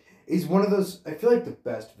 Because, like, he's one of those, I feel like the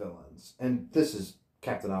best villains, and this is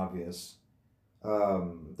Captain Obvious.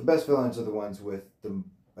 The best villains are the ones with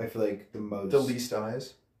I feel like the least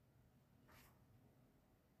eyes.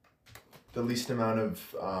 The least amount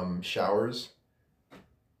of showers.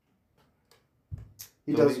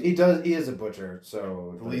 He is a butcher,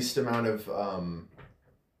 so... The least amount of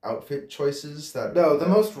outfit choices that... No, the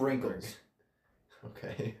most wrinkles.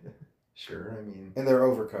 Okay. Sure, I mean... In their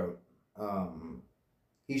overcoat.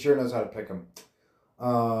 He sure knows how to pick them.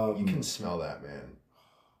 You can smell that, man.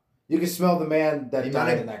 You can smell the man that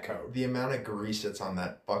died in that coat. The amount of grease that's on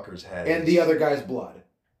that fucker's head. And the other guy's blood.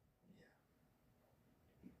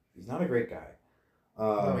 He's not a great guy.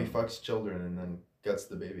 No, he fucks children and then guts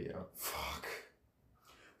the baby out. Fuck.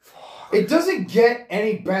 It doesn't get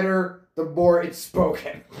any better the more it's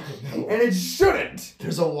spoken. And it shouldn't.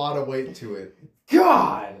 There's a lot of weight to it.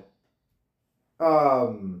 God.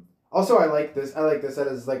 Also, I like this. That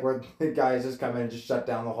is like where the guys just come in and just shut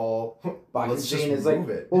down the whole boxing scene. It's like,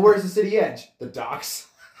 well, where's the city edge? The docks.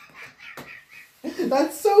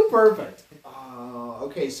 That's so perfect.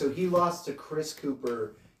 Okay, so he lost to Chris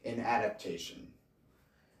Cooper in Adaptation.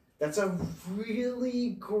 That's a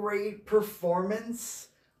really great performance.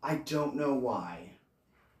 I don't know why.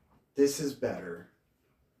 This is better.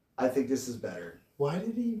 I think this is better. Why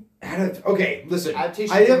did he... Okay, listen.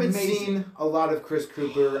 Adaptation I haven't seen a lot of Chris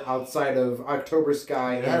Cooper outside of October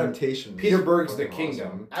Sky and Adaptation. Peter Berg's The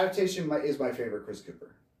Kingdom. Awesome. Adaptation is my favorite Chris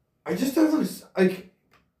Cooper. I just don't like...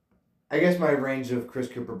 I guess my range of Chris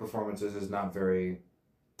Cooper performances is not very...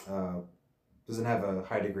 doesn't have a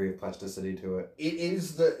high degree of plasticity to it. It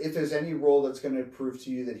is if there's any role that's going to prove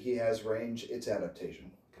to you that he has range, it's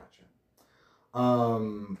Adaptation. Gotcha.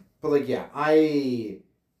 But like, yeah, I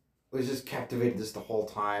was just captivated this the whole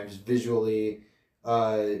time, just visually.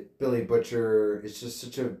 Billy Butcher is just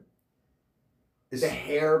such a... The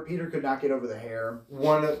hair, Peter could not get over the hair.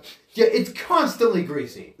 Yeah, it's constantly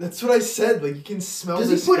greasy. That's what I said. Like, you can smell this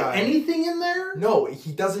guy. Does he put anything in there? No,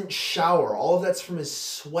 he doesn't shower. All of that's from his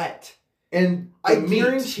sweat. And I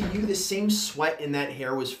guarantee you the same sweat in that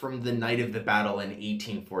hair was from the night of the battle in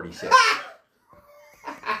 1846.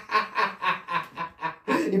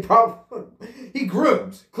 He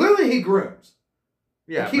grooms. Clearly he grooms.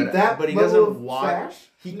 Yeah, but he doesn't wash.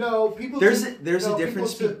 There's a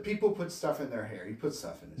difference. People put stuff in their hair. He puts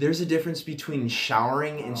stuff in his There's a difference between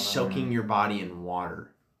showering and soaking your body in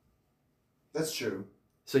water. That's true.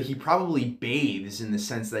 So he probably bathes in the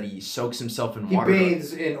sense that he soaks himself in water. He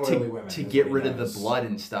bathes in oily women to get rid of the blood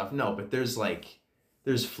and stuff. No, but there's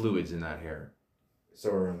fluids in that hair.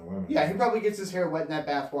 So are in the women. Yeah, he probably gets his hair wet in that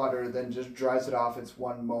bath water, then just dries it off. It's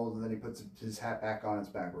one mold, and then he puts his hat back on. It's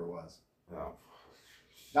back where it was. Oh.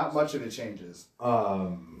 Not much of it changes.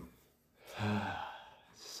 So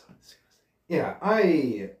disgusting. Yeah,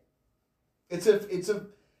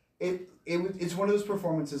 It's one of those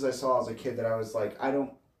performances I saw as a kid that I was like, I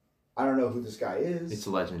don't know who this guy is. It's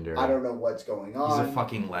legendary. I don't know what's going on. He's a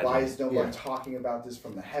fucking legend. Why is no one talking about this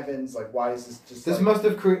from the heavens? Like, why is this just? This must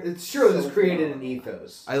have created. It's sure this created an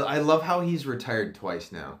ethos. I love how he's retired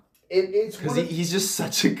twice now. It's because he's just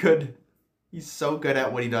such a good. He's so good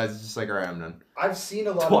at what he does. It's just like, all right, I'm done. I've seen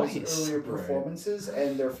a lot of his earlier performances,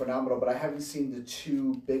 and they're phenomenal. But I haven't seen the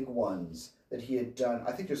two big ones that he had done.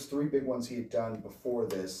 I think there's 3 big ones he had done before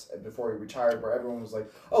this, before he retired, where everyone was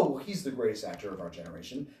like, oh, well, he's the greatest actor of our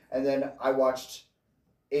generation. And then I watched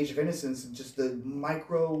Age of Innocence, and just the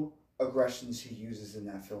microaggressions he uses in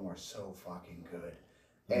that film are so fucking good.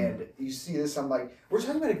 And you see this, I'm like, we're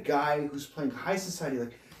talking about a guy who's playing high society,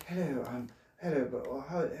 like, hello,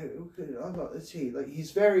 let's see, like,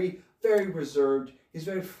 he's very, very reserved, he's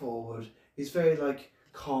very forward, he's very, like,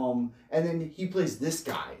 calm, and then he plays this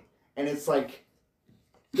guy, and it's like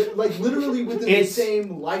literally within the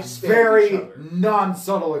same lifespan. Very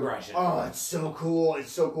non-subtle aggression. Oh, it's so cool,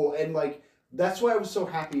 and, like, that's why I was so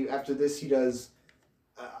happy after this. He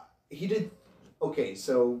did, okay,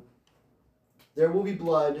 so There Will Be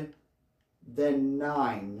Blood, then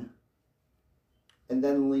 9, and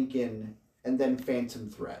then Lincoln, and then Phantom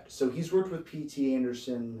Thread. So he's worked with P.T.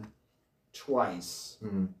 Anderson twice.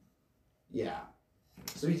 Mm-hmm. Yeah.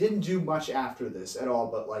 So he didn't do much after this at all,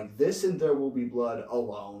 but like this and There Will Be Blood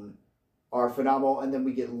alone are phenomenal. And then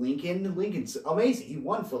we get Lincoln. Lincoln's amazing. He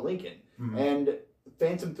won for Lincoln. Mm-hmm. And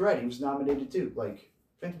Phantom Thread, he was nominated too. Like,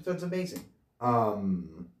 Phantom Thread's amazing.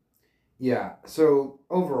 Yeah, so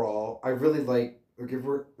overall, I really like, if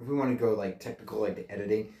we want to go like technical, like the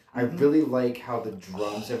editing, I really like how the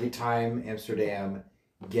drums, every time Amsterdam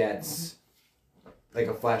gets like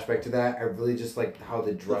a flashback to that, I really just like how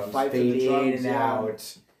the drums fade in and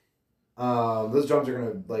out. Those drums are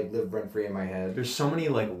gonna like live rent free in my head. There's so many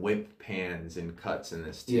like whip pans and cuts in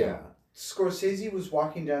this too. Yeah. Scorsese was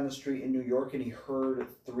walking down the street in New York and he heard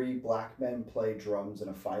 3 black men play drums and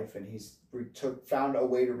a fife, and found a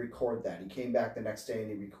way to record that. He came back the next day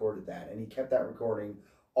and he recorded that, and he kept that recording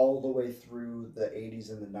all the way through the 80s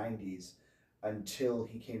and the 90s until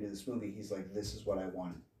he came to this movie. He's like, this is what I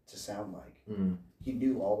want to sound like. Mm. He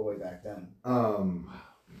knew all the way back then.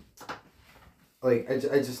 Like I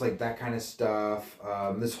just like that kind of stuff.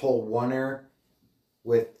 This whole oneer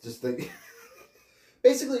with just the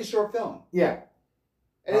basically a short film. Yeah.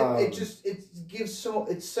 And it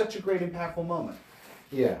it's such a great impactful moment.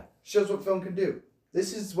 Yeah. Shows what film can do.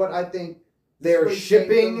 This is what I think they're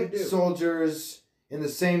shipping soldiers in the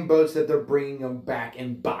same boats that they're bringing them back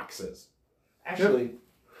in boxes. Actually,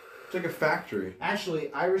 it's like a factory.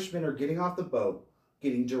 Actually, Irishmen are getting off the boat,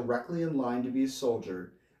 getting directly in line to be a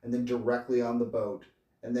soldier, and then directly on the boat,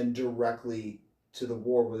 and then directly to the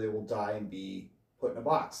war where they will die and be put in a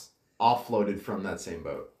box. Offloaded from that same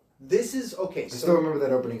boat. This is okay. I still remember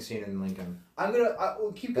that opening scene in Lincoln.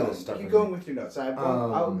 We'll keep going. Keep going with your notes.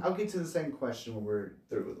 I'll get to the same question when we're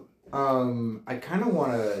through with them. I kind of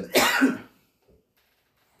want to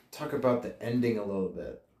talk about the ending a little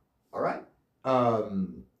bit. All right.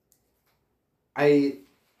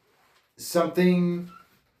 Something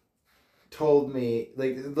told me,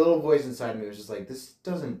 like, the little voice inside me was just like, this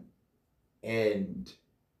doesn't end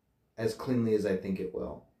as cleanly as I think it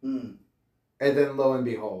will. Mm. And then lo and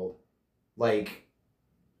behold, like,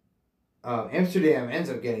 Amsterdam ends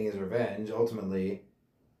up getting his revenge ultimately,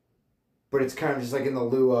 but it's kind of just like in the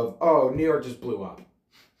lieu of, oh, New York just blew up.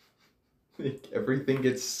 Like everything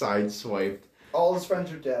gets sideswiped. All his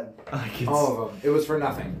friends are dead. All of them. It was for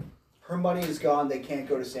nothing. Her money is gone. They can't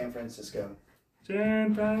go to San Francisco.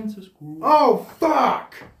 San Francisco. Oh,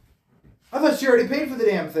 fuck! I thought she already paid for the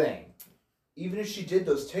damn thing. Even if she did,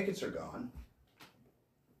 those tickets are gone.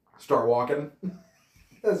 Start walking.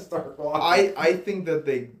 Start walking. I think that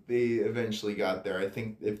they eventually got there. I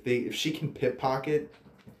think if she can pickpocket,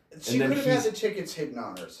 she could have had the tickets hidden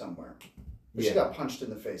on her somewhere. But she got punched in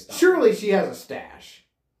the face. Surely she has a stash.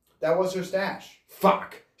 That was her stash.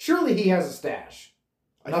 Fuck. Surely he has a stash.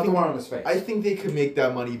 Not the one on his face. I think they could make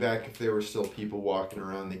that money back if there were still people walking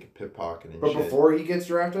around. They could pickpocket and but shit. But before he gets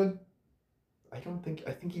drafted? I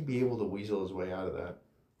think he'd be able to weasel his way out of that.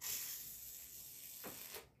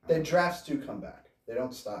 Then drafts do come back. They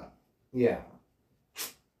don't stop. Yeah.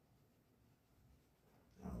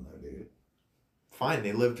 I don't know, dude. Fine,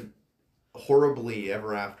 they lived horribly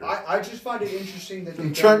ever after. I just find it interesting that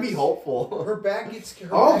I'm trying to be hopeful. Her bag gets...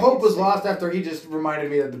 All hope was lost after he just reminded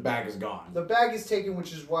me that the bag is gone. The bag is taken,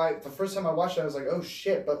 which is why the first time I watched it, I was like, oh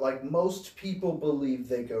shit, but like most people believe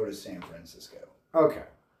they go to San Francisco. Okay.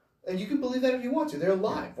 And you can believe that if you want to. They're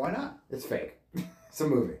alive. Why not? It's fake. It's a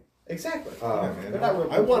movie. Exactly. Man,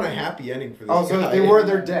 I want a happy ending for this guy. So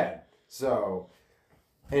they're dead. So,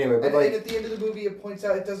 anyway. But and at the end of the movie, it points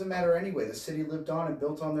out it doesn't matter anyway. The city lived on and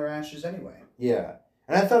built on their ashes anyway. Yeah.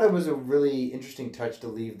 And I thought it was a really interesting touch to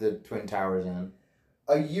leave the Twin Towers in.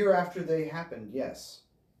 A year after they happened, yes.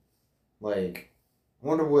 Like, I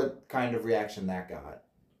wonder what kind of reaction that got.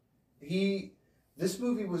 This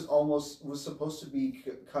movie was supposed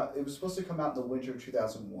to come out in the winter of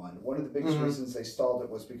 2001. One of the biggest reasons they stalled it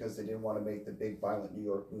was because they didn't want to make the big violent New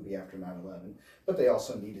York movie after 9/11. But they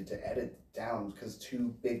also needed to edit it down because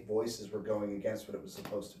 2 big voices were going against what it was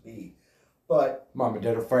supposed to be. But Mom and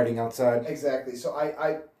Dad are fighting outside. Exactly. So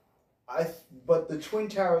But the Twin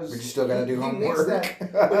Towers... But you still gotta do homework.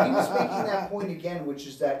 But he was making that point again, which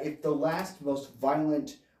is that if the last most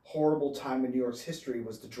violent, horrible time in New York's history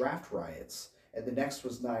was the draft riots, and the next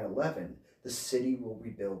was 9/11, the city will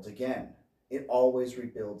rebuild again. It always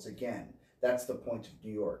rebuilds again. That's the point of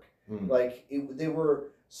New York. Like,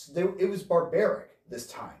 it was barbaric this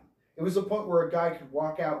time. It was the point where a guy could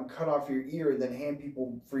walk out and cut off your ear and then hand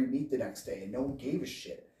people free meat the next day, and no one gave a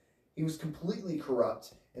shit. He was completely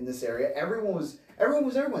corrupt in this area. Everyone was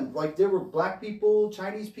everyone. Like, there were black people,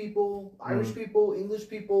 Chinese people, Irish people, English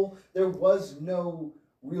people. There was no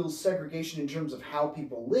real segregation in terms of how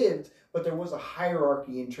people lived, but there was a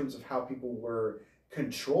hierarchy in terms of how people were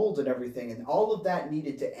controlled and everything, and all of that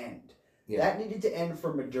needed to end. Yeah. That needed to end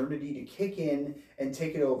for modernity to kick in and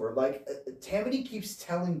take it over. Like, Tammany keeps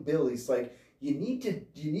telling Bill, he's like, you need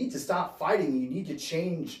to stop fighting. You need to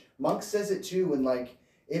change. Monk says it too, and like,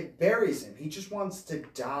 it buries him. He just wants to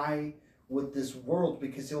die with this world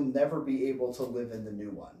because he'll never be able to live in the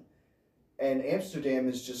new one. And Amsterdam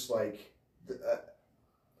is just like,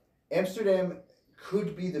 Amsterdam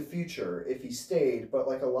could be the future if he stayed, but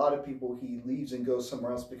like a lot of people, he leaves and goes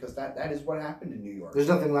somewhere else because that is what happened in New York. There's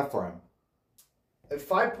nothing left for him.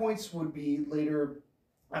 5 Points would be later,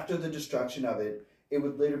 after the destruction of it, it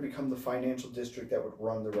would later become the financial district that would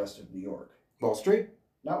run the rest of New York. Wall Street?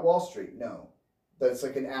 Not Wall Street, no. That's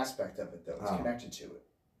like an aspect of it, though. It's connected to it.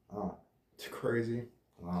 Oh. It's crazy.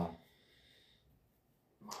 Wow.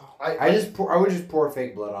 I would just pour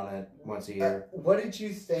fake blood on it once a year. What did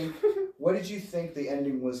you think? What did you think the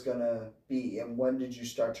ending was gonna be, and when did you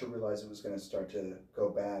start to realize it was gonna start to go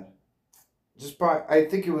bad? I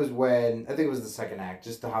think it was the second act.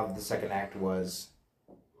 Just how the second act was.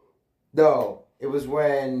 No, it was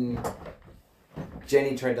when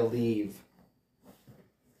Jenny tried to leave.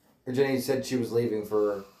 Or Jenny said she was leaving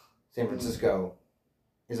for San Francisco.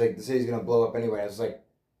 He's like, the city's gonna blow up anyway. I was like,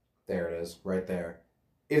 there it is, right there.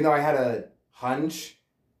 Even though I had a hunch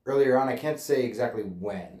earlier on, I can't say exactly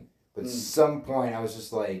when, but at some point I was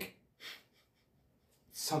just like,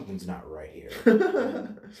 something's not right here.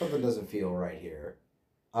 Something doesn't feel right here.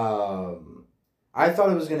 I thought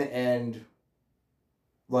it was gonna end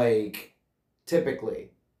like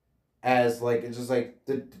typically as like it's just like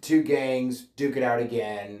the two gangs duke it out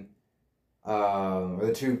again, or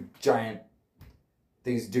the two giant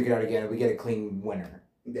things duke it out again, and we get a clean winner.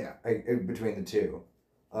 Yeah, between the two.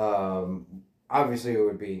 Obviously it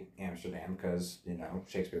would be Amsterdam because, you know,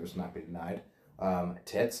 Shakespeare was not be denied.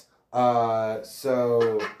 Tits.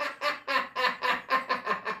 So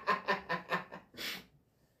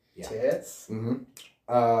yeah. Tits.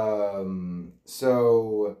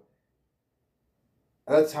 So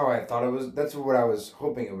that's how I thought it was. That's what I was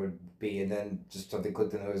hoping it would be, and then just something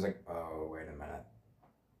clicked, and it was like, oh, wait a minute.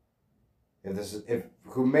 If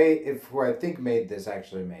who I think made this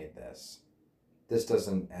actually made this. This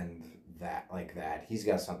doesn't end that like that. He's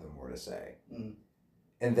got something more to say.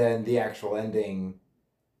 And then the actual ending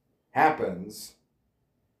happens,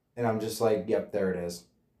 and I'm just like, yep, there it is.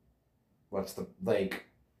 What's the,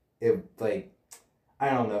 I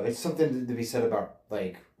don't know. It's something to be said about,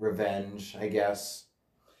 like, revenge, I guess.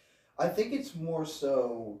 I think it's more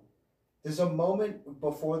so, there's a moment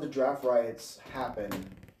before the draft riots happen.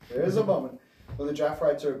 There is a moment when the draft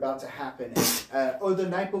riots are about to happen, or the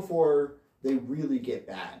night before they really get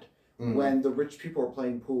bad, when the rich people are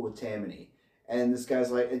playing pool with Tammany. And this guy's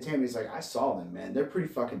like, and Tammany's like, I saw them, man. They're pretty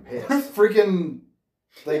fucking pissed. Freaking,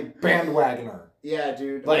 like, bandwagoner. Yeah,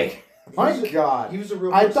 dude. Like, my God. He was a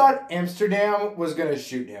real person. I thought Amsterdam was going to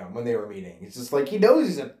shoot him when they were meeting. It's just like, he knows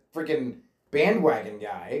he's a freaking bandwagon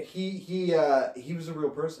guy. He was a real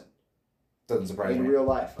person. Doesn't surprise me. In real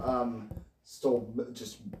life. Stole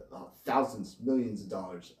just thousands, millions of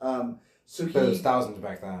dollars. So but it was thousands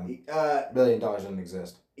back then. $1 million didn't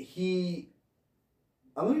exist. $1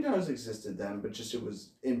 million existed then, but just it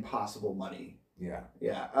was impossible money. Yeah.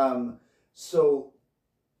 Yeah. So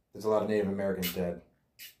there's a lot of Native Americans dead.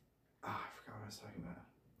 Oh, I forgot what I was talking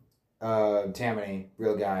about. Tammany,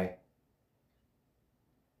 real guy.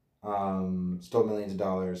 Stole millions of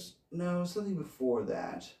dollars. No, something before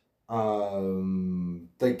that.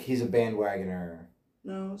 Like he's a bandwagoner.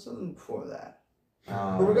 No, something before that.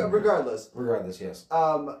 Regardless. Regardless, yes.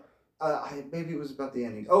 Maybe it was about the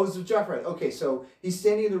ending. Oh, it was with Jeff Wright. Okay, so he's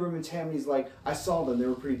standing in the room and Tammany's like, I saw them, they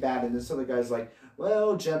were pretty bad. And this other guy's like,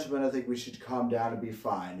 well, gentlemen, I think we should calm down and be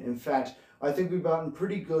fine. In fact, I think we've gotten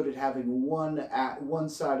pretty good at having one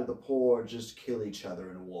side of the poor just kill each other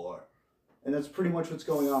in a war. And that's pretty much what's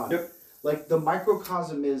going on. Yep. Like, the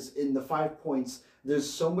microcosm is, in the 5 Points, there's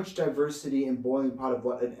so much diversity and boiling pot of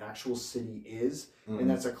what an actual city is, and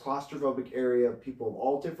that's a claustrophobic area of people of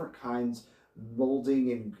all different kinds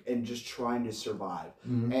molding and just trying to survive.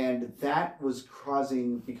 And that was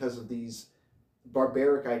causing, because of these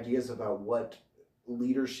barbaric ideas about what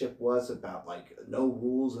leadership was, about like no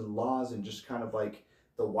rules and laws and just kind of like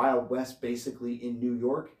the Wild West basically in New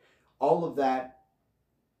York, all of that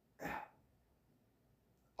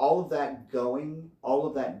going, all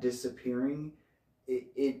of that disappearing,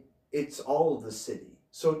 it's all of the city.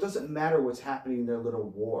 So it doesn't matter what's happening in their little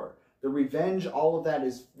war. The revenge, all of that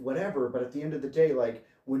is whatever, but at the end of the day, like,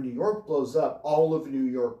 when New York blows up, all of New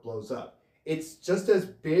York blows up. It's just as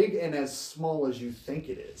big and as small as you think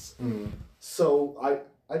it is. So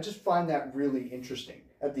I just find that really interesting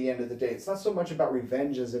at the end of the day. It's not so much about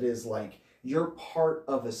revenge as it is like, you're part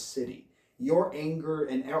of a city. Your anger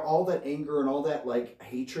and all that like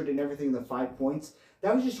hatred and everything, the 5 points,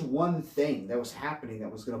 that was just one thing that was happening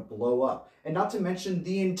that was going to blow up. And not to mention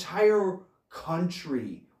the entire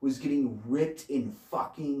country was getting ripped in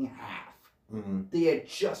fucking half. They had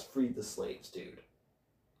just freed the slaves, dude.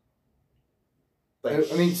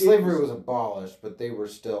 Like, I mean, slavery was abolished, but they were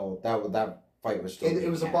still, that fight was still it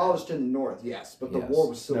was abolished in the North, yes, but the war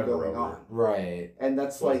was still going on. Right. And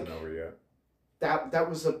that's Wasn't over yet. That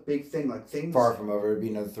was a big thing. Like, things far from over. It'd be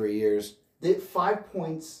another 3 years. The 5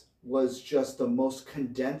 points was just the most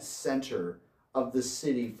condensed center of the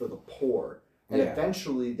city for the poor, and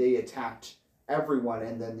eventually they attacked everyone.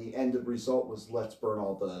 And then the end result was let's burn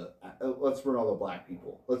all the black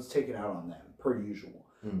people. Let's take it out on them, per usual.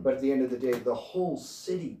 But at the end of the day, the whole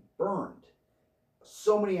city burned.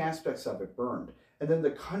 So many aspects of it burned, and then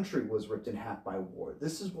the country was ripped in half by war.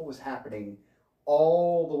 This is what was happening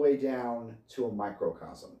all the way down to a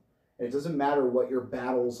microcosm. And it doesn't matter what your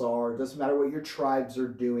battles are. It doesn't matter what your tribes are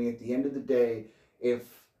doing. At the end of the day, if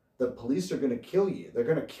the police are going to kill you, they're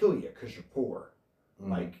going to kill you because you're poor.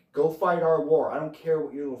 Like, go fight our war. I don't care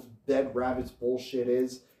what your little dead rabbits bullshit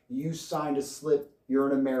is. You signed a slip.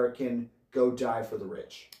 You're an American. Go die for the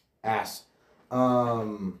rich. Ass.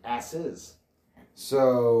 Asses.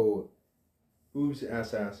 So. Oops,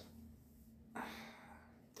 ass.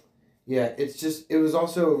 Yeah, it was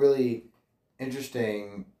also really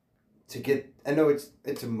interesting to get, I know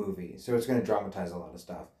it's a movie, so it's going to dramatize a lot of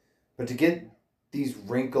stuff, but to get these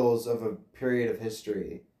wrinkles of a period of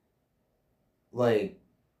history, like,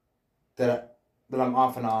 that I'm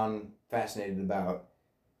off and on fascinated about,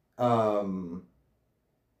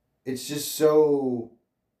 it's just so,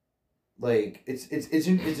 like, it's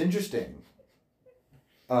interesting.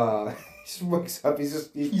 He just wakes up. He's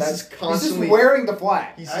just wearing the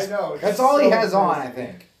flag. I know. That's all he has on, I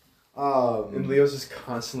think. And Leo's just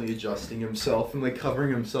constantly adjusting himself and like covering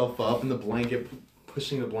himself up in the blanket,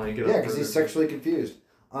 pushing the blanket up. Yeah, because he's sexually confused.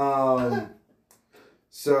 So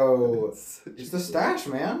it's the stash,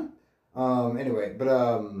 man. Anyway, but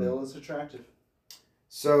Bill is attractive.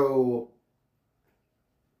 So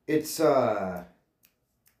it's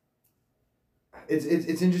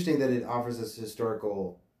interesting that it offers this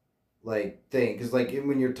historical like thing, because like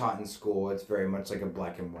when you're taught in school, it's very much like a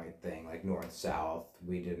black and white thing, like north south.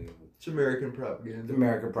 It's American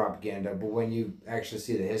propaganda. But when you actually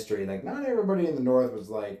see the history, like not everybody in the north was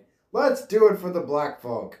like, let's do it for the black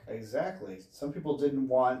folk. Exactly. Some people didn't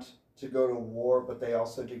want to go to war, but they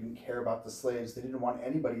also didn't care about the slaves. They didn't want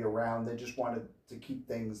anybody around. They just wanted to keep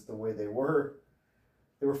things the way they were.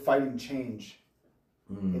 They were fighting change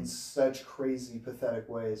in such crazy, pathetic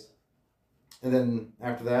ways. And then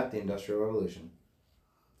after that, the Industrial Revolution.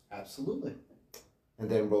 Absolutely. And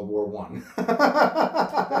then World War One.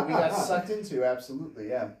 That we got sucked into, absolutely,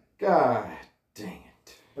 yeah. God dang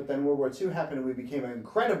it. But then World War II happened and we became an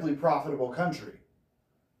incredibly profitable country.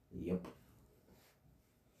 Yep.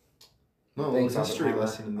 No, Thanks, history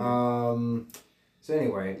lesson in there. So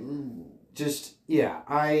anyway, just, yeah,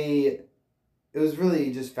 it was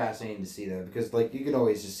really just fascinating to see that, because like you can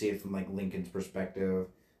always just see it from like Lincoln's perspective,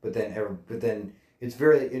 but then it's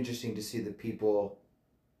very interesting to see the people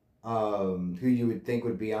who you would think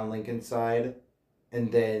would be on Lincoln's side,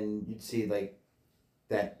 and then you'd see like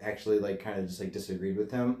that actually like kind of just like disagreed with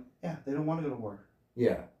him. Yeah, they don't want to go to war.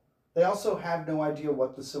 Yeah. They also have no idea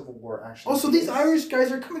what the Civil War actually Also, is. these Irish guys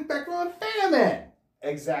are coming back from a famine.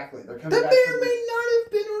 Exactly. They're coming That back may from or may not have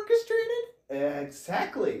been orchestrated.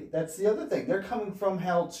 Exactly. That's the other thing. They're coming from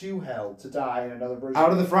hell to hell to die in another version.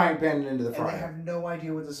 Out of the frying pan and into the And fryer. they have no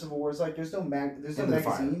idea what the Civil War is like. There's no there's no Into the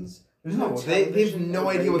fire. magazines. There's No, they have television, no no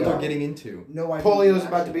idea what radio. they're getting into. No idea. Polio's what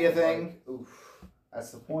about to be a actually thing. like. Oof.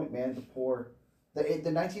 That's the point, man. The poor. The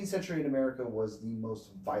 19th century in America was the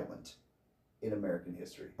most violent in American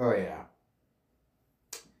history. Oh, yeah.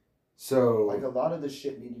 So like a lot of this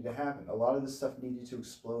shit needed to happen. A lot of this stuff needed to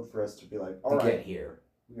explode for us to be like, all to right, get here.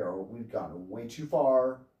 we've gone way too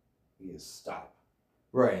far. We need to stop.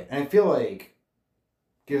 Right, and I feel like,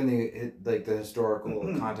 given the historical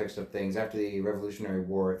context of things after the Revolutionary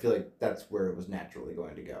War, I feel like that's where it was naturally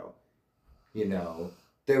going to go. You know,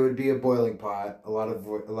 there would be a boiling pot, a lot of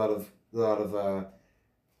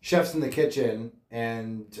chefs in the kitchen,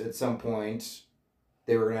 and at some point,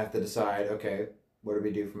 they were gonna have to decide, okay, what do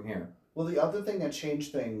we do from here? Well, the other thing that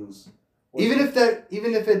changed things, Even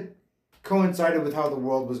if it coincided with how the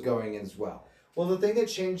world was going as well. Well, the thing that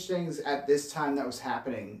changed things at this time that was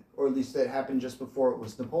happening, or at least that happened just before it,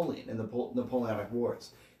 was Napoleon and the Napoleonic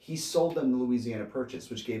Wars. He sold them the Louisiana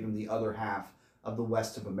Purchase, which gave him the other half of the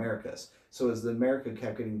west of Americas. So as the America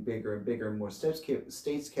kept getting bigger and bigger and more states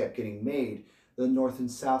kept getting made, the North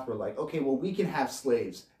and South were like, okay, well, we can have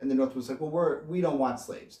slaves. And the North was like, well, we don't want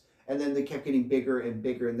slaves. And then they kept getting bigger and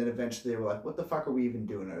bigger, and then eventually they were like, what the fuck are we even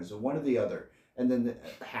doing? It was one or the other. And then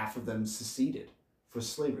half of them seceded for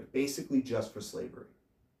slavery, basically just for slavery.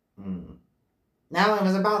 Mm. Now it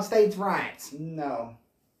was about states' rights. No.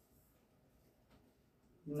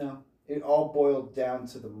 It all boiled down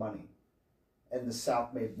to the money. And the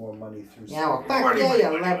South made more money through slavery. Yeah, well, fuck you,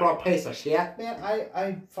 you liberal piece of shit. Man,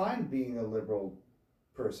 I'm fine being a liberal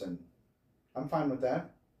person. I'm fine with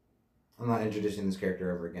that. I'm not introducing this character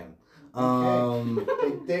ever again.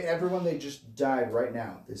 Okay. Everyone, they just died right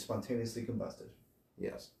now. They spontaneously combusted.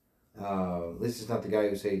 Yes. At least it's not the guy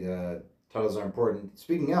who said titles are important.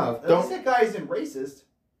 Speaking of, At least that guy isn't racist.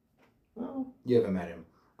 Well, you haven't met him.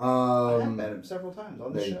 I have met him several times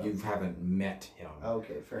on the show. You haven't met him.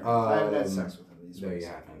 Okay, fair enough. I haven't had sex with him. No, you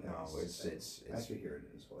haven't. No, it's I could hear it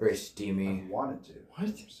in his voice. very steamy. I wanted to. What?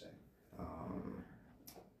 It's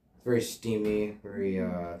very steamy, very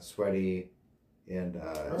sweaty, and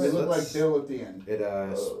it looked like Bill at the end.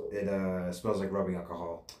 it smells like rubbing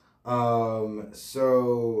alcohol.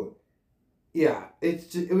 So yeah,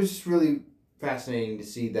 it was just really fascinating to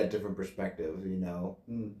see that different perspective. You know,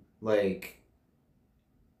 like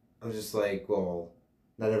I was just like, well,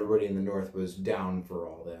 not everybody in the North was down for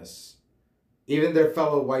all this. Even their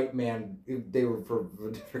fellow white man, they were from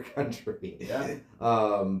a different country. Yeah.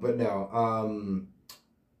 But no.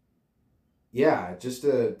 Yeah, just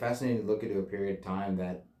a fascinating look into a period of time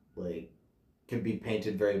that like can be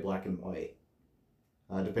painted very black and white,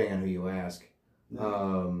 depending on who you ask.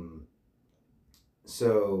 No.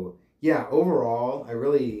 So yeah, overall, I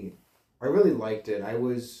really liked it. I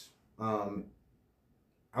was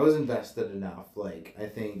invested enough. Like, I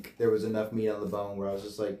think there was enough meat on the bone where I was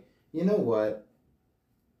just like, you know what?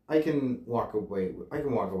 I can walk away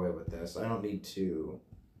with this. I don't need to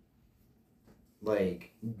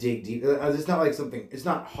like dig deep. It's not like something. It's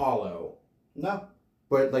not hollow. No.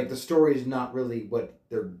 But like the story is not really what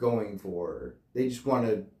they're going for. They just want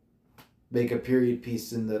to make a period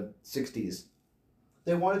piece in the 60s.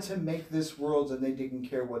 They wanted to make this world, and they didn't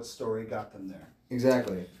care what story got them there.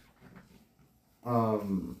 Exactly.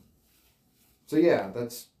 So yeah,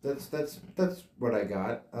 that's what I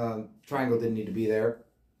got. Triangle didn't need to be there.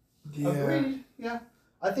 Yeah. Agreed. Yeah.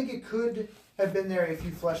 I think it could have been there if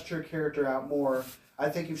you fleshed her character out more. I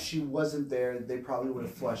think if she wasn't there, they probably would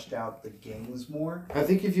have fleshed out the gangs more. I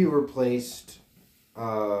think if you replaced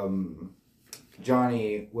Johnny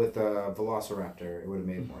with a Velociraptor, it would have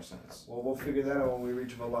made more sense. Well, we'll figure that out when we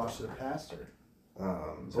reach Velocipastor.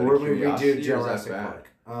 Or when we do Jurassic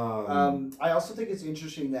Park. I also think it's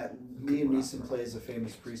interesting that Liam Neeson plays a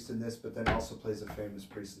famous priest in this, but then also plays a famous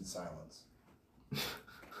priest in Silence.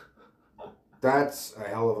 That's a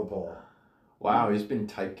hell of a pull. Wow, he's been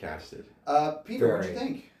typecasted. Peter, what do you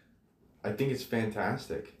think? I think it's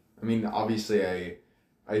fantastic. I mean, obviously,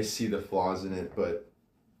 I see the flaws in it, but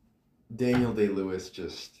Daniel Day-Lewis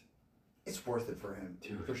just... It's worth it for him,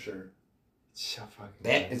 dude, for sure. It's so fucking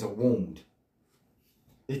That good. is a wound.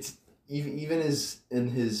 It's even in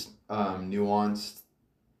his nuanced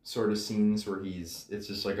sort of scenes where it's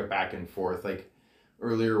just like a back and forth. Like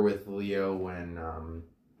earlier with Leo when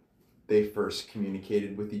they first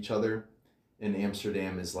communicated with each other, and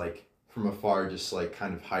Amsterdam is like from afar just like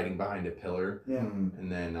kind of hiding behind a pillar. Yeah.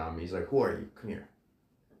 And then he's like, "Who are you? Come here."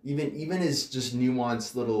 Even his just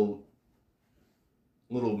nuanced little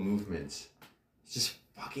movements. It's just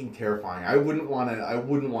fucking terrifying. I wouldn't want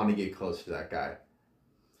to get close to that guy.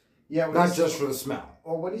 Yeah, not just for the smell.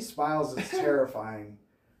 Or when he smiles, it's terrifying.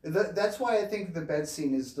 That's why I think the bed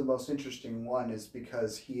scene is the most interesting one, is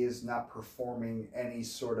because he is not performing any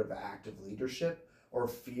sort of act of leadership or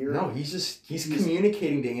fear. No, he's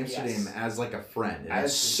communicating to Amsterdam as like a friend. And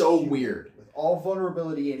it's so weird. With all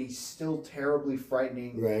vulnerability, and he's still terribly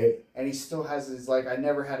frightening. Right. And he still has his, like, I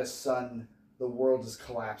never had a son. The world is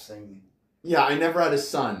collapsing. Yeah, I never had a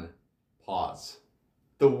son. Pause.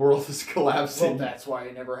 The world is collapsing. Well, that's why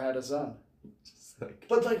I never had a son. Just like...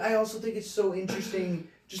 But, like, I also think it's so interesting.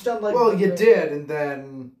 Just on, like... Well, you did, and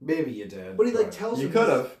then maybe you did. But he, like, tells him... You could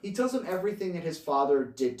have. He tells him everything that his father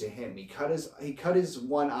did to him. He cut his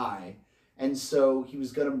one eye, and so he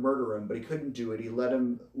was gonna murder him, but he couldn't do it. He let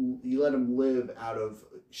him live out of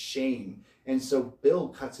shame. And so Bill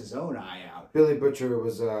cuts his own eye out. Billy Butcher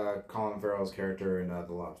was Colin Farrell's character in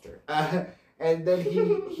The Lobster. And then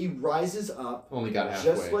he rises up, Only got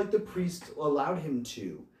halfway. just like the priest allowed him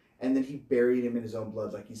to, and then he buried him in his own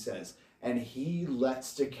blood, like he says. And he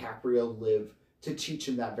lets DiCaprio live to teach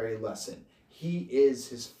him that very lesson. He is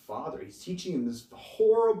his father. He's teaching him this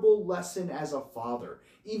horrible lesson as a father.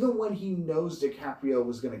 Even when he knows DiCaprio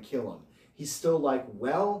was going to kill him, he's still like,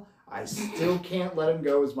 well, I still can't let him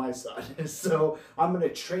go as my son. So I'm going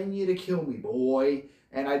to train you to kill me, boy.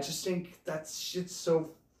 And I just think that shit's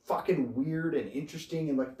so fucking weird and interesting.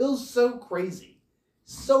 And like, Bill's so crazy.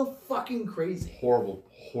 So fucking crazy. Horrible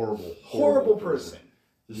person.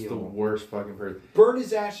 Just the worst fucking person. Burn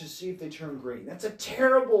his ashes, see if they turn green. That's a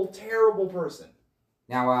terrible, terrible person.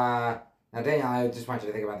 Now, Daniel, I just want you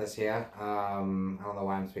to think about this here. I don't know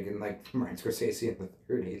why I'm speaking like Martin Scorsese in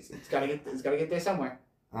the 30s. It's gotta get there somewhere.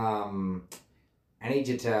 I need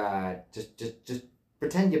you to just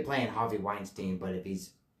pretend you're playing Harvey Weinstein, but if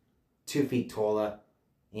he's 2 feet taller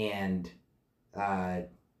and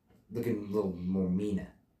looking a little more meaner.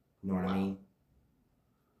 You know what I mean?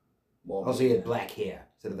 Well, also, he had black hair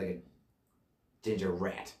instead of like a ginger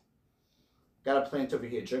rat. Got a plant over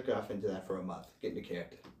here. Jerk off into that for a month. Get into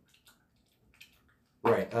character.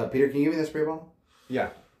 Right. Peter, can you give me that spray bottle? Yeah.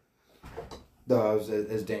 No, it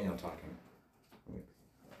was Daniel talking.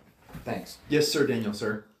 Thanks. Yes, sir, Daniel,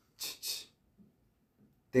 sir.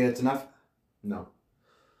 Think that's enough? No.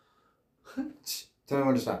 Tell me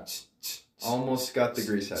when to stop. Almost got the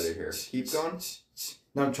grease out of here. Keep going.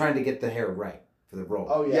 No, I'm trying to get the hair right for the roll.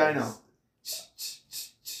 Oh, yeah. Yeah, I know.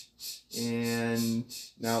 And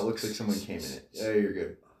now it looks like someone came in it. Yeah, you're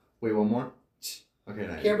good. Wait, one more? Okay,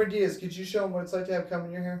 now Cameron Diaz, could you show him what it's like to have cum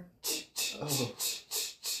in your hair? Oh.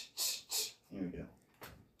 Here we go.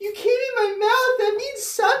 You came in my mouth. That means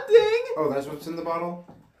something. Oh, that's what's in the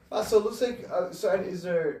bottle? So it looks like, is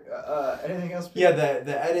there anything else? Yeah,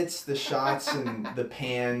 the edits, the shots, and the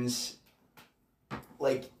pans,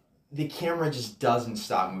 like, the camera just doesn't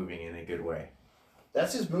stop moving in a good way.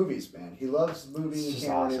 That's his movies, man. He loves moving the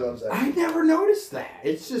camera. Awesome. He loves that. I never noticed that.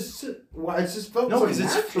 It's just felt so because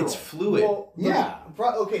natural. it's fluid. Well, yeah.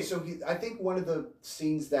 Okay, so I think one of the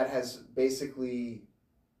scenes that has basically,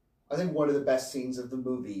 I think one of the best scenes of the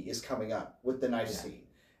movie is coming up with the knife scene.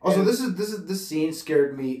 Also, this scene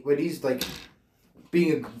scared me when he's like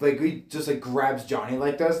being he just like grabs Johnny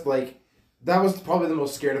like this. Like that was probably the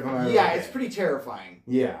most scared of him I ever Yeah, been. it's pretty terrifying.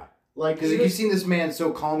 Yeah. Like, Because you've seen this man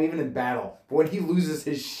so calm even in battle, but when he loses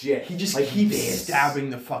his shit, he just like keeps this. stabbing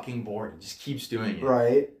the fucking board. He just keeps doing it.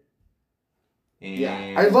 Right. And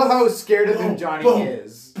Yeah. I love how scared of him Johnny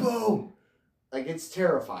is. Boom. Like, it's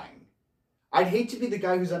terrifying. I'd hate to be the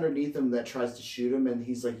guy who's underneath him that tries to shoot him and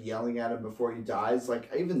he's, like, yelling at him before he dies. Like,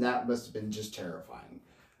 even that must have been just terrifying.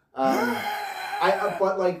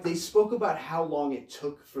 But, like, they spoke about how long it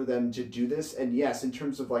took for them to do this. And, yes, in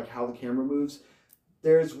terms of, like, how the camera moves,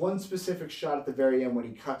 there's one specific shot at the very end when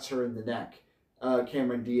he cuts her in the neck,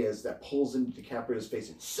 Cameron Diaz, that pulls into DiCaprio's face.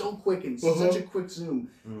 It's so quick and such a quick zoom.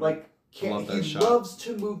 Like, he loves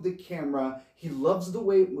to move the camera. He loves the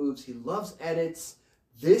way it moves. He loves edits.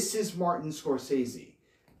 This is Martin Scorsese.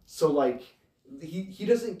 So, like, he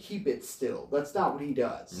doesn't keep it still. That's not what he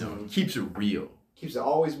does. No, he keeps it real. Keeps it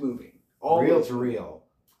always moving. Always real to real.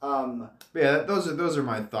 Yeah, those are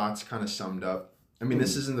my thoughts kind of summed up. I mean,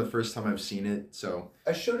 this isn't the first time I've seen it, so...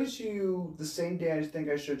 I showed it to you the same day I think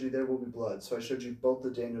I showed you There Will Be Blood. So I showed you both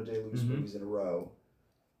the Daniel Day-Lewis movies in a row.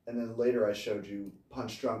 And then later I showed you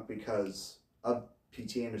Punch Drunk because of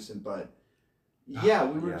P.T. Anderson. But yeah,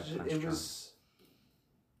 it was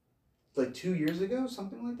like 2 years ago,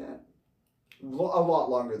 something like that. A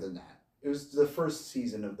lot longer than that. It was the first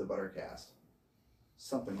season of the Buttercast.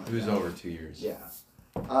 Something like that. It was over 2 years. Yeah.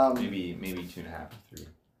 Maybe 2.5 or 3.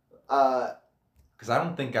 Because I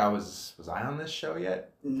don't think was I on this show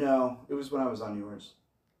yet? No, it was when I was on yours.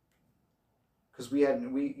 Because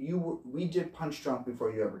we did Punch Drunk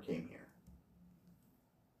before you ever came here.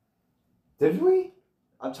 Did we?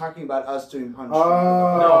 I'm talking about us doing Punch Drunk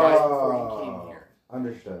before you came here.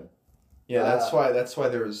 Understood. Yeah, that's why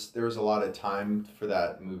there was a lot of time for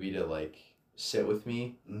that movie to like sit with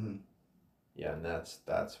me. Mm-hmm. Yeah, and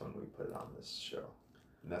that's when we put it on this show.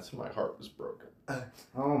 And that's when my heart was broken.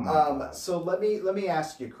 Oh my God. So let me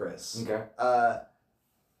ask you, Chris. Okay.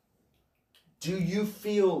 Do you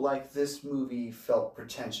feel like this movie felt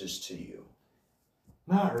pretentious to you?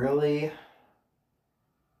 Not really.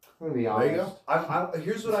 I'm gonna be honest.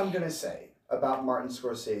 Here's what I'm gonna say about Martin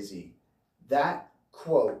Scorsese. That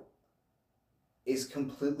quote is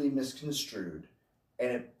completely misconstrued,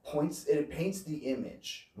 and it paints the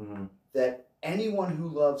image that anyone who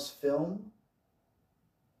loves film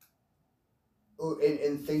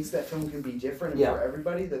and thinks that film can be different and for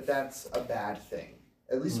everybody, that's a bad thing.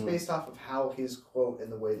 At least based off of how his quote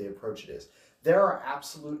and the way they approach it is. There are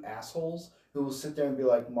absolute assholes who will sit there and be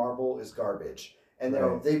like, Marvel is garbage. And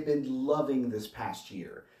they've been loving this past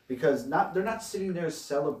year. Because they're not sitting there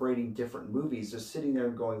celebrating different movies. They're sitting there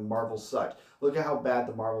and going, Marvel sucked. Look at how bad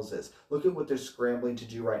the Marvels is. Look at what they're scrambling to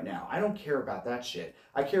do right now. I don't care about that shit.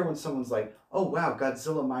 I care when someone's like, oh wow,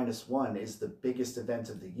 Godzilla -1 is the biggest event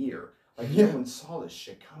of the year. Like no one saw this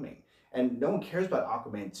shit coming. And no one cares about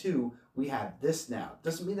Aquaman 2. We have this now.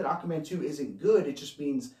 Doesn't mean that Aquaman 2 isn't good. It just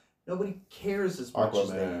means nobody cares as much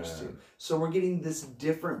as they used to. So we're getting this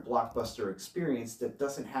different blockbuster experience that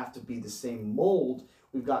doesn't have to be the same mold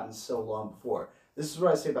we've gotten so long before. This is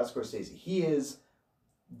what I say about Scorsese. He is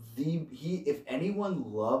if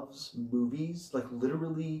anyone loves movies, like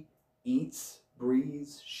literally eats,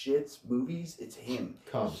 breathes, shits movies, it's him.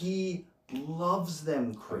 He loves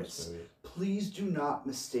them, Chris. Absolutely. Please do not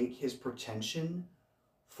mistake his pretension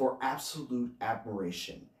for absolute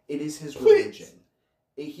admiration. It is his religion.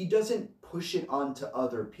 He doesn't push it onto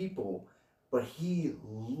other people, but he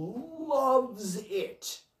loves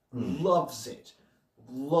it. Loves it.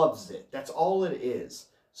 Loves it. That's all it is.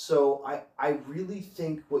 So I really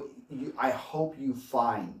think I hope you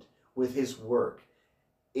find with his work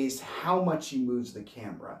is how much he moves the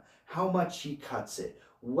camera, how much he cuts it,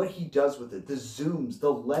 what he does with it, the zooms,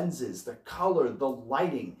 the lenses, the color, the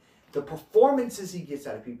lighting, the performances he gets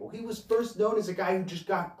out of people. He was first known as a guy who just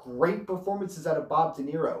got great performances out of Bob De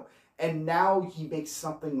Niro. And now he makes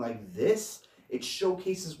something like this. It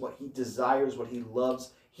showcases what he desires, what he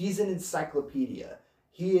loves. He's an encyclopedia.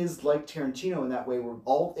 He is like Tarantino in that way where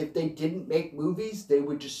if they didn't make movies, they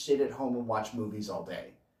would just sit at home and watch movies all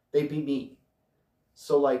day. They'd be me.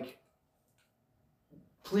 So like,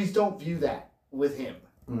 please don't view that with him.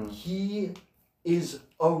 He is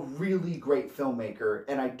a really great filmmaker,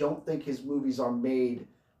 and I don't think his movies are made.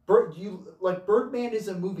 Birdman is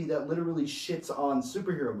a movie that literally shits on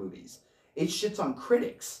superhero movies. It shits on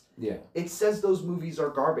critics. Yeah. It says those movies are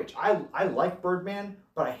garbage. I like Birdman,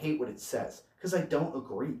 but I hate what it says because I don't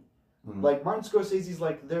agree. Like Martin Scorsese's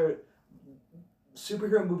like their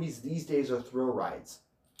superhero movies these days are thrill rides.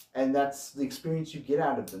 And that's the experience you get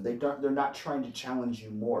out of them. They're not trying to challenge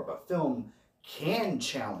you more, but film can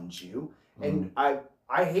challenge you. And I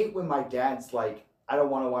hate when my dad's like, I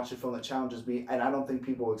don't want to watch a film that challenges me, and I don't think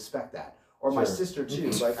people expect that. Or my sister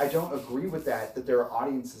too. Like I don't agree with that there are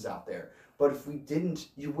audiences out there. But if we didn't,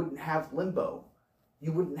 you wouldn't have Limbo.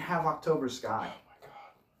 You wouldn't have October Sky. Oh my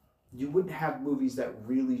God. You wouldn't have movies that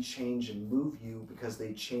really change and move you because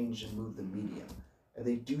they change and move the medium. And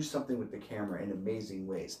they do something with the camera in amazing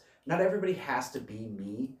ways. Not everybody has to be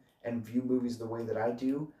me and view movies the way that I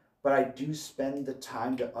do, but I do spend the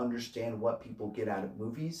time to understand what people get out of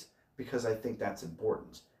movies because I think that's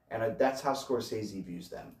important. And that's how Scorsese views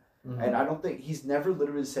them. And I don't think, he's never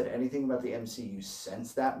literally said anything about the MCU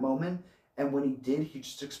since that moment. And when he did, he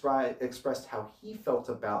just expressed how he felt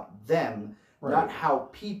about them, not how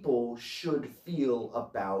people should feel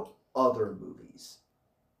about other movies.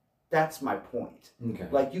 That's my point. Okay.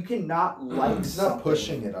 Like, you cannot like something not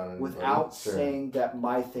pushing it on anybody, without saying that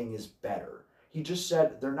my thing is better. He just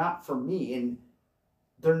said, they're not for me, and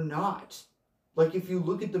they're not. Like, if you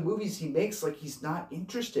look at the movies he makes, like, he's not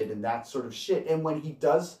interested in that sort of shit. And when he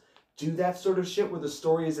does do that sort of shit where the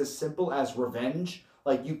story is as simple as revenge,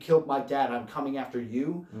 like, you killed my dad, I'm coming after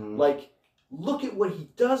you, like, look at what he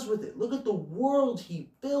does with it. Look at the world he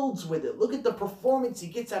builds with it. Look at the performance he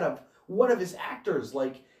gets out of one of his actors.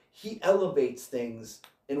 Like, he elevates things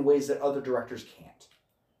in ways that other directors can't.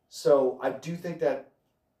 So I do think that,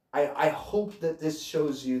 I hope that this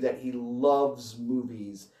shows you that he loves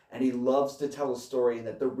movies and he loves to tell a story, and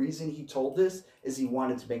that the reason he told this is he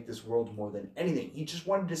wanted to make this world more than anything. He just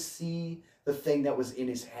wanted to see the thing that was in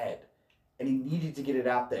his head, and he needed to get it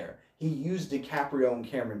out there. He used DiCaprio and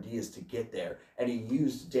Cameron Diaz to get there, and he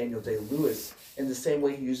used Daniel Day-Lewis in the same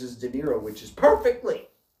way he uses De Niro, which is perfectly.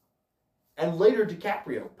 And later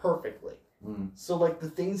DiCaprio, perfectly. So, like, the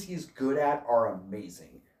things he's good at are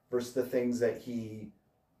amazing versus the things that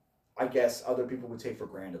I guess other people would take for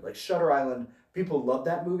granted. Like Shutter Island, people love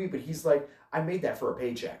that movie, but he's like, I made that for a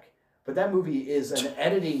paycheck. But that movie is an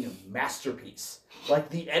editing masterpiece. Like,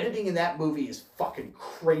 the editing in that movie is fucking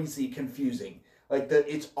crazy confusing. Like,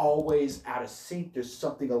 it's always out of sync. There's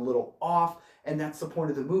something a little off, and that's the point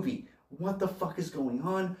of the movie. What the fuck is going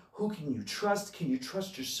on? Who can you trust? Can you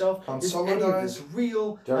trust yourself? Is any of this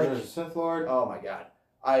real? Jar Jar Sith Lord. Oh my god.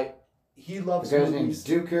 He loves the guy's movies.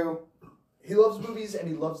 name's Dooku. He loves movies and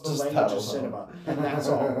he loves the language of cinema. And that's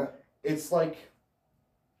all. It's like,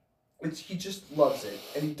 he just loves it.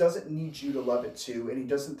 And he doesn't need you to love it too. And he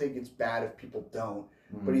doesn't think it's bad if people don't.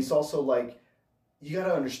 But he's also like, you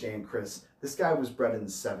gotta understand, Chris, this guy was bred in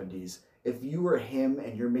the 70s. If you were him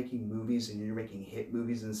and you're making movies and you're making hit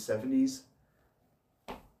movies in the 70s,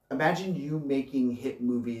 imagine you making hit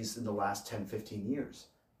movies in the last 10, 15 years.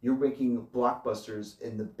 You're making blockbusters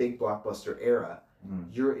in the big blockbuster era.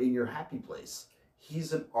 You're in your happy place.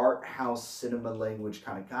 He's an art house cinema language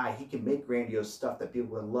kind of guy. He can make grandiose stuff that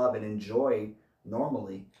people can love and enjoy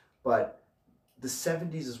normally. But the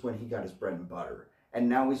 70s is when he got his bread and butter. And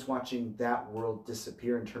now he's watching that world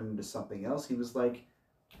disappear and turn into something else. He was like,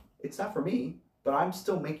 it's not for me, but I'm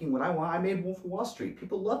still making what I want. I made Wolf of Wall Street.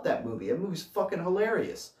 People love that movie. That movie's fucking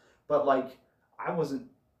hilarious. But, like, I wasn't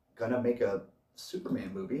gonna make a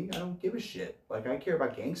Superman movie. I don't give a shit. Like, I care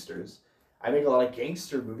about gangsters. I make a lot of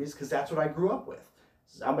gangster movies because that's what I grew up with.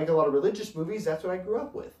 I make a lot of religious movies. That's what I grew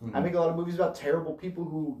up with. I make a lot of movies about terrible people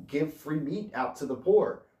who give free meat out to the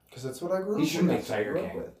poor. Because that's what I grew up with. He should make Tiger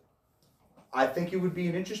King. I think it would be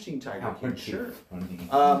an interesting Tiger King, sure.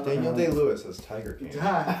 Daniel Day-Lewis as Tiger King.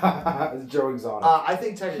 Joe Exotic. I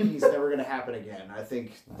think Tiger King's never going to happen again. I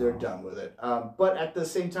think they're done with it. But at the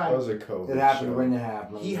same time, that was a COVID it happened show. when it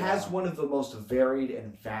happened. He has one of the most varied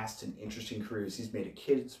and vast and interesting careers. He's made a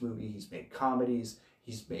kids movie. He's made comedies.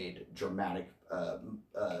 He's made dramatic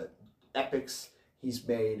epics. He's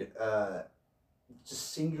made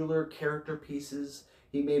just singular character pieces.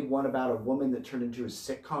 He made one about a woman that turned into a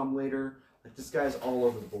sitcom later. Like, this guy's all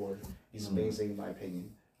over the board. He's amazing in my opinion.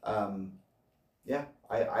 Yeah,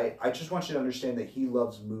 I just want you to understand that he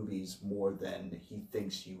loves movies more than he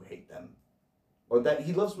thinks you hate them. Or that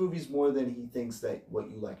he loves movies more than he thinks that what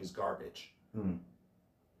you like is garbage.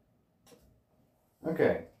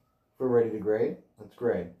 Okay. We're ready to grade? Let's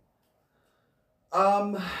grade.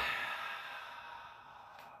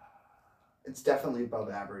 It's definitely above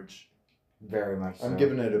average. Very much so. I'm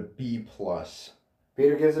giving it a B+.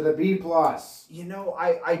 Peter gives it a B+. You know,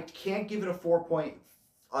 I can't give it a 4 point.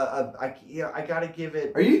 I gotta give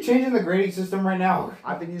it. Are you changing the grading system right now?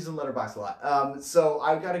 I've been using Letterboxd a lot. So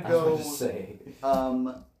I gotta go. I was about to say.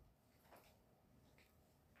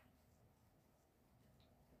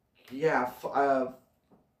 Yeah.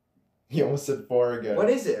 You almost said 4 again. What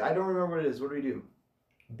is it? I don't remember what it is. What do we do?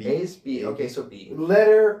 B. A is B. Okay, so B.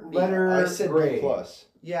 Letter. I said grade. B+.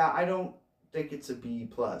 Yeah, I don't think it's a B+.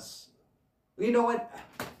 You know what?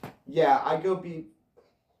 Yeah, I go B.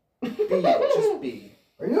 Just B.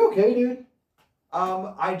 Are you okay, dude?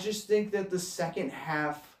 I just think that the second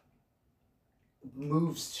half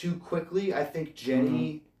moves too quickly. I think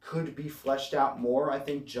Jenny could be fleshed out more. I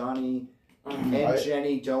think Johnny and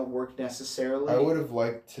Jenny don't work necessarily. I would have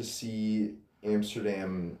liked to see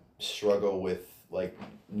Amsterdam struggle with, like,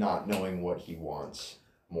 not knowing what he wants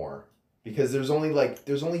more. Because there's only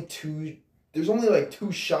two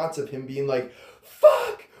shots of him being like,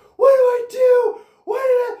 fuck, what do I do? What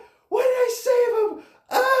did I save him?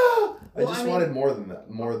 Ah! Well, I wanted more than that,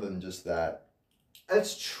 more than just that.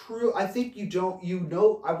 That's true. I think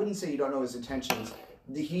I wouldn't say you don't know his intentions.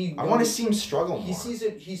 I want to see him struggle more. He sees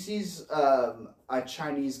a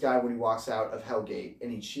Chinese guy when he walks out of Hellgate,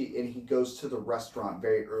 and he goes to the restaurant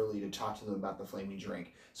very early to talk to them about the flaming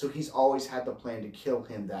drink. So he's always had the plan to kill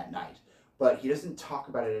him that night. But he doesn't talk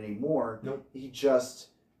about it anymore. Nope. He just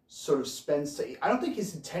sort of I don't think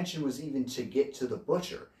his intention was even to get to the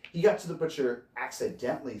butcher. He got to the butcher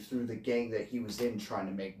accidentally through the gang that he was in trying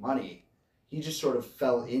to make money. He just sort of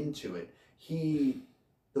fell into it.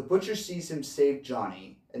 The butcher sees him save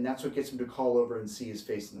Johnny, and that's what gets him to call over and see his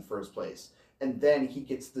face in the first place. And then he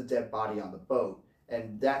gets the dead body on the boat,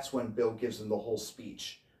 and that's when Bill gives him the whole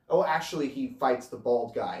speech. Oh, actually, he fights the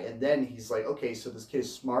bald guy, and then he's like, okay, so this kid's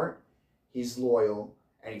smart, he's loyal,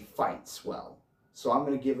 and he fights well. So I'm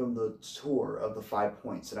going to give him the tour of the 5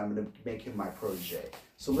 points, and I'm going to make him my protege.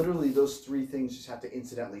 So literally those 3 things just have to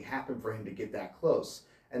incidentally happen for him to get that close.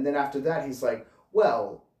 And then after that, he's like,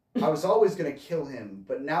 well, I was always going to kill him,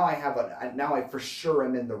 but now now I for sure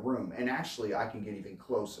am in the room, and actually I can get even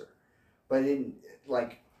closer. But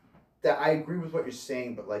that I agree with what you're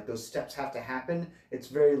saying, but like those steps have to happen. It's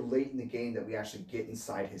very late in the game that we actually get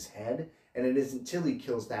inside his head, and it isn't till he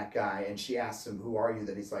kills that guy and she asks him, "Who are you?"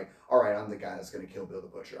 that he's like, "All right, I'm the guy that's gonna kill Bill the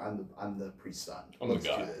Butcher. I'm the priest's son. Let's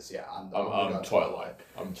do this. Yeah, I'm Twilight.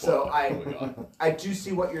 I'm Twilight. So I do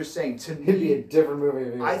see what you're saying. To me, It'd be a different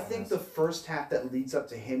movie. I think the first half that leads up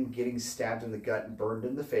to him getting stabbed in the gut and burned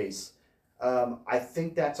in the face. I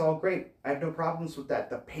think that's all great. I have no problems with that.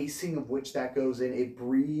 The pacing of which that goes in, it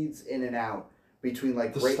breathes in and out between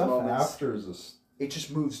like The great stuff moments. after is It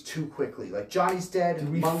just moves too quickly. Like Johnny's dead,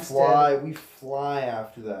 we Monk's fly. dead. We fly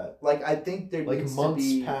after that. Like I think there Like needs months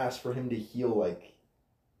to be pass for him to heal like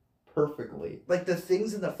perfectly. like the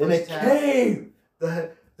things in the In a first half. cave.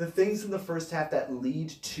 The things in the first half that lead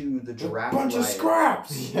to the giraffe bunch of riot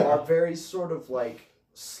scraps. Yeah. are very sort of like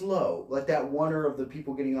slow. Like that wonder of the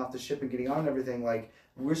people getting off the ship and getting on and everything. Like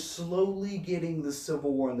we're slowly getting the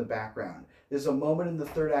Civil War in the background. There's a moment in the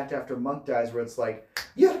third act after Monk dies where it's like,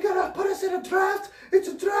 "You're gonna put us in a draft? It's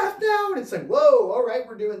a draft now!" And it's like, whoa, all right,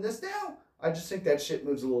 we're doing this now? I just think that shit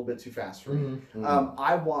moves a little bit too fast for me.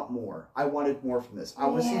 I want more. I wanted more from this. I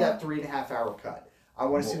want to see that 3.5 hour cut. I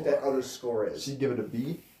want to see what that other score is. So you give it a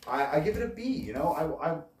B? I give it a B. You know,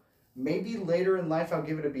 I maybe later in life I'll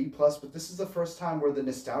give it a B plus, but this is the first time where the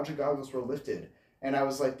nostalgia goggles were lifted, and I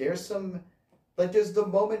was like, there's the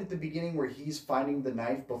moment at the beginning where he's finding the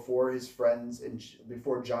knife before his friends and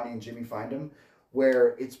before Johnny and Jimmy find him,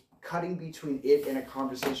 where it's cutting between it and a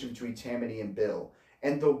conversation between Tammany and Bill,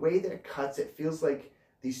 and the way that it cuts, it feels like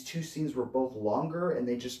these two scenes were both longer and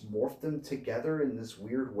they just morphed them together in this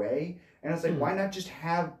weird way. And I was like, why not just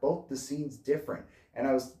have both the scenes different?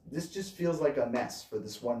 And this just feels like a mess for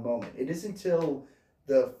this one moment. It isn't until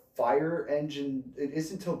the fire engine, it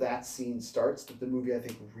isn't until that scene starts that the movie, I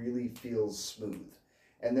think, really feels smooth.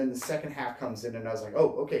 And then the second half comes in and I was like, oh,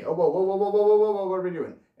 okay, oh, whoa, what are we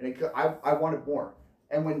doing? And I wanted more.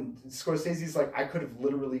 And when Scorsese's like, I could have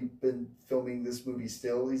literally been filming this movie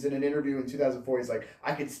still. He's in an interview in 2004. He's like,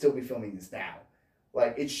 I could still be filming this now.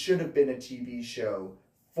 Like, it should have been a TV show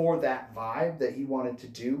for that vibe that he wanted to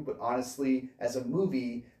do. But honestly, as a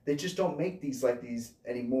movie, they just don't make these like these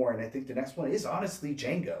anymore. And I think the next one is honestly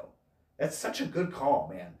Django. That's such a good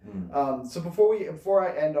call, man. So before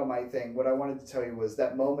I end on my thing, what I wanted to tell you was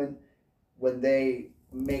that moment when they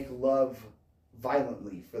make love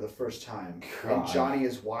violently for the first time, and Johnny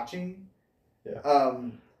is watching. Yeah.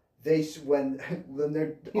 When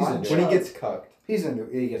they're when he gets cucked. He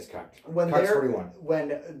gets cucked. When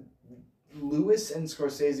Lewis and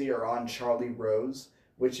Scorsese are on Charlie Rose,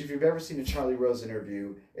 which if you've ever seen a Charlie Rose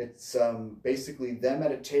interview, it's basically them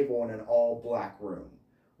at a table in an all black room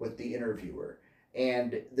with the interviewer.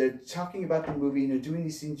 And they're talking about the movie and they're doing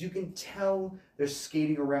these scenes. You can tell they're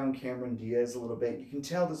skating around Cameron Diaz a little bit. You can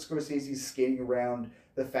tell that Scorsese's skating around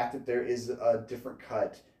the fact that there is a different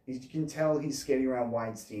cut. You can tell he's skating around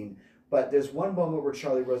Weinstein. But there's one moment where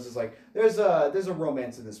Charlie Rose is like, there's a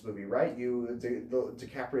romance in this movie, right?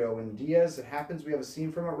 DiCaprio and Diaz, it happens. We have a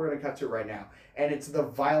scene from it. We're going to cut to it right now. And it's the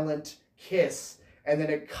violent kiss. And then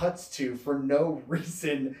it cuts to, for no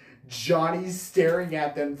reason, Johnny's staring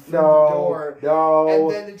at them through the door.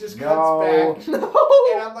 And then it just cuts back.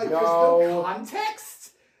 And I'm like, there's no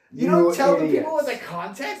context? You don't tell the people what the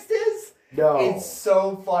context is? No. It's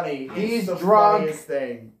so funny. He's the drunk. Funniest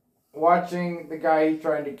thing. Watching the guy he's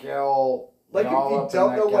trying to kill. Like, if you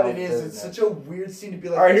don't know what it is, it's such a weird scene to be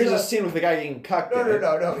like... Alright, here's a scene with the guy getting cucked.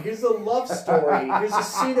 No. Here's a love story. Here's a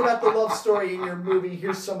scene about the love story in your movie.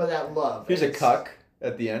 Here's some of that love. Here's a cuck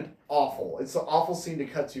at the end. Awful. It's an awful scene to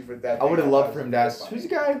cut to for that. I would have loved for him to ask, who's the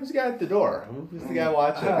guy at the door? Who's the guy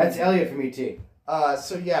watching? That's Elliot from E.T.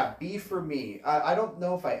 So yeah, B for me. I don't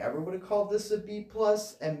know if I ever would have called this a B+,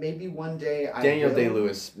 and maybe one day I Daniel will.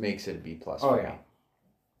 Day-Lewis makes it a B+. Oh, yeah.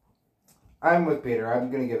 I'm with Peter. I'm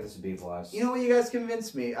going to give this a B+. You know what? You guys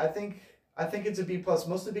convinced me. I think it's a B+,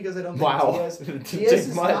 mostly because I don't think Wow. Diaz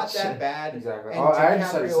is not that bad. Exactly. And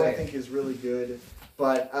DiCaprio, I think, is really good.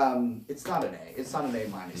 But it's not an A. It's not an A-.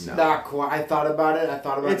 No. Not quite. I thought about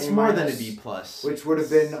it. It's more than a B+. Which would have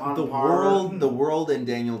been on par. The world and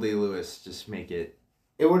Daniel Day-Lewis just make it...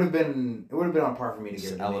 It would have been on par for me to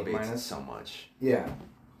give it an A-. Elevates it so much. Yeah.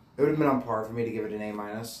 It would have been on par for me to give it an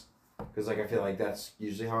A-. Because, like, I feel like that's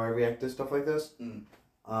usually how I react to stuff like this.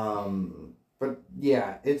 But,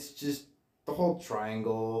 yeah, it's just the whole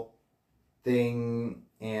triangle thing,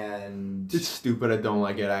 and... It's stupid. I don't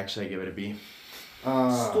like it. Actually, I give it a B.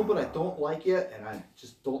 Stupid, I don't like you, and I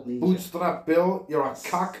just don't need you. Bootstrap Bill, you're a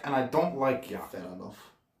cock, and I don't like you. Fair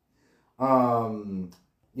enough.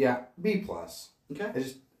 Yeah, B+. Okay. It's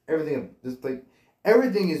just,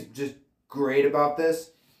 everything is just great about this,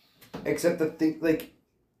 except the thing, like...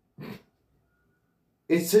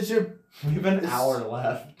 It's such a... We have an hour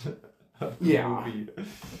left. Yeah. Movie.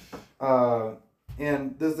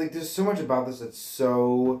 And there's so much about this that's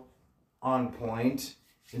so on point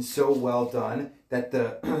and so well done that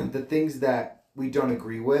the things that we don't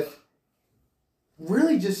agree with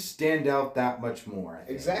really just stand out that much more. I think.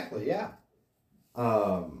 Exactly. Yeah.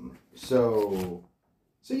 So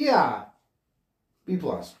yeah, B+.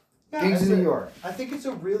 Yeah, Gangs in New York. I think it's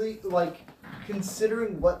a really, like,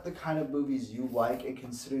 considering what the kind of movies you like and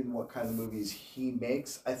considering what kind of movies he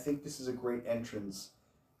makes, I think this is a great entrance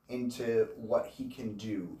into what he can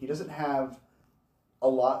do. He doesn't have a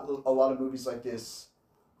lot of movies like this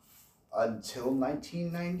until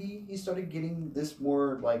 1990. He started getting this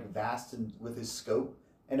more, like, vast and with his scope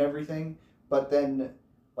and everything. But then,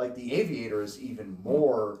 like, The Aviator is even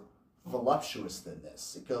more voluptuous than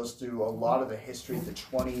this. It goes through a lot of the history of the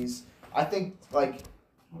 20s. I think, like,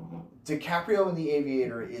 DiCaprio in The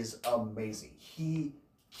Aviator is amazing. He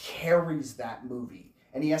carries that movie,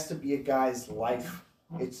 and he has to be a guy's life.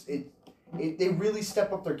 They really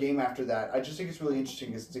step up their game after that. I just think it's really interesting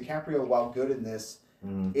because DiCaprio, while good in this,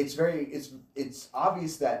 it's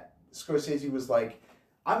obvious that Scorsese was like,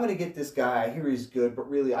 I'm gonna get this guy. I hear he's good, but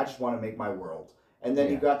really, I just want to make my world. And then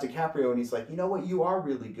he got DiCaprio, and he's like, you know what? You are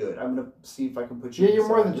really good. I'm going to see if I can put you in you're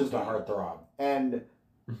more than movie. just a heartthrob. And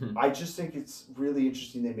I just think it's really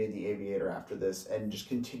interesting they made The Aviator after this and just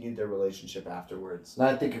continued their relationship afterwards. And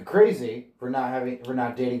I think you're crazy for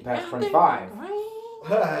not dating past 25.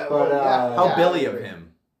 How Billy of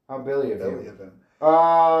him. How Billy of Billy him. of him.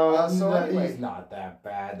 So anyway. he's not that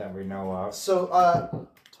bad that we know of. So,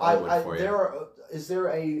 is there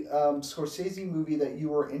a Scorsese movie that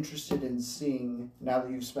you are interested in seeing now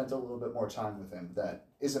that you've spent a little bit more time with him that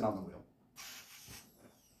isn't on the wheel?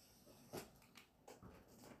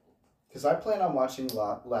 Because I plan on watching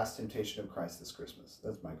Last Temptation of Christ this Christmas.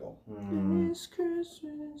 That's my goal. This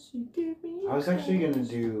Christmas, you give me. I was actually going to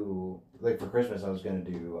do, like for Christmas, I was going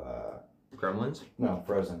to do... Gremlins? No,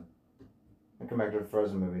 Frozen. I come back to the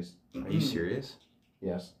Frozen movies. Are you serious?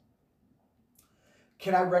 Yes.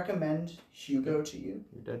 Can I recommend Hugo to you?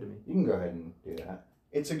 You're dead to me. You can go ahead and do that.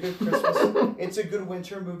 It's a good Christmas. It's a good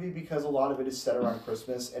winter movie because a lot of it is set around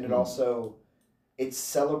Christmas, and it also it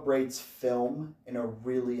celebrates film in a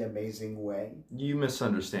really amazing way. You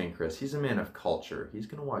misunderstand Chris. He's a man of culture. He's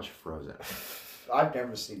gonna watch Frozen. I've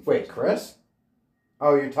never seen. Wait, Chris?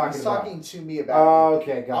 Oh, you're talking He's about... talking to me about. Oh,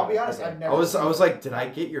 okay, got it. I'll be honest. Okay. I've never. I was like, did I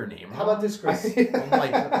get your name wrong? How about this, Chris? I'm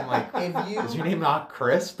like, If you, is your name not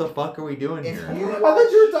Chris? The fuck are we doing if here? you I watch,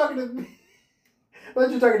 thought you were talking to me. I thought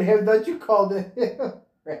you were talking to him. I thought you called him.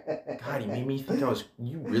 God, he made me think I was.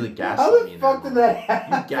 You really gaslit How me. the fuck did that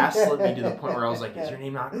happen? You gaslit me to the point where I was like, is your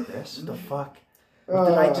name not Chris? What the fuck? What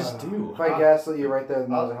did I just do? If I gaslit you right there,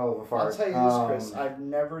 then that was a hell of a fart. I'll tell you this, Chris. I've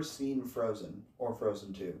never seen Frozen or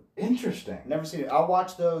Frozen 2. Interesting. Never seen it. I'll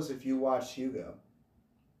watch those if you watch Hugo.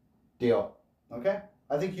 Deal. Okay?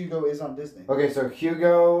 I think Hugo is on Disney. Okay, so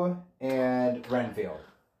Hugo and Renfield.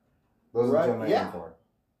 Those are the two I'm yeah. aiming for.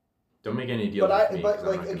 Don't make any deal But with me. but 'cause I'm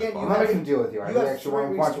like not gonna again, follow. I'm not making a deal with you. I you have actually 3 want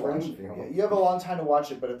to weeks watch to watch. Renfield. You have a long time to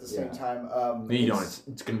watch it, but at the same Yeah. time, No, you don't.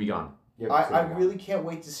 It's gonna be gone. Yep, I so really can't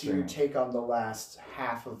wait to see your Streaming. take on the last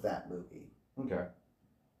half of that movie. Okay.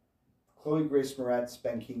 Chloe Grace Moretz,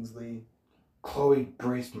 Ben Kingsley, Chloe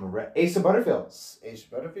Grace Moretz. Asa Butterfield. Asa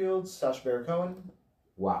Butterfield, Sacha Baron Cohen,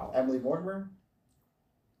 Wow. Emily Mortimer.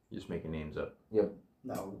 You're just making names up.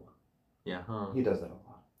 No. Yeah, huh? He does that a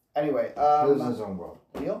lot. Anyway, He lives in his own world.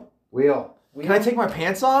 Wheel? Wheel. Wheel? Can I take my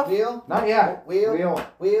pants off? Wheel? Not yet. Wheel? Wheel.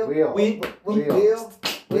 Wheel? Wheel. Wheel? Wheel.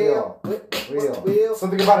 Wheel? Wheel. Wheel?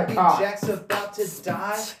 Something about a Happy cock. Jack's about to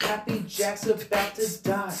die. Happy Jack's about to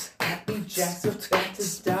die. Happy Jack's about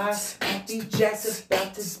to die. Happy Jack's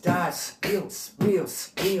about to die. Wheels,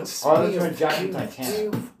 wheels, wheels. Oh, that's when Jack and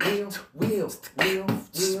Titanic. Wheels.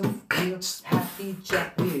 Happy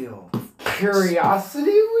Jack wheel.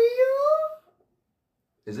 Curiosity Wheel?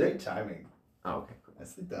 Is Great it? timing. Oh, okay.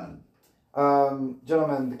 Nicely done.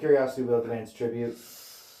 Gentlemen, the Curiosity Wheel demands tribute.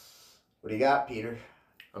 What do you got, Peter?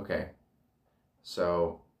 Okay.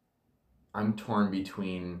 So, I'm torn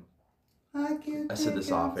between. I said this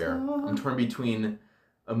off air. I'm torn between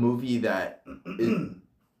a movie that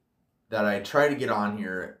that I tried to get on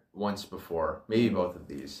here once before, maybe both of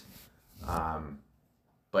these,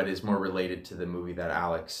 but is more related to the movie that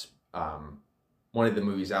Alex, one of the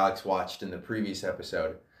movies Alex watched in the previous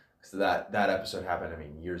episode, because that episode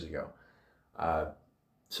happened, years ago.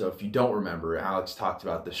 So if you don't remember, Alex talked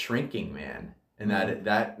about The Shrinking Man, and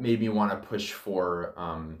that made me want to push for,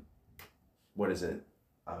 what is it?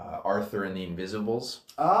 Arthur and the Invisibles.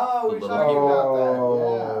 Oh, we were The talking little-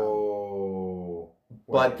 about that. Oh.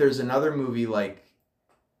 But there's another movie like.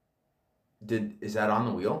 Is that on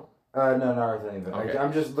the wheel? No, not Arthur Anything. Okay.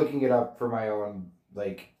 I'm just looking it up for my own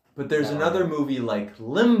like. But there's another movie like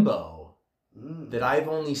Limbo that I've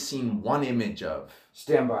only seen one image of.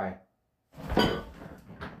 Stand By.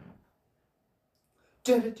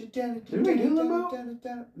 Did we do Limbo?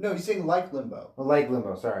 No, you're saying like Limbo. Oh, like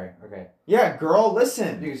Limbo. Sorry. Okay. Yeah, girl,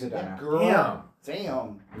 listen. You can sit down now. Girl.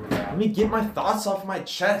 Damn. Let me get my thoughts off my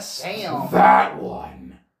chest. Damn. That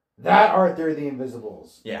one. That Arthur the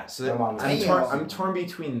Invisibles. Yeah, so I'm I'm torn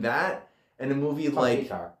between that and a movie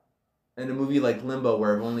like Limbo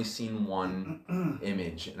where I've only seen one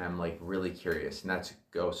image and I'm like really curious, and that's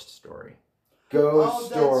Ghost Story. Ghost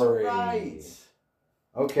Story. That's right.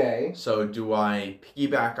 Okay. So do I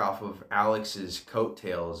piggyback off of Alex's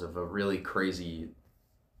coattails of a really crazy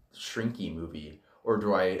Shrinky movie, or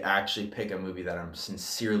do I actually pick a movie that I'm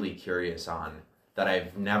sincerely curious on that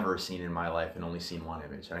I've never seen in my life and only seen one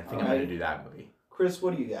image? And I think I'm going to do that movie. Chris,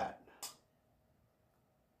 what do you got?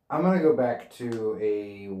 I'm gonna go back to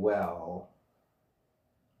a well.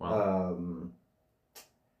 I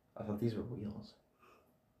thought these were wheels.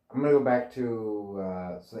 I'm gonna go back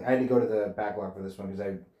to. So I had to go to the backlog for this one because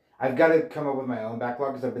I've got to come up with my own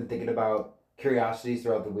backlog because I've been thinking about curiosities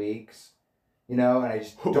throughout the weeks, and I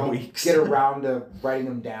just don't get around to writing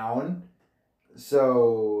them down.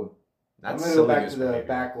 So I'm gonna go back to the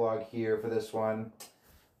backlog here for this one.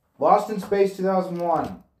 Lost in Space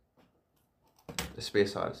 2001. The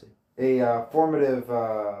Space Odyssey. A formative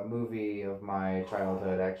movie of my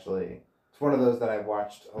childhood, actually. It's one of those that I've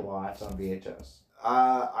watched a lot on VHS.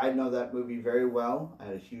 I know that movie very well. I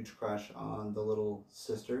had a huge crush on the little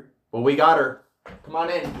sister. Well, we got her. Come on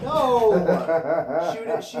in. No!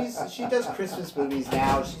 She does Christmas movies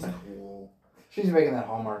now. She's cool. She's making that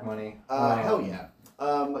Hallmark money. Hell yeah.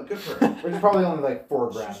 Good for her. Which is probably only like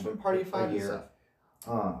 $4,000. She's from Party 5 a and year. stuff.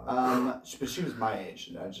 But she was my age,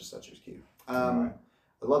 and I just thought she was cute. I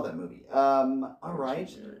love that movie. All right.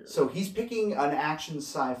 So he's picking an action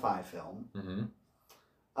sci-fi film. Mm-hmm.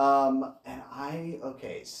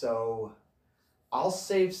 So I'll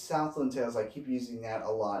save Southland Tales. I keep using that a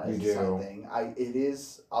lot as a side thing.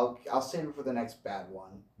 I'll save it for the next bad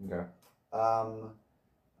one. Okay.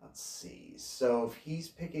 Let's see. So if he's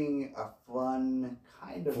picking a fun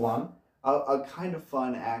kind of a kind of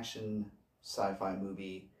fun action sci-fi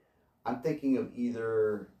movie, I'm thinking of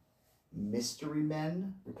either Mystery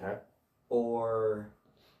Men, okay, or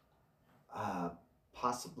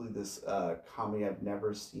possibly this comedy I've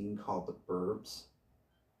never seen called The Burbs,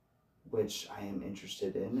 which I am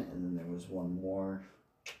interested in. And then there was one more,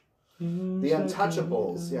 The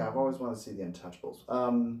Untouchables. Yeah, I've always wanted to see The Untouchables.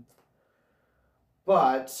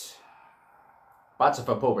 But Lots of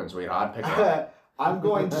popen, sweetheart. Pick it up. I'm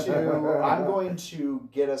going to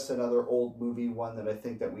get us another old movie, one that I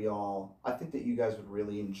think that you guys would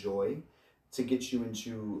really enjoy, to get you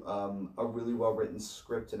into a really well written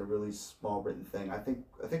script and a really small written thing. I think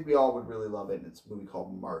we all would really love it, and it's a movie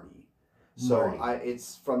called Marty. So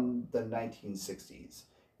it's from the 1960s.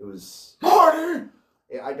 It was Marty.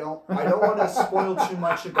 I don't want to spoil too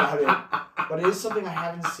much about it, but it is something I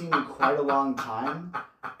haven't seen in quite a long time,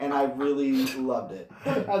 and I really loved it.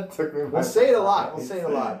 That took me. We'll say it a lot.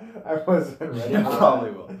 I wasn't ready. You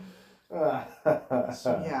probably will.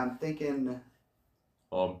 So yeah, I'm thinking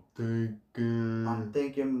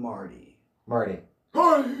Marty. Marty.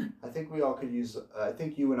 I think we all could use. I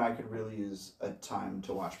think you and I could really use a time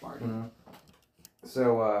to watch Marty. Mm-hmm.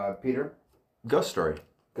 So Peter. Ghost Story.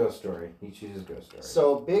 Ghost Story. He chooses Ghost Story.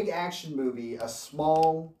 So big action movie, a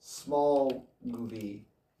small movie,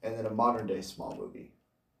 and then a modern day small movie.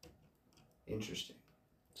 Interesting.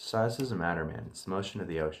 Size doesn't matter, man. It's the motion of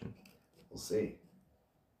the ocean. We'll see.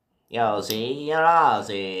 Okay.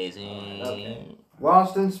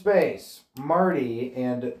 Lost in Space, Marty,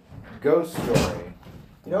 and Ghost Story.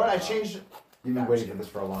 You know what? I changed. You've been waiting for this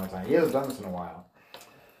for a long time. He hasn't done this in a while.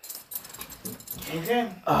 Okay.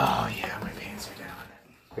 Oh yeah, my pants are down.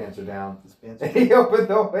 Pants are down. His pants are He opened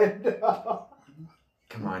the window.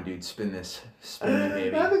 Come on, dude, spin this. Spin me,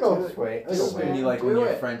 baby. I think I'll just wait. Spin me like when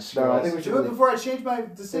you're French. No, I think we should do it before I change my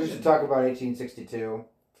We decision. should talk about 1862,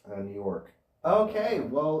 New York. Okay.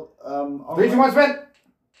 Well. 3, 2, 1, spin.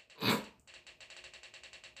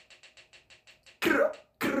 Pick it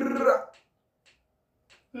up.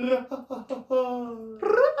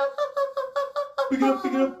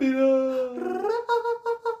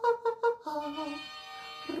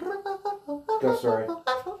 Ghost Story.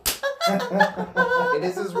 It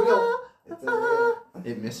is his wheel. It's his wheel.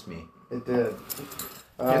 It missed me. It did.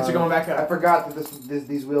 Pants are going back up. I forgot that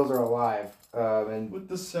these wheels are alive. And With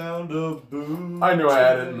the sound of boom. I knew I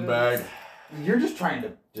had it in the bag. You're just trying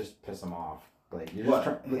to just piss them off. Like you're What?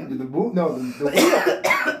 just trying. The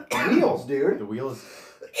wheels, dude. The wheels.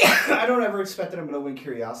 I don't ever expect that I'm going to win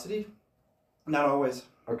curiosity. Not always.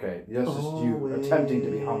 Okay, that's just you attempting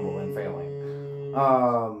to be humble and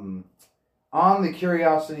failing. On the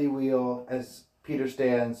curiosity wheel, as Peter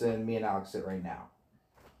stands and me and Alex sit right now.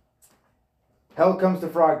 Hell comes to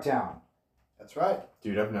Frogtown. That's right.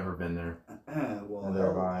 Dude, I've never been there. Well, Neither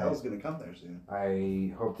have I. hell's going to come there soon.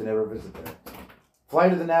 I hope to never visit there.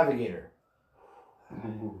 Flight of the Navigator.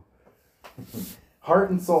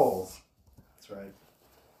 Heart and Souls. That's right.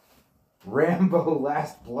 Rambo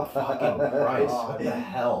Last Blood. Fucking Christ, what the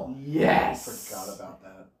hell? Yes. I forgot about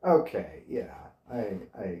that. Okay, yeah. I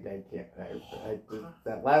can't.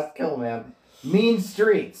 That last kill, man. Mean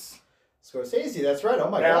Streets. Scorsese, that's right. Oh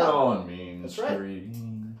my god. on Mean That's right. Street.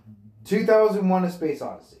 2001: A Space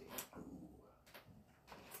Odyssey.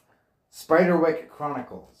 Spiderwick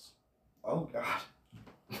Chronicles. Oh god.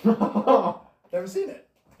 Never seen it.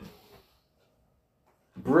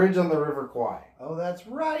 Bridge on the River Kwai. Oh, that's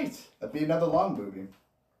right. That'd be another long movie.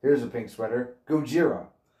 Here's a pink sweater. Gojira.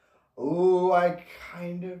 Ooh, I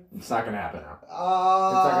kind of. It's not gonna happen now. It's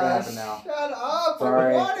not gonna happen now. Shut up!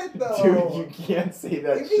 Sorry. I want it though. Dude, you can't say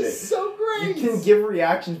that It'd shit. be so great. You can give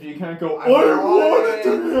reactions, but you can't go, I I want it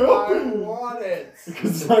to I happen. want it.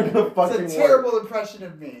 Because it's not gonna fucking It's a work. terrible impression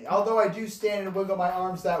of me. Although I do stand and wiggle my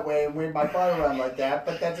arms that way and wave my butt around like that,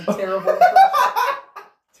 but that's a terrible impression.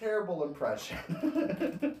 Terrible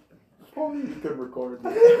impression. Only you could record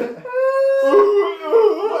that.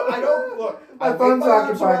 I don't look. I My wave phone's my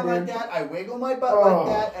arms occupied, around like dude. that. I wiggle my butt like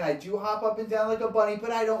that, and I do hop up and down like a bunny.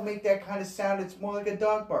 But I don't make that kind of sound. It's more like a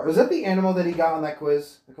dog bark. Was that the animal that he got on that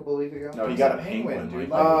quiz a couple of weeks ago? No, he It's got a a penguin, penguin, dude.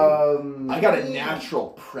 dude. Like, I got a natural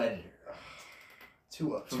predator.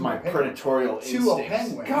 to My a penguin. predatorial To a instincts.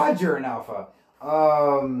 penguin. God, you're an alpha.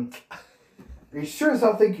 You sure as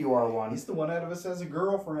hell think you are one. He's the one out of us has a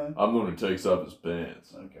girlfriend. I'm gonna take off his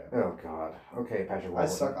pants. Okay. Oh God. Okay, Patrick. I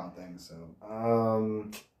Warburton. suck on things, so.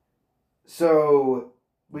 So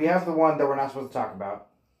we have the one that we're not supposed to talk about.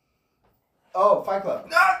 Oh, Fight Club.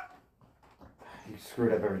 You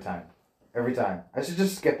screwed up every time. Every time. I should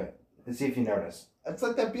just skip it and see if you notice. It's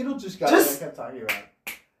like that Beetlejuice guy Just- that I kept talking about.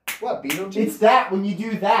 What, Beetlejuice? It's that, when you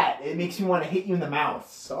do that, it makes me want to hit you in the mouth.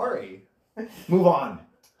 Sorry. Move on.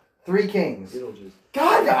 Three Kings. Beetlejuice.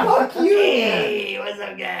 God, fuck you! Hey, what's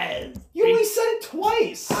up, guys? You only said it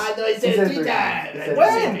twice. I know I He said said it 3 times. He I said said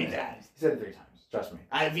when? it 3 times. He said it 3 times. Trust me.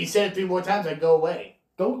 If you said it 3 more times, I'd go away.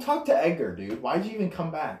 Go talk to Edgar, dude. Why'd you even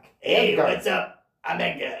come back? Hey, Edgar. what's up? I'm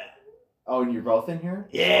Edgar. Oh, and you're both in here?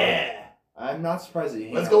 Yeah. I'm not surprised that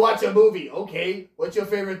you Let's go watch a movie. Okay. What's your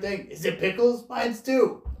favorite thing? Is it pickles? Mine's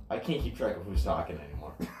too. I can't keep track of who's talking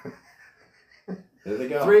anymore. There they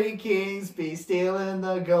go. 3 Kings be stealing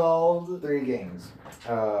the gold. 3 Kings.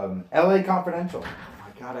 L.A. Confidential. Oh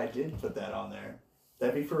my god, I did put that on there.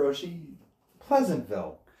 That'd be for Oshi.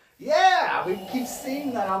 Pleasantville. Yeah, we keep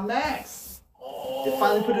seeing that on Max. They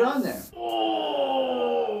finally put it on there.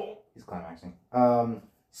 He's climaxing.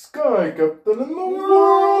 Sky Captain in the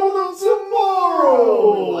World of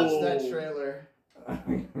Tomorrow. Watch that trailer.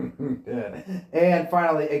 Yeah. And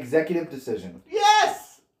finally, Executive Decision.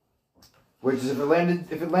 Yes! Which is if it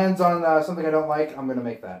lands on something I don't like, I'm gonna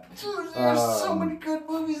make that. Dude, there's so many good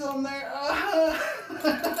movies on there.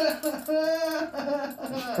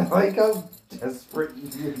 Like how desperate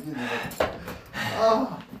you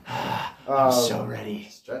Oh. I'm so ready.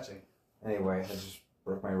 Stretching. Anyway, I just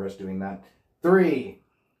broke my wrist doing that. 3,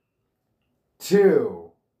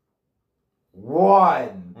 2,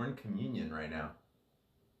 1. We're in communion right now.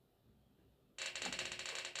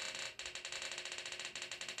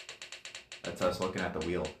 That's us looking at the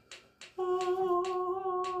wheel. What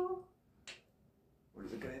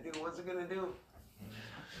is it gonna do? What's it gonna do?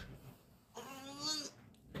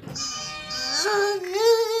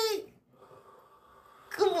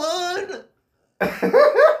 Come on!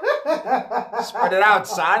 Spit it out,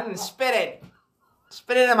 son. Spit it.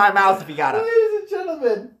 Spit it in my mouth if you got it. Ladies and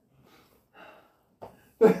gentlemen,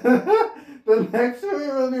 the next movie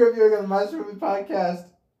we'll be reviewing on the Maestro Movie Podcast,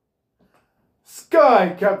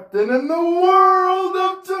 Sky Captain in the World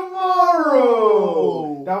of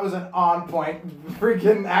Tomorrow. That was an on-point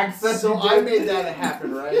freaking accent. So you I did. made that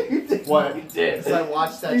happen, right? You did. What? You did. Because I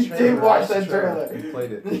watched that You trailer. did watch right? that trailer. You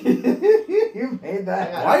played it. You made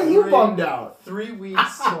that. I Why are you 3 bummed out? 3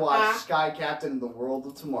 weeks to watch Sky Captain in the World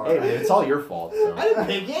of Tomorrow. Hey, man, it's all your fault. So. I didn't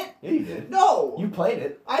pick it. Yeah, you did. No. You played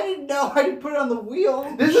it. I didn't know. I didn't put it on the wheel.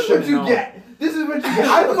 This is what should've you known. get. This is what you get.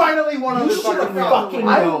 I finally won on You this should've fucking wheel. fucking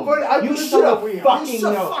I known. put You this on the should've wheel. fucking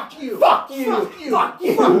known. Fuck you. Fuck you. Fuck you. Fuck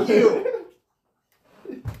you. Fuck you.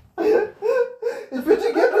 It's what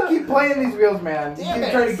you get for keep playing these wheels, man. You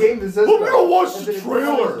keep trying to game the system. I'm gonna watch the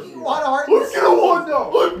trailer. You want art? I'm gonna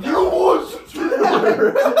watch the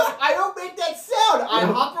trailer. I don't make that sound. I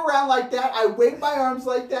hop around like that. I wave my arms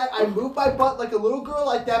like that. I move my butt like a little girl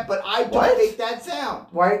like that. But I don't make that sound.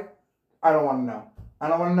 White? I don't want to know. I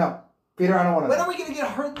don't want to know. Peter, I don't want to know. When are we gonna get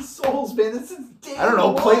hurt in souls, man? This is day I don't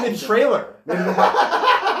know. one. Play the trailer.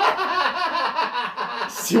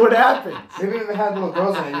 See what happens. Maybe if it had little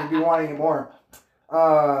girls in it, you'd be wanting it more.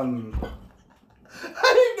 I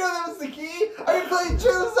didn't know that was the key. I've been playing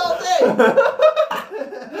trailers all day.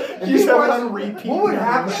 You just have it on repeat. What would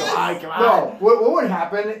happen? Come on. No, what would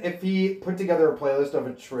happen if he put together a playlist of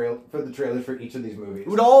the trailers for each of these movies? It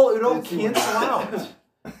would all Let's see what cancel out.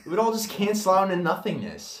 It would all just cancel out into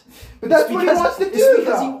nothingness. But that's what he wants to do. It's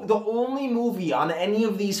because though. the only movie on any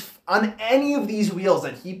of these wheels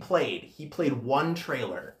that he played one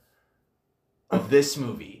trailer of this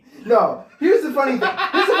movie. No, here's the funny thing.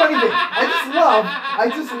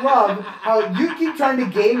 I just love how you keep trying to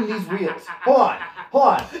game these wheels. Hold on.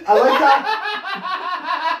 I like how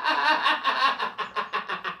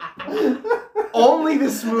Only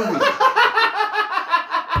this movie.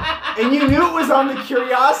 And you knew it was on the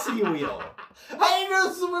curiosity wheel. I didn't know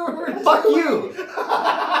this is what we were doing. Fuck you.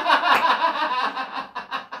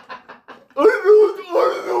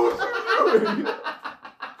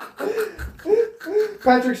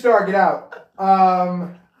 Patrick Starr, get out.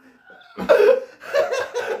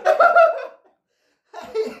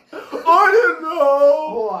 I didn't know.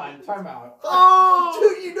 Hold on, time out.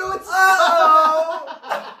 Oh, Dude, you know it's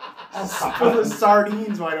Spill the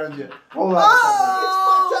sardines, why don't you? Hold on. It's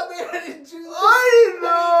fucked up, man. I didn't do that. I didn't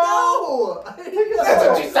know. I didn't know. That's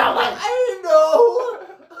what you sound like. I didn't know.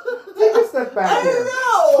 Take a step I back didn't here.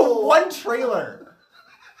 know. One trailer.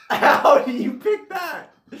 How do you pick that?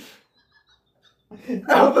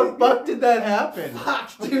 How the fuck did that happen?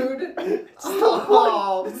 Fuck, dude. It's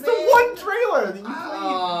the one trailer that you played.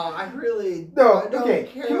 Oh, I really No, I don't okay,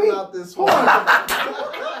 care can we- about this hold one.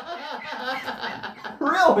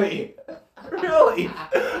 Really? Really?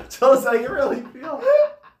 Tell us how you really feel.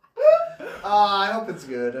 I hope it's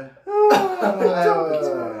good.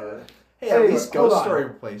 Hey, at least hold Ghost on. Story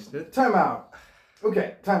replaced it. Time out.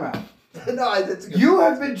 Okay, time out. No, it's good. You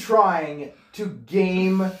have been trying to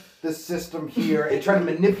game the system here and trying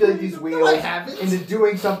to manipulate these wheels I haven't. into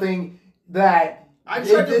doing something that I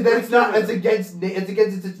tried to that's not break it's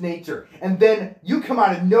against its nature. And then you come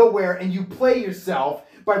out of nowhere and you play yourself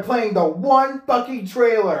by playing the one fucking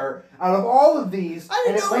trailer out of all of these, I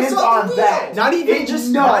and didn't it know it was lands on the on wheel. that. Not even It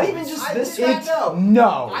just knows. I this did not know.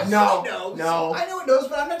 No. I No. know it knows. No. I know it knows,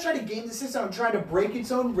 but I'm not trying to game the system. I'm trying to break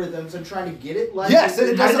its own rhythms. I'm trying to get it like. Yes, and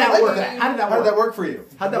it How did doesn't that like work? that. How did that How did work? that work for you?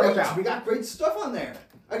 How'd that work Great. out? We got great stuff on there.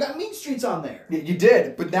 I got Mean Streets on there. You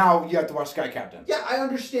did, but now you have to watch Sky Captain. Yeah, I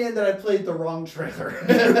understand that I played the wrong trailer.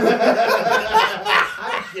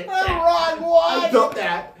 I get that. Wrong one. I get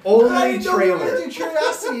that. Only I didn't know we were trailer. gonna do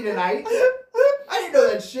Curiosity tonight. I didn't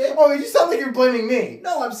know that shit. Oh, you sound like you're blaming me.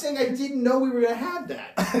 No, I'm saying I didn't know we were gonna have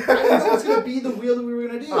that. I didn't know it was gonna be the wheel that we were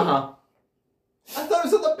gonna do. Uh-huh. I thought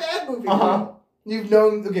it was on the bad movie. Uh-huh. You've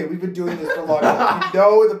known. Okay, we've been doing this for a long time. You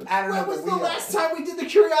know the pattern When of the was the wheel. last time we did the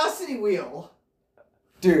Curiosity wheel?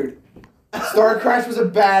 Dude, Star Crash was a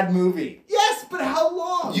bad movie. Yes, but how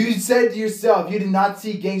long? You said to yourself you did not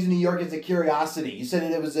see Gangs of New York as a curiosity. You said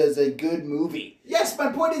it was as a good movie. Yes,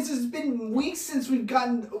 my point is, it's been weeks since we've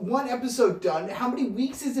gotten one episode done. How many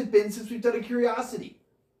weeks has it been since we've done a Curiosity?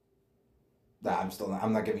 Nah,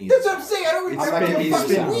 I'm not giving you. That's what I'm saying. I don't It's remember been- the it's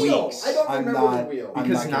fucking been wheel. weeks. I don't I'm remember not- the wheel. I'm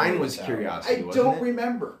Because not giving 9 you was this out. Curiosity, I wasn't don't it?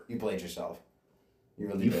 remember. You played yourself. You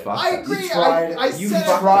really You did. fucked I us. agree. You tried- I you said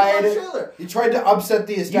tried- I put it on the trailer. You tried to upset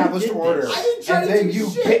the established did this. order, I didn't try and to then do you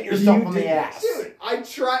shit. bit yourself You on the did ass. Dude, I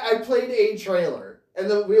played a trailer, and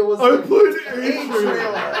the wheel was. I played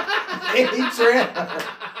A trailer.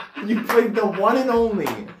 You played the one and only.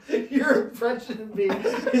 Your impression of me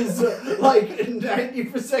is like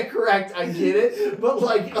 90% correct. I get it, but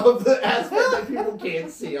like of the aspect that people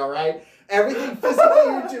can't see. All right, everything physically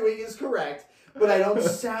you're doing is correct, but I don't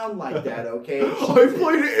sound like that. Okay. I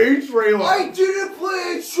played a trailer. I didn't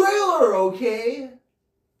play a trailer. Okay.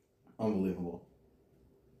 Unbelievable.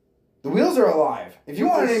 The wheels are alive. If you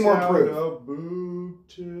want any more proof,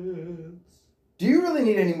 do you really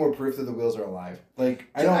need any more proof that the wheels are alive? Like,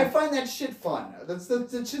 I Dude, don't. I find that shit fun.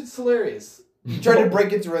 That shit's hilarious. You tried to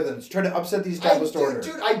break its rhythms. Try to upset the established order.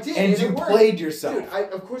 Dude, I did. And it you worked. played yourself.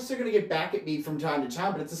 Dude, of course they're gonna get back at me from time to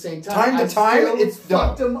time, but at the same time, Time to time, still it's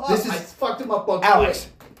fucked done. them up. This is- I fucked them up, but Alex,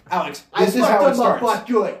 this is how it starts. but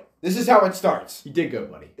good. This is how it starts. You did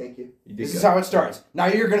good, buddy. Thank you. You did This good. is how it starts. Now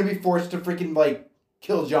you're gonna be forced to freaking like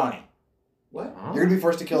kill Johnny. What? Huh? You're gonna be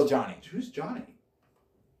forced to kill Johnny. Who's Johnny?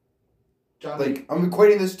 Johnny. Like, I'm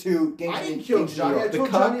equating this to I didn't kill Johnny. I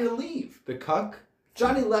told Johnny to leave. The cuck?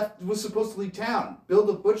 Johnny was supposed to leave town. Bill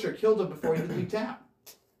the Butcher killed him before he could leave town.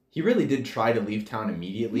 He really did try to leave town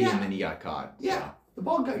immediately, Yeah. and then he got caught. Yeah, the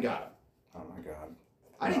bald guy got him. Oh my god.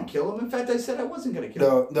 I didn't kill him. In fact, I said I wasn't gonna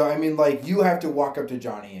kill him. No, I mean, like, you have to walk up to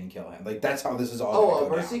Johnny and kill him. Like, that's how this is all Oh, gonna a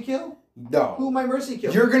go mercy down. kill? No. Who am I mercy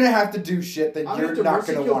killing? You're gonna have to do shit that I'm you're gonna not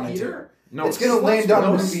mercy gonna kill want to do. Peter? No, It's gonna What's land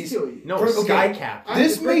on mercy movies. kill you? No, For- Sky okay. Captain. I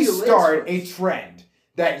This have to break may your legs start a first. trend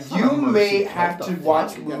that That's not you a mercy may kill. have What to the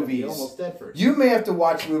watch You gotta be movies. almost dead first. You may have to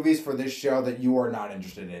watch movies for this show that you are not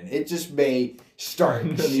interested in. It just may start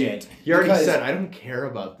shit. You already Because- said, I don't care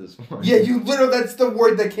about this one. Yeah, you literally, that's the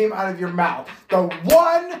word that came out of your mouth. The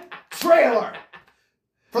one trailer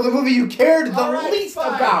for the movie you cared the All right, least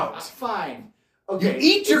fine. about. Fine. Okay. You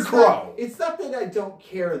eat your it's crow. It's not that I don't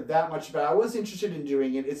care that much about it. I was interested in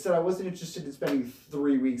doing it. It's that I wasn't interested in spending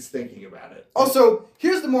 3 weeks thinking about it. Also,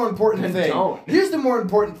 here's the more important Then thing. don't. Here's the more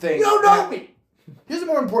important thing. You don't know me! Here's the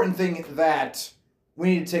more important thing that we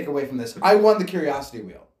need to take away from this. I won the curiosity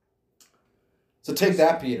wheel. So take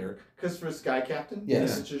that, Peter. Because for Sky Captain?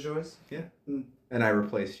 Yes. That's your choice? And I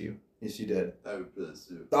replaced you. Yes, you did. I would play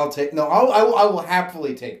suit. I'll take. No, I will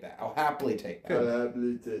happily take that. I'll happily take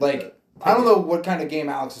that. Like, I don't know what kind of game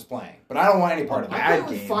Alex is playing, but I don't want any part of I that. Bad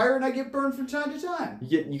play with game. fire and I get burned from time to time.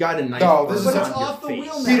 You got a knife. No, this burned is But it's on your off the face.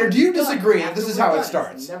 wheel now. Peter, do you Done. disagree that After this is we're how done. it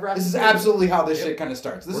starts? Never have This is to do it. absolutely how this Yep. shit kind of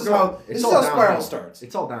starts. This We're is going- how it's this is all how Spiral downhill. starts.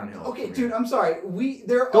 It's all downhill. Okay, from dude, here. I'm sorry.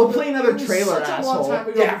 Go play another it was trailer, such a long asshole. time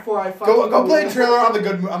ago Yeah. before I fucking Go play a trailer on the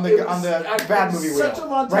good on It the was- bad movie Such a wheel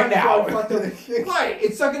long time right now. before I fucking, right,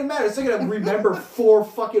 it's not gonna matter. It's not gonna remember 4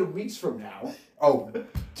 fucking weeks from now. Oh,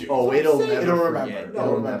 dude. Oh, it'll Saying. never It'll forget. remember. It'll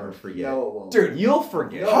It'll never remember. forget. No, it won't. Dude, You'll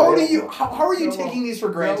forget. No. how are you No, taking these for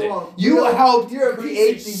No, granted? it won't. You No, helped you're a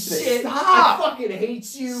create piece these of things. shit. Stop. I fucking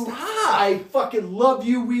hate you. Stop. I fucking love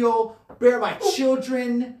you, Wheel. Bear my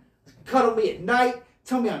children. Cuddle me at night.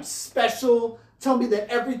 Tell me I'm special. Tell me that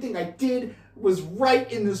everything I did was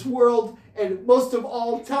right in this world. And most of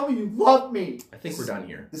all, tell me you love me. I think we're done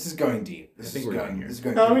here. This is going deep. I think we're done here. This is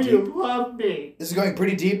going Tell me pretty deep. you love me. This is going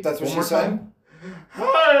pretty deep. That's what One she more said. time.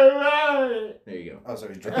 Hi, There you go. Oh,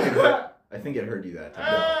 sorry. I think it heard you that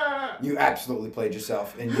time. You absolutely played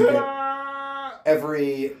yourself, and you get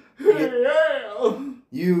every.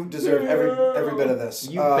 You deserve every bit of this.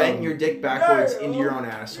 You bent your dick backwards into your own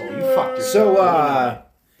asshole. You fucked yourself. So,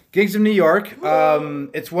 Gigs of New York.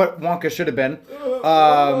 It's what Wonka should have been.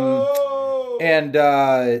 And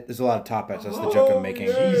there's a lot of top hats. That's the joke I'm making.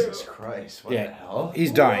 Jesus Christ! What Yeah. the hell?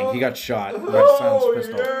 He's dying. He got shot by a silenced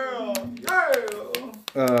pistol.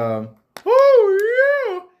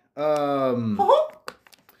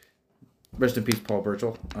 Rest in peace, Paul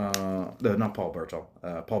Burchill. No, not Paul Burchill.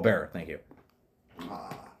 Paul Bearer. Thank you.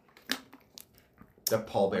 That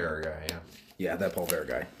Paul Bearer guy, yeah. Yeah, that Paul Bearer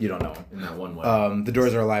guy. You don't know him. In that one way. The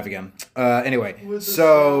doors are alive again.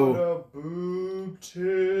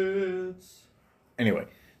 Anyway,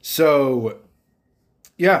 so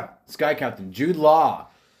yeah, Sky Captain, Jude Law,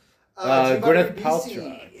 Gwyneth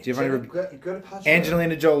Paltrow, Gwyneth Paltrow.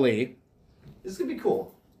 Angelina Jolie. This is gonna be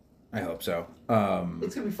cool. I hope so.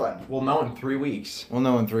 It's gonna be fun. We'll know in 3 weeks. We'll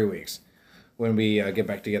know in 3 weeks when we get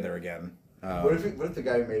back together again. What if the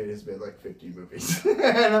guy who made it has made like 50 movies?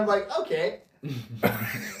 And I'm like, okay.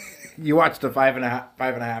 You watched a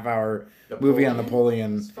 5.5 hour movie on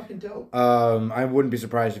Napoleon. It's fucking dope. I wouldn't be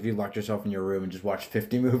surprised if you locked yourself in your room and just watched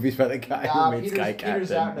 50 movies by the guy who made Sky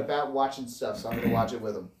Peter's out and Captain. about watching stuff, so I'm gonna watch it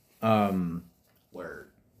with him.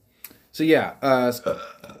 Word. So yeah, so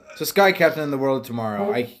Sky Captain in the World of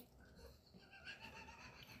Tomorrow.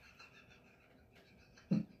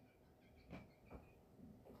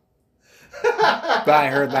 I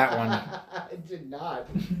heard that one. I did not.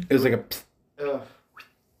 It was like a.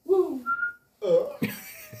 Woo.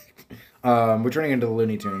 We're turning into the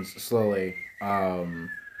Looney Tunes slowly.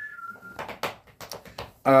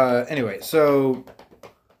 Anyway, so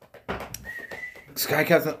Sky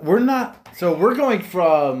Captain. We're going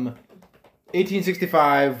from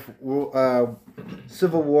 1865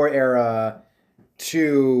 Civil War era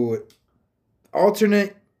to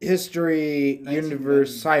alternate history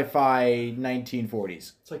universe sci-fi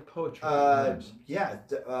 1940s. It's like poetry. Yeah,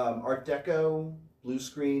 Art Deco, blue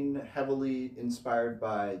screen, heavily inspired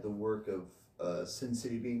by the work of Sin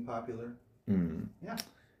City being popular. Yeah.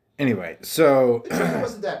 Anyway, so It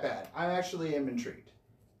wasn't that bad. I actually am intrigued.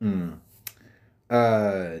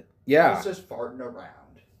 yeah. It's just farting around.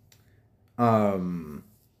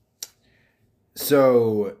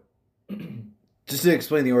 So just to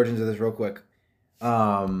explain the origins of this real quick.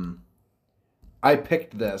 I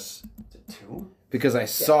picked this 2? Because I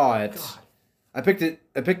saw it. God. I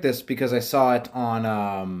picked this because I saw it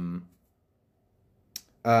on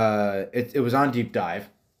it was on Deep Dive.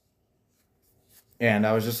 And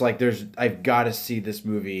I was just like, I've got to see this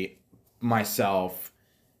movie myself,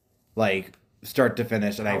 like, start to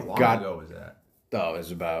finish. And How long ago was that? Oh, it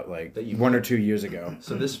was about, like, 1 or 2 years ago.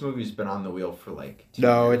 So this movie's been on the wheel for, like, 2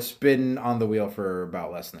 No, years? it's been on the wheel for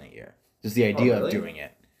about less than a year. Just the idea of doing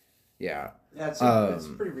it. Yeah. Yeah, it's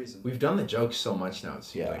pretty recent. We've done the jokes so much now, it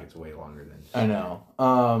seems like it's way longer than... I know.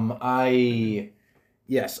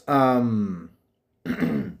 Yes.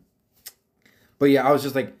 But yeah, I was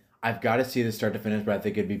just like, I've got to see this start to finish, but I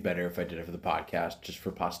think it'd be better if I did it for the podcast, just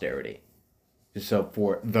for posterity. Just so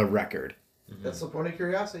for the record. That's the point of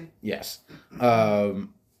curiosity. Yes.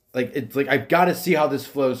 It's like, I've got to see how this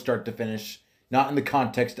flows start to finish, not in the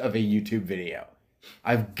context of a YouTube video.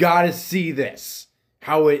 I've got to see this,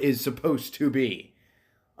 how it is supposed to be.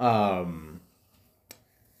 But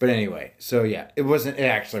anyway, so yeah, it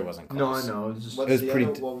actually wasn't close. No, What was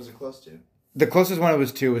it close to? The closest one it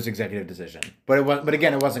was to was Executive Decision. But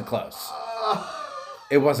again, it wasn't close.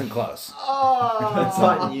 It wasn't close. That's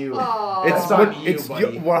on you. It's 100% your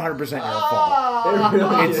fault. It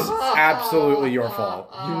really It's is. absolutely your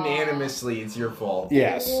fault. Unanimously, it's your fault.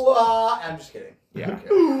 Yes. I'm just kidding. Yeah. I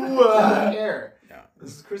don't care. Yeah.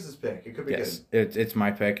 This is Chris's pick. It could be Yes. good. It's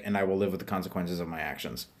my pick, and I will live with the consequences of my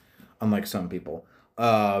actions. Unlike some people.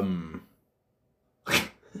 Wow,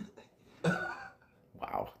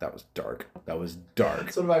 that was dark.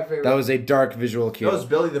 It's one of my favorite. That was a dark visual cue. That was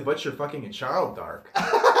Billy the Butcher fucking a child dark.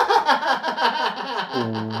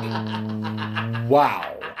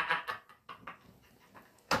 Wow.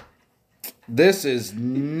 This is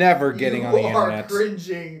never getting on the internet. You are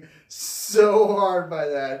cringing so hard by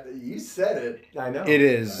that. You said it. I know. It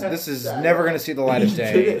is. This is never going to see the light of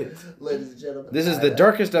day. Ladies and gentlemen. This is the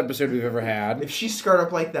darkest episode we've ever had. If she scarred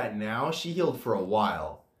up like that now, she healed for a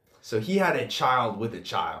while. So he had a child with a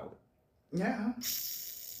child. Yeah.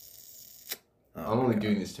 I'm only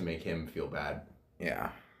doing this to make him feel bad. Yeah.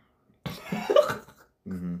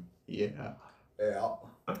 Mm-hmm. Yeah. Yeah.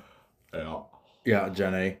 Yeah. Yeah,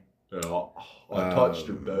 Jenny. Yeah. I touched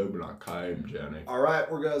her boob and I came, Jenny. All right,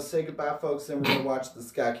 we're going to say goodbye, folks, and we're going to watch the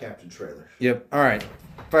Sky Captain trailer. Yep. All right.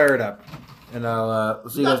 Fire it up. And I'll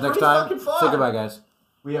see you guys next time. Say goodbye, guys.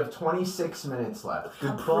 We have 26 minutes left.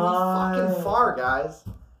 Pretty fucking far, guys.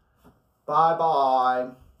 Bye-bye.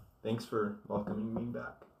 Thanks for welcoming me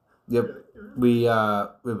back. Yep. It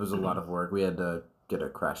was a lot of work. We had to get a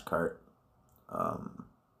crash cart.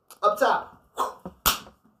 Up top. Ow!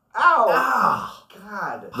 Ah!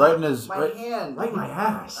 God. Right in his... My hand. Right in my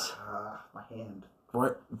ass. My hand.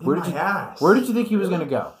 Where did you think he was going to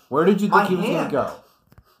go? Where did you think he was going to go?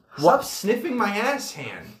 Stop sniffing my ass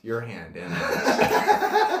hand. Your hand. And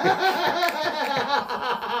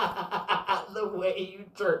the way you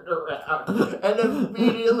turned around and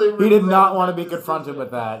immediately... He did not want to be confronted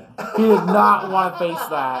with that. He did not want to face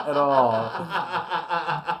that at all.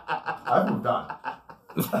 I've moved on.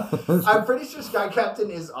 I'm pretty sure Sky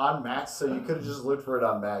Captain is on Max, so you could have just looked for it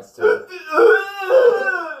on Max too.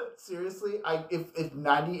 Seriously, if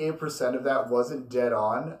 98% of that wasn't dead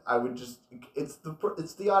on, I would just it's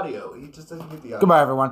the audio. He just doesn't get the audio. Goodbye, everyone.